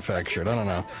Garand manufactured? I don't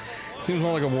know. Seems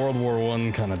more like a World War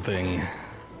I kind of thing.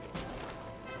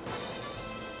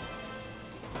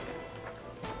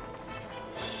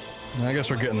 I guess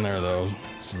we're getting there, though.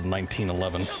 This is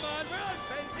 1911.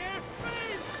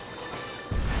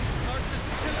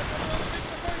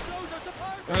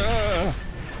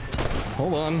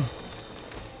 Hold on.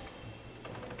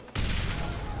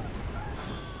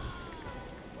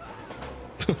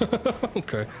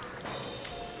 Okay.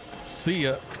 See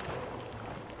ya.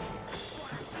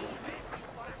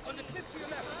 On the cliff to your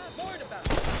left, forward about.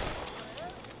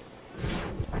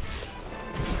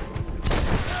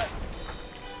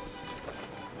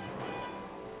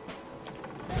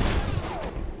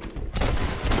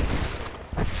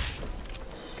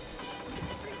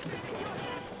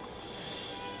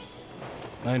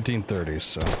 '30s,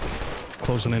 so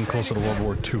closing in closer to World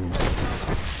War II.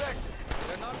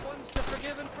 They're not ones to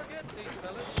forgive and forget, these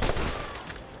fellas.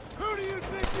 Who do you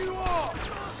think you are?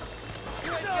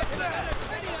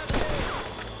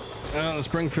 The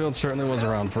Springfield certainly was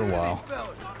around for a while.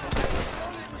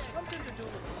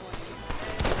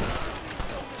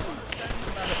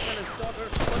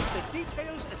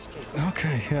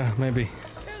 Okay, yeah, maybe.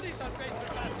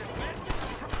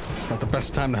 It's not the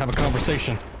best time to have a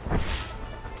conversation.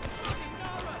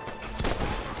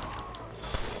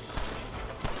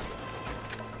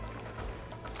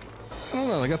 I don't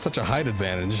know, they got such a height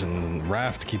advantage, and the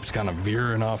raft keeps kind of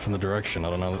veering off in the direction. I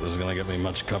don't know that this is going to get me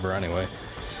much cover anyway.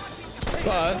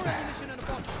 But,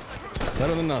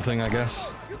 better than nothing, I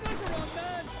guess.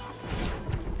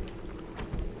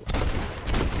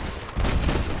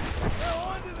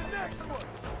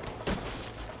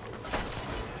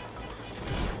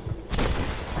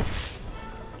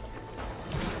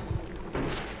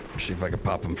 See if I could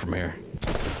pop him from here.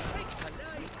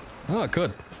 Oh, I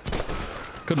could.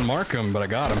 Couldn't mark him, but I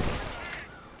got him.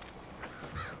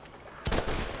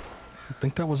 I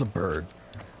think that was a bird.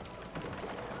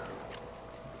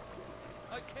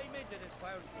 I came into this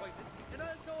while I was fighting, and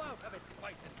I'll go out of it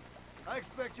fighting. I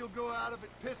expect you'll go out of it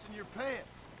pissing your pants.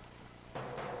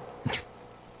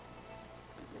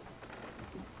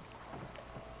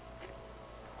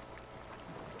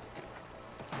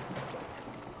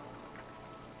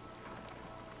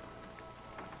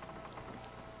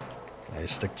 Hey,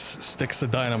 sticks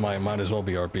of dynamite might as well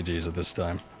be RPGs at this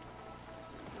time.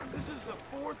 This is the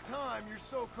 4th time your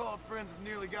so-called friends have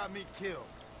nearly got me killed.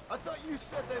 I thought you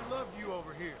said they loved you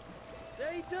over here.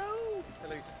 They do. At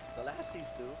least the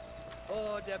lassies do.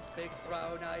 Oh, them big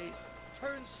brown eyes.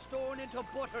 Turn stone into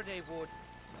butter, they would.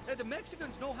 And the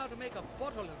Mexicans know how to make a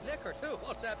bottle of liquor, too.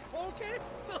 What, that poke?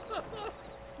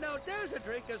 Now, there's a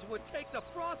drink as would take the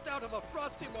frost out of a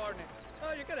frosty morning.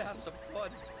 Oh, you're gonna have some fun.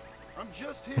 I'm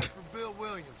just here for Bill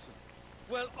Williamson.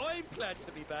 Well, I'm glad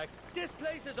to be back. This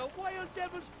place is a wild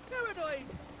devil's paradise.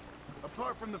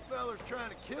 Apart from the fellers trying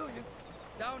to kill you.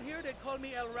 Down here, they call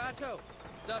me El Rato.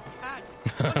 The cat.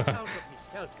 On account of me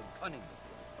stealth and cunning.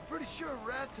 I'm pretty sure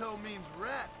Rato means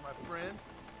rat, my friend.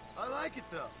 I like it,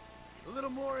 though. A little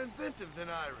more inventive than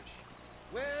Irish.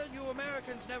 Well, you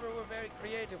Americans never were very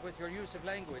creative with your use of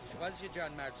language, was you,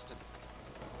 John Marston?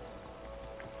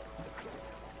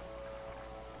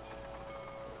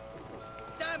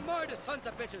 Damn murder, sons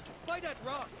of bitches! By that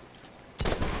rock! I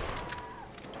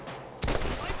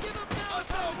give up now! I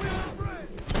thought we were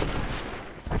friends!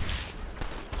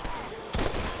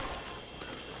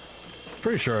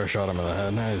 Pretty sure I shot him in the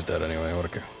head. Nah, he's dead anyway.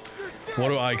 What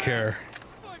do I care?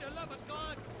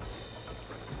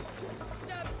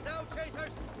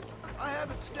 I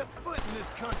haven't stepped foot in this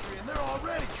country, and they're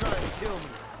already trying to kill me.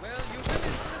 Well, you will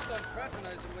insist on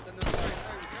fraternizing with the notorious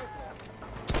Irish outlaw.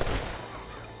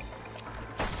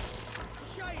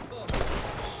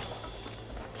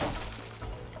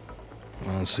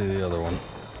 don't see the other one.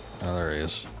 Oh, there he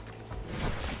is.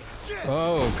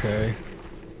 Oh, okay.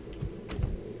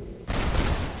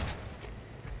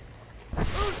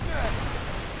 Who's that?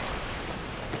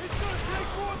 It's gonna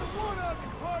take more than one of you,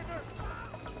 partner.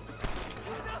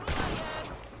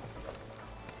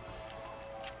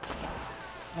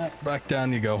 Back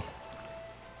down you go.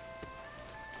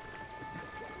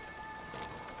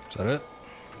 Is that it?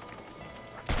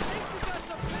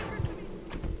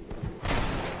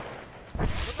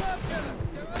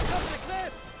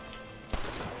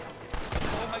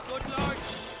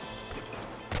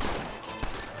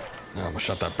 Oh, I'm gonna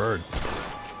shot that bird.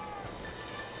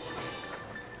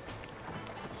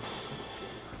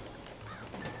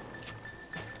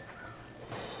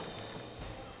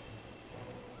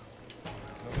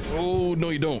 Oh, no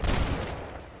you don't,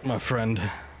 my friend.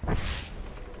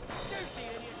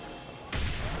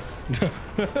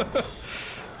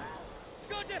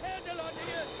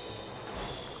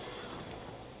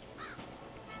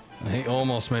 He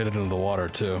almost made it into the water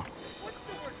too.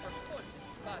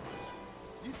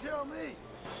 You tell me.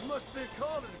 You must have been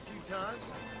called it a few times.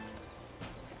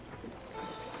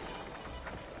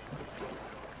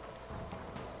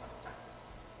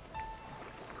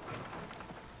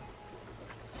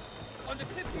 On the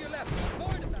cliff to your left. More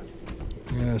than that.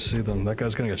 Yeah, I see them. That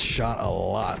guy's gonna get shot a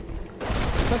lot.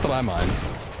 Not that I mind.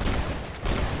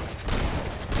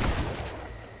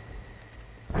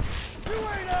 You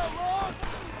ain't outlaws!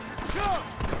 Jump!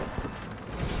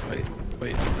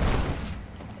 Wait.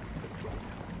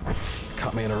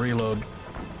 Caught me in a reload.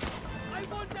 I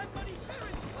want that money fair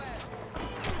and square.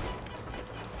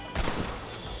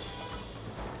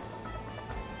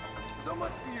 So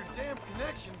much for your damn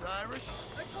connections, Irish.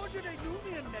 I told you they knew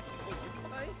me in Mexico,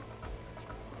 didn't I?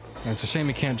 And it's a shame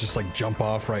you can't just like jump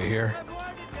off right here.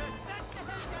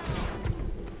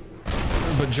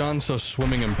 But John's so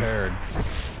swimming impaired.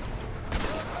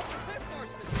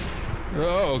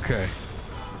 Oh, okay.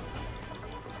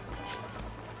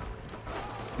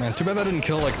 Man, too bad that didn't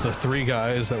kill like the 3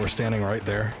 guys that were standing right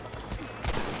there.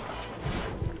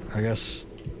 I guess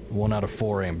 1 out of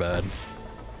 4 ain't bad.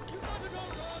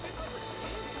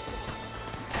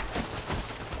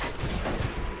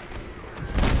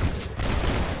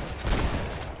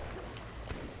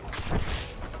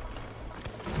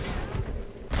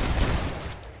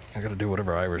 I gotta do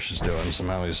whatever Irish is doing.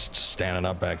 Somehow he's just standing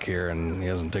up back here and he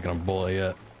hasn't taken a bullet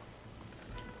yet.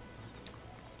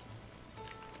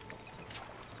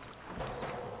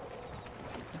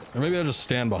 Or maybe I'll just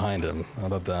stand behind him. How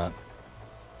about that?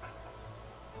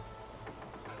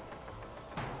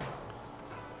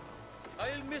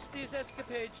 I'll miss these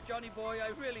escapades, Johnny boy. I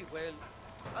really will.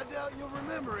 I doubt you'll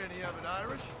remember any of it,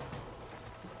 Irish.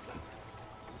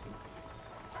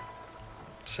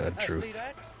 Sad See truth.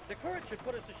 that? The current should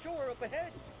put us ashore up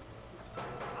ahead.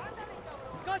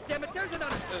 God damn it, there's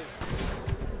another two.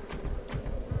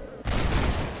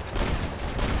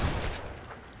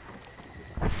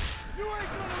 You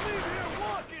ain't gonna leave here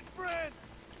walking, friend!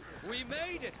 We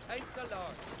made it, thank the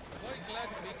Lord. Quite glad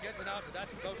to be getting out of that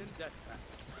floating death trap.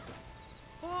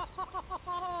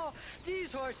 Oh,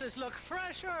 these horses look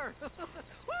fresher.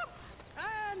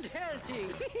 And healthy.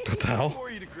 What the hell? Before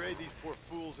you degrade these poor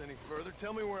fools any further,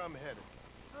 tell me where I'm headed.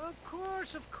 Of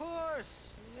course, of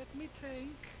course. Let me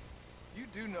think. You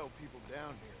do know people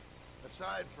down here,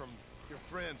 aside from your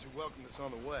friends who welcomed us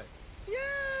on the way.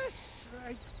 Yes,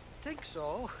 I think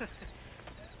so.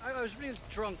 I was real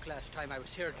drunk last time I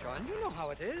was here, John. You know how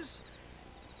it is.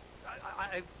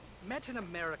 I met an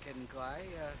American guy,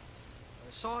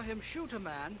 saw him shoot a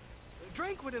man,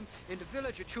 drank with him in the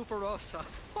village of Chuparosa.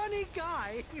 Funny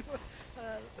guy.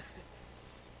 Or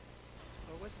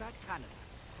was that Canada?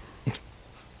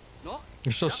 No.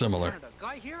 You're so that was similar. Canada.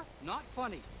 Guy here, not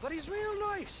funny, but he's real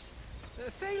nice.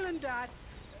 Failing that,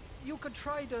 you could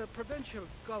try the provincial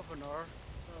governor,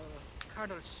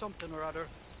 Colonel something or other.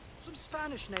 Some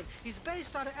Spanish name. He's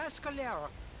based out of Escalera.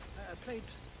 Played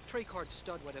 3-card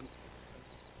stud with him.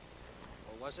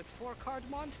 Or was it 4-card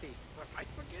Monte? I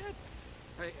forget.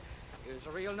 He was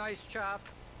a real nice chap.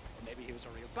 Or maybe he was a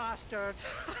real bastard.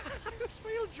 I was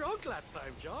real drunk last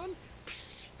time, John.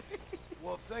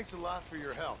 Well, thanks a lot for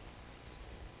your help.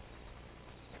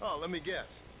 Oh, let me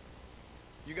guess.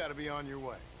 You gotta be on your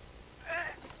way.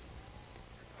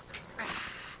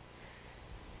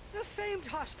 The famed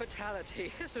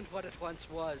hospitality isn't what it once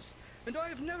was, and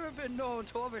I've never been known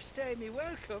to overstay me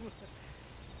welcome.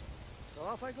 So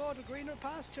off I go to greener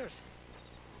pastures.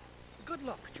 Good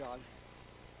luck, John.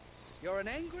 You're an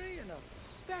angry and a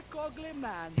fat, ugly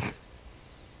man,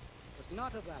 but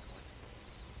not a bad one.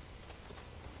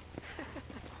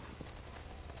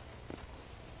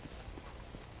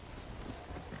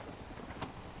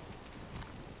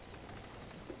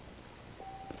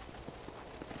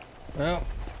 Well,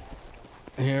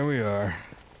 here we are.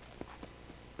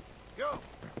 Go.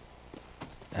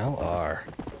 LR.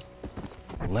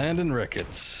 Landon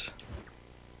Ricketts.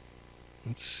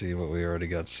 Let's see what we already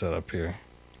got set up here.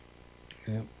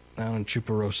 Yep, down in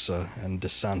Chuparosa and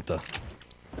DeSanta.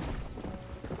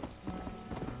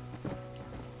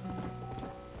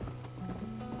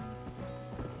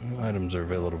 Items are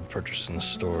available to purchase in the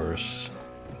stores.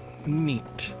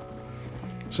 Neat.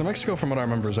 So Mexico, from what I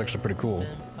remember, is actually pretty cool.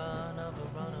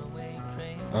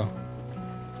 Oh.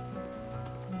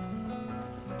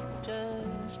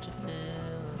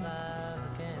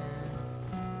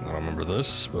 I don't remember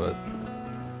this, but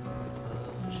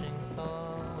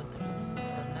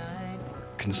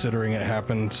considering it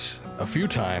happened a few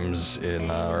times in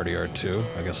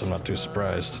RDR2, I guess I'm not too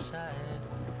surprised.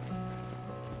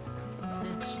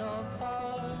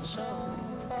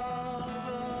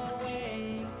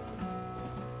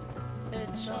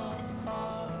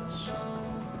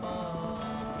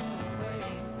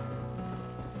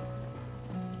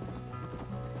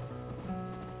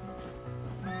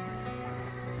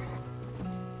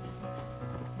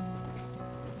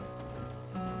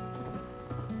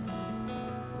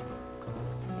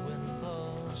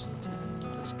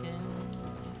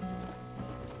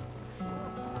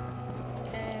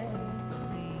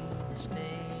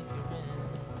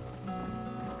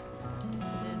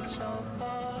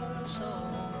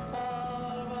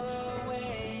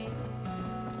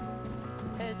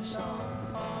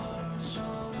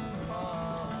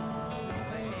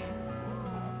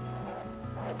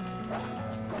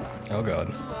 Oh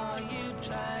God.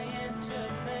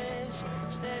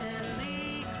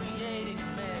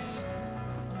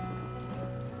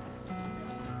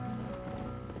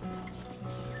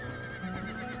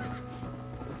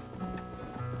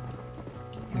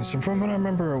 So from what I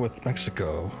remember with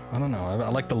Mexico, I don't know, I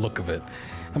like the look of it.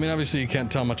 I mean, obviously you can't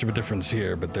tell much of a difference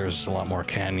here, but there's a lot more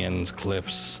canyons,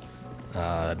 cliffs,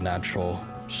 natural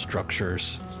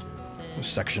structures. There's a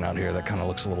section out here that kind of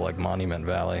looks a little like Monument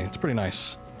Valley. It's pretty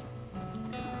nice.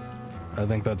 I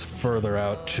think that's further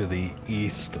out to the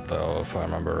east, though, if I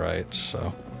remember right,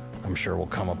 so I'm sure we'll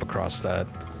come up across that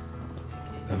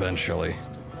eventually.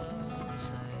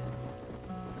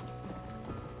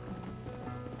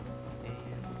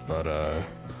 But,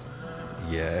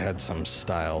 yeah, it had some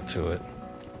style to it.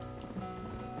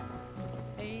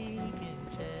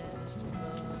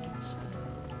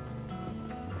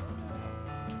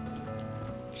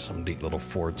 Some neat little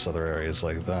forts, other areas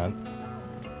like that.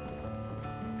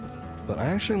 But I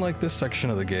actually like this section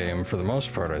of the game, for the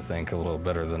most part, I think, a little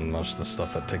better than most of the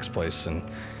stuff that takes place in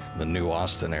the New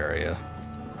Austin area.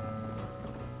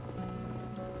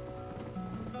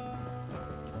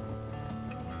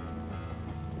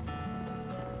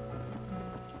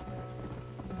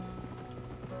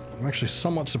 I'm actually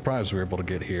somewhat surprised we were able to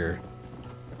get here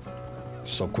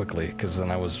so quickly, because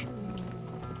then I was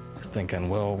thinking,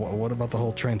 well, what about the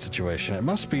whole train situation? It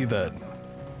must be that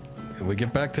we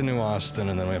get back to New Austin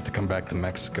and then we have to come back to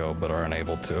Mexico, but are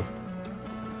unable to.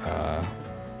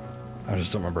 I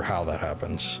just don't remember how that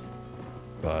happens.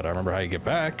 But I remember how you get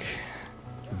back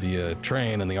via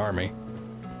train in the army,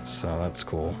 so that's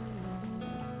cool.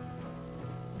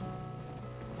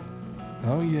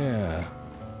 Oh yeah.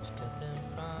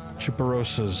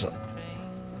 Chuparosa's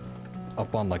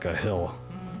up on like a hill.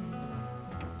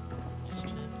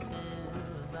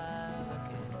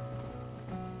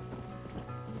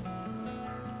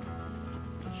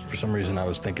 For some reason I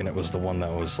was thinking it was the one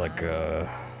that was like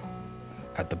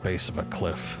at the base of a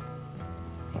cliff.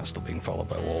 I'm still being followed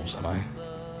by wolves, am I?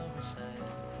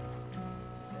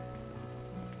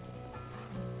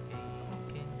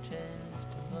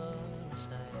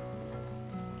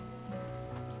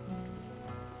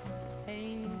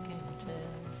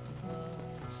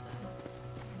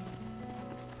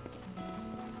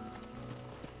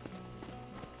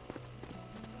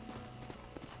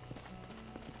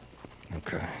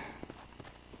 Okay.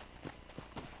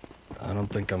 I don't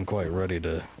think I'm quite ready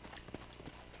to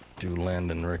do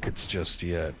Landon Ricketts just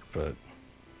yet, but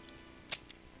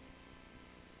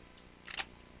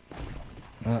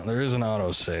there is an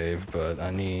autosave, but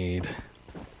I need...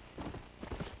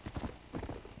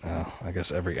 Oh, I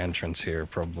guess every entrance here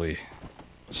probably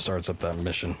starts up that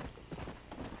mission.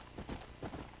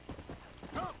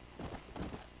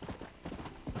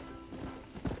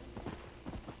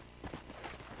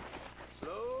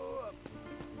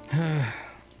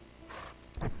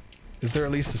 Is there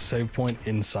at least a save point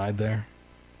inside there?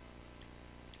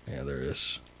 Yeah, there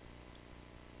is.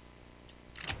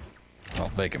 Well,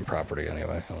 vacant property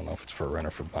anyway. I don't know if it's for rent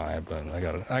or for buy, but I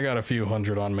got a few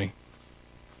hundred on me.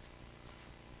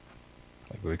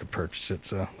 Like we could purchase it.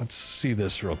 So let's see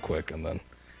this real quick, and then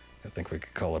I think we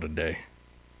could call it a day.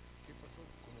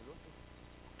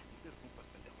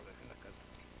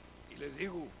 Y les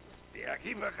digo, de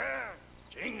aquí para acá,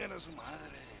 chingan a su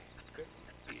madre.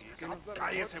 Y no,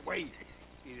 cállese, güey.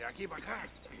 Y de aquí para acá,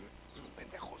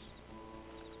 pendejos.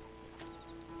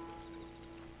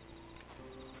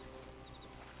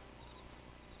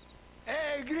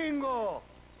 ¡Hey, gringo!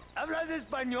 ¿Hablas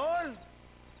español?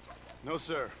 No,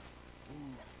 sir.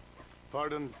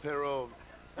 Pardon, pero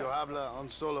yo habla un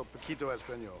solo poquito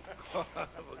español.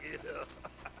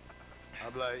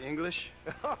 ¿Habla English?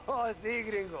 Oh, sí,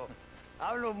 gringo.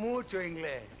 Hablo mucho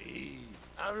inglés. Sí.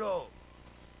 Hablo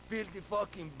filthy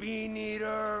fucking bean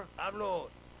eater. Hablo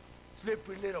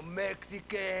slippery little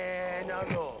Mexican.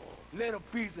 Hablo little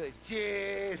piece of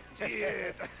shit.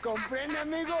 ¿Comprende,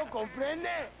 amigo?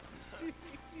 ¿Comprende?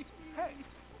 Hey,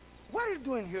 what are you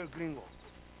doing here, gringo?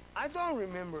 I don't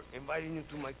remember inviting you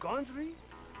to my country.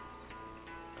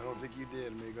 I don't think you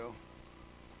did, amigo.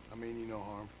 I mean you no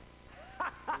harm.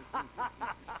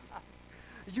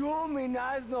 You mean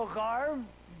us no harm?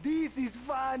 This is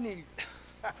funny.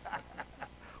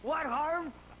 What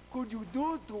harm could you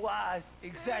do to us,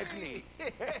 exactly?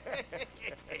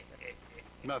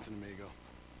 Nothing, amigo.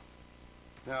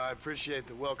 Now, I appreciate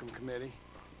the welcome committee,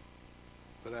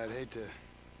 but I'd hate to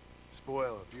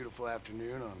spoil a beautiful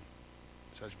afternoon on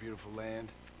such beautiful land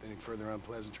with any further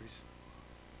unpleasantries.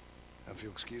 Now, if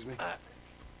you'll excuse me.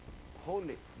 Hold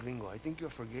it, gringo. I think you're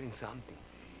forgetting something.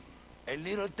 A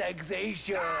little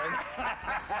taxation.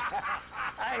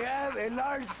 I have a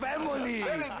large family.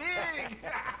 Very big.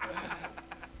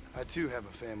 I too have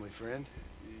a family, friend.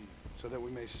 So that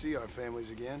we may see our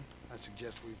families again, I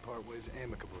suggest we part ways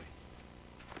amicably.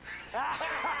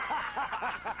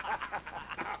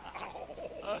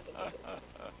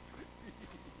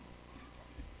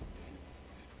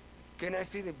 Can I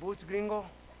see the boots, gringo?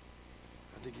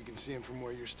 I think you can see him from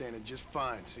where you're standing just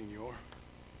fine, senor.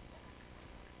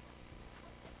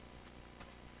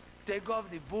 Take off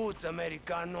the boots,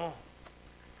 Americano.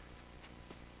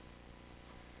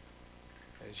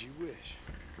 As you wish.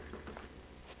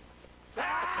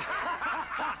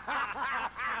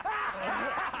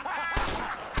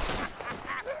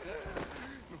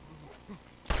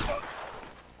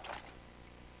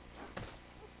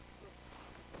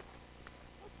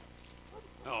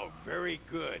 Oh, very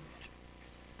good.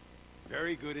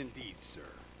 Very good indeed, sir.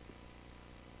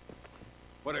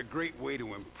 What a great way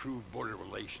to improve border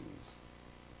relations.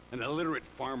 An illiterate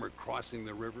farmer crossing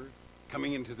the river,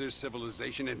 coming into their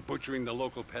civilization and butchering the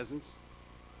local peasants.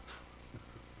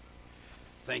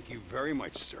 Thank you very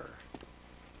much, sir.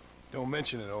 Don't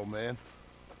mention it, old man.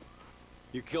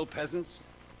 You kill peasants,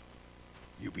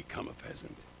 you become a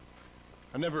peasant.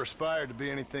 I never aspired to be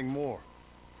anything more.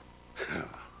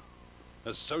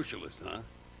 A socialist, huh?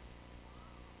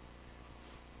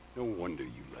 No wonder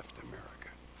you left America.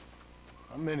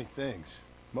 I'm many things.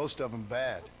 Most of them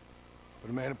bad.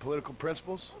 But a man of political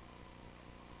principles?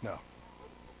 No.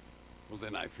 Well,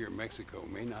 then I fear Mexico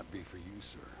may not be for you,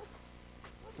 sir.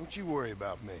 Don't you worry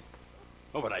about me.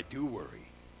 Oh, but I do worry.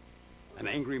 An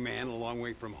angry man a long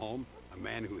way from home, a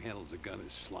man who handles a gun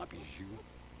as sloppy as you.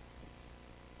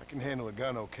 I can handle a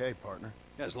gun okay, partner.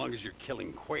 Yeah, as long as you're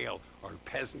killing quail or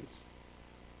peasants.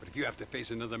 But if you have to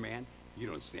face another man, you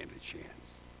don't stand a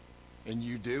chance. And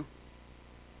you do?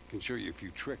 Can show you a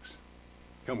few tricks.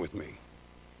 Come with me.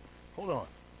 Hold on.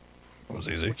 That was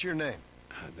easy. What's your name?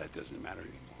 That doesn't matter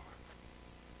anymore.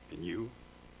 And you?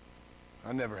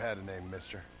 I never had a name,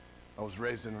 mister. I was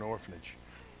raised in an orphanage.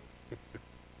 A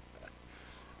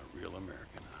real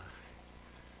American, huh?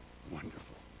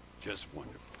 Wonderful. Just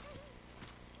wonderful.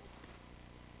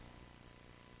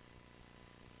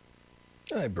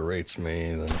 He berates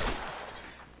me, then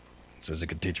says he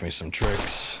could teach me some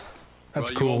tricks. That's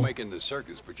well, cool. You won't make it in the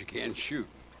circus, but you can shoot.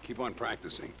 Keep on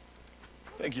practicing.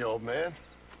 Thank you, old man.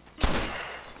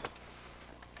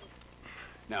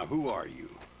 Now, who are you?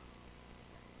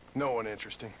 No one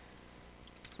interesting.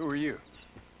 Who are you?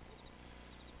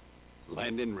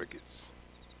 Landon Ricketts.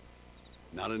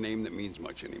 Not a name that means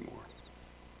much anymore.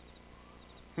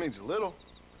 Means a little.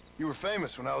 You were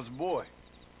famous when I was a boy.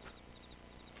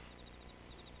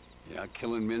 Yeah,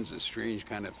 killing men's a strange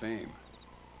kind of fame.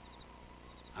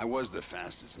 I was the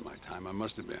fastest in my time. I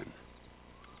must have been.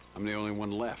 I'm the only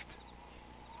one left.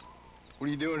 What are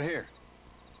you doing here?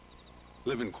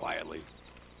 Living quietly.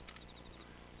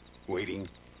 Waiting.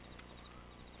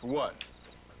 For what?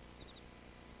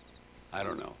 I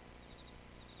don't know.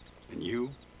 And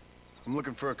you? I'm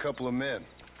looking for a couple of men.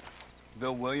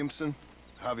 Bill Williamson,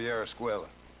 Javier Escuela.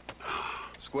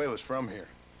 Escuela's from here.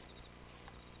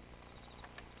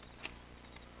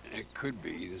 It could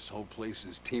be. This whole place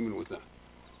is teeming with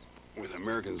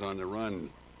Americans on the run.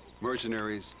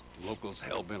 Mercenaries, locals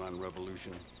hell-bent on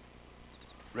revolution.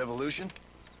 Revolution?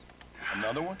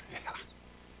 Another one? Yeah.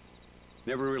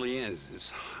 Never really ends.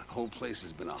 This whole place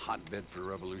has been a hotbed for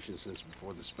revolution since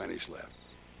before the Spanish left.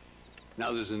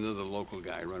 Now there's another local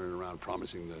guy running around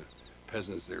promising the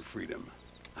peasants their freedom.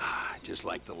 Just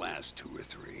like the last 2 or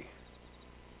 3.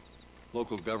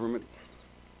 Local government,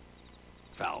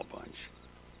 foul bunch.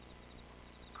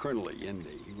 Colonel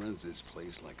Allende, he runs this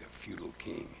place like a feudal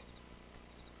king.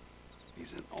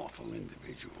 He's an awful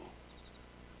individual.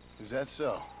 Is that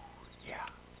so? Yeah.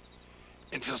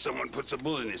 Until someone puts a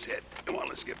bullet in his head. Come on,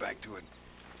 let's get back to it.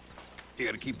 You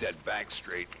gotta keep that back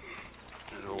straight.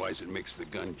 Otherwise it makes the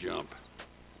gun jump.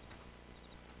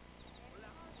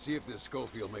 See if this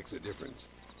Schofield makes a difference.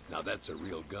 Now that's a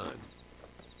real gun.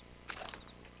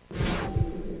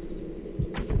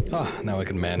 Ah, now I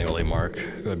can manually mark.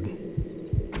 Good.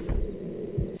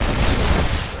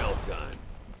 Well done.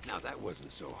 Now that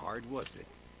wasn't so hard, was it?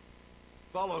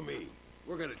 Follow me.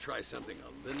 We're gonna try something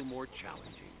a little more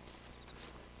challenging.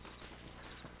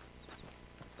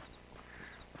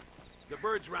 The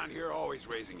birds around here are always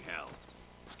raising hell.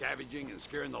 Scavenging and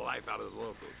scaring the life out of the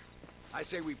locals. I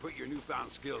say we put your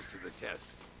newfound skills to the test,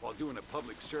 while doing a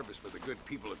public service for the good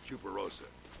people of Chuparosa.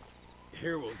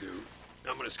 Here we'll do.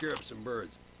 I'm gonna scare up some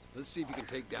birds. Let's see if you can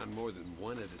take down more than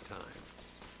one at a time.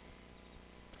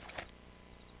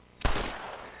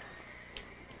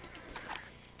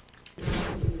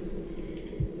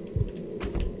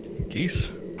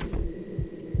 Geese?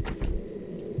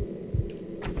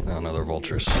 Oh, no, they're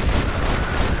vultures.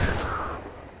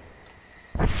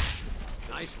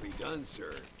 Nicely done,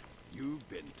 sir. You've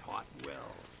been taught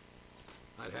well.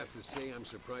 I'd have to say I'm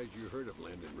surprised you heard of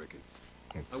Landon Ricketts.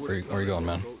 Where are you going,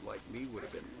 man? A goat like me would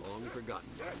have been long forgotten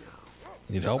by now.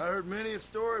 Need help? I heard many a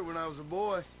story when I was a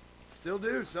boy. Still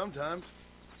do sometimes.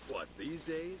 What, these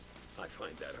days? I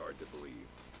find that hard to believe.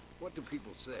 What do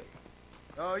people say?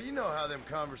 Oh, you know how them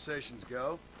conversations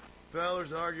go.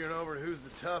 Fellers arguing over who's the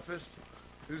toughest,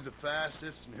 who's the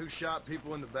fastest, and who shot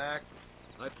people in the back.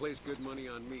 I place good money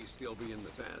on me still being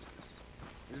the fastest.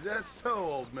 Is that so,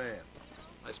 old man?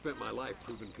 I spent my life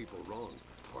proving people wrong.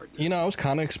 You know, I was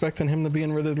kind of expecting him to be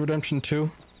in Red Dead Redemption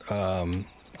 2. I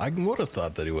would have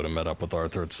thought that he would have met up with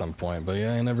Arthur at some point, but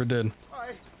yeah, he never did.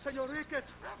 Ay, Señor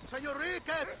Ricketts! Señor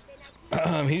Ricketts!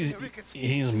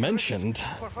 He's mentioned.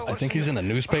 I think he's in a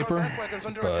newspaper, but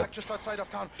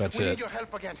that's we it. need your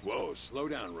help again. Whoa, slow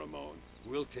down, Ramon.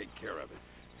 We'll take care of it.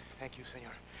 Thank you,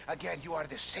 Señor. Again, you are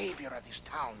the savior of this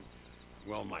town.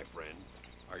 Well, my friend,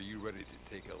 are you ready to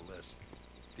take a less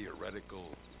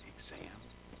theoretical exam?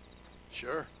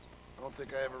 Sure. I don't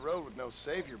think I ever rode with no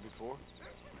savior before.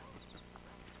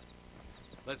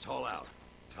 Let's haul out.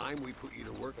 Time we put you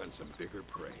to work on some bigger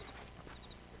prey.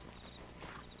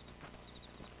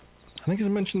 I think he's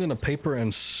mentioned in a paper,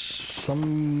 and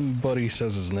somebody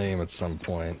says his name at some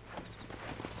point.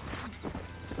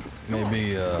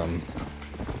 Maybe,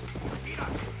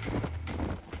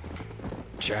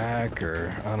 Jack,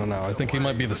 or I don't know. I think he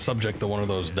might be the subject of one of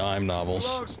those dime novels.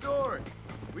 It's a long story.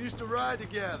 We used to ride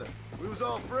together. We was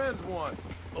all friends once.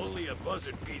 Only a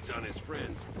buzzard feeds on his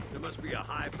friends. There must be a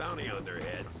high bounty on their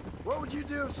heads. What would you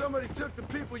do if somebody took the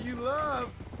people you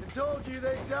loved and told you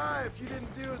they'd die if you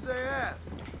didn't do as they asked?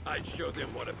 I'd show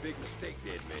them what a big mistake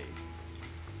they'd made.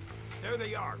 There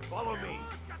they are. Follow me.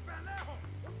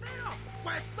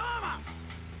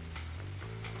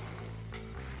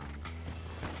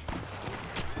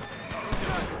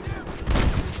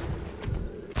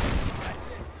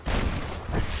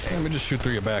 Hey, let me just shoot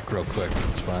through your back real quick.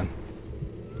 That's fine.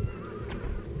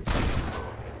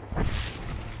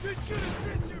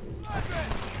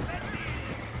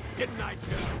 Didn't I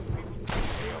tell you?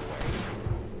 Stay away.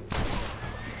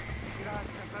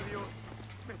 Gracias a Dios.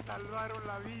 Me salvaron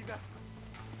la vida.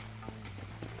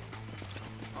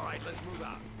 All right, let's move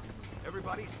out.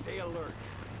 Everybody stay alert.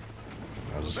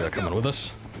 Is this guy coming with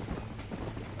us?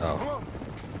 Oh.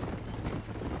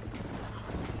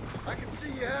 I can see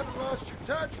you haven't lost your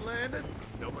touch, Landon.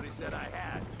 Nobody said I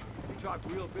had. You talked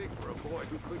real big for a boy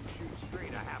who couldn't shoot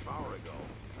straight a half hour ago.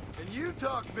 And you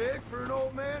talk big for an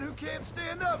old man who can't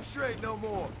stand up straight no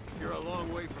more. You're a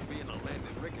long way from being a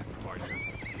Landon Ricketts, partner.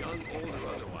 Young, old,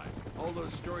 or otherwise. All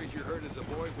those stories you heard as a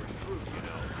boy were true, you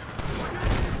know.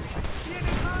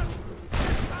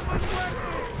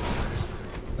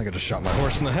 I think I just shot my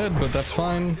horse in the head, but that's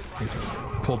fine. He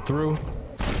pulled through.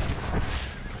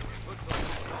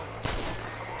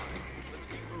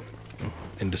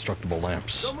 Indestructible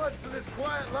lamps. So much for this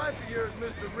quiet life of yours,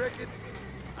 Mr. Ricketts.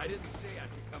 I didn't say I'd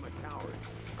become a coward.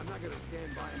 I'm not gonna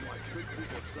stand by and watch good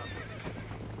people suffer.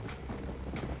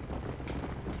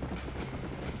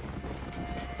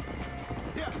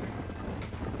 Yeah.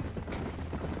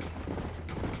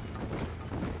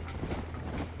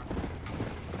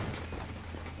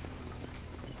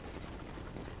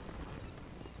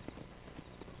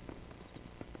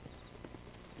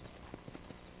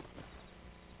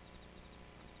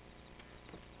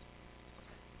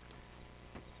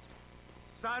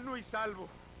 Sano y salvo.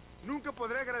 Nunca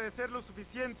podré agradecer lo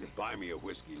suficiente. Buy me a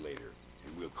whiskey later,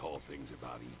 and we'll call things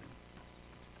about even.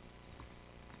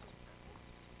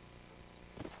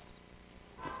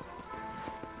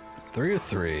 3 of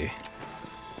 3.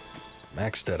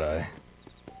 Max Deadeye.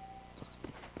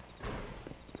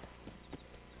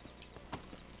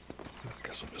 I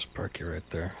guess I'll just park you right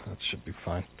there. That should be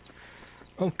fine.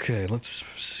 Okay, let's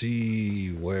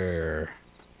see where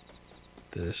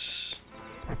this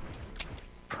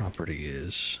property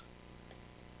is.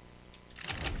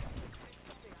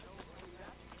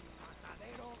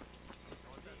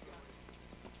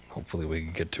 Hopefully we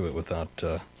can get to it without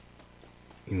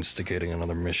instigating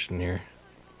another mission here.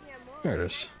 There it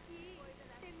is.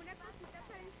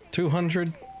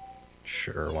 200?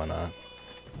 Sure, why not?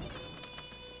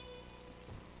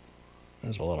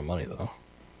 There's a lot of money, though.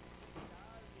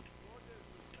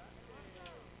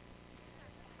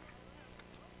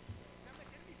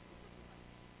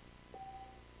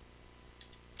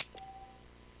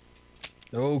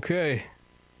 Okay.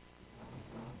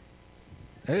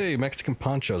 Hey, Mexican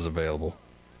poncho's available.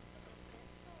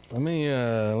 Let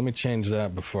me change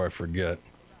that before I forget.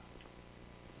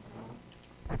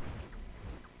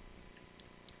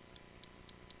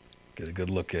 Get a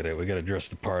good look at it. We gotta dress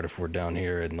the part if we're down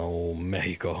here in old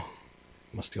Mexico.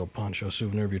 Musty old poncho,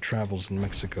 souvenir of your travels in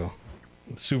Mexico.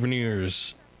 The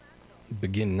souvenirs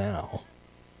begin now.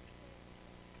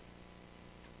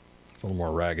 It's a little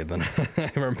more ragged than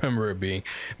I remember it being.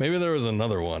 Maybe there was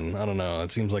another one. I don't know.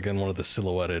 It seems like in one of the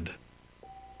silhouetted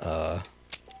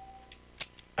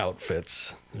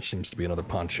outfits, there seems to be another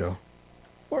poncho.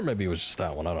 Or maybe it was just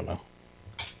that one. I don't know.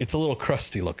 It's a little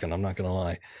crusty looking, I'm not gonna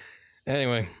lie.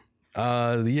 Anyway,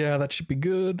 yeah, that should be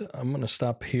good. I'm gonna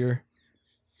stop here.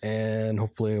 And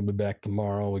hopefully I'll be back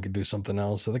tomorrow. We could do something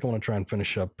else. I think I want to try and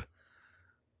finish up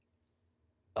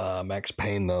Max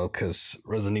Payne, though, because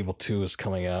Resident Evil 2 is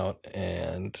coming out,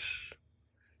 and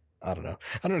I don't know.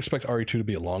 I don't expect RE2 to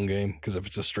be a long game, because if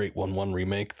it's a straight 1-1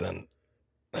 remake, then,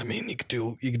 I mean, you could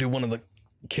do one of the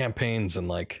campaigns in,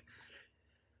 like,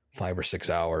 5 or 6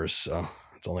 hours, so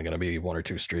it's only going to be 1 or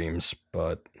 2 streams,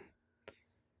 but,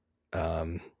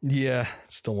 yeah,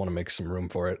 still want to make some room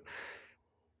for it.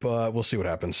 But we'll see what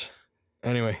happens.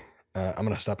 Anyway, I'm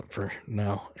going to stop it for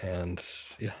now. And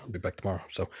yeah, I'll be back tomorrow.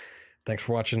 So thanks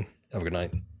for watching. Have a good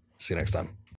night. See you next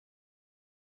time.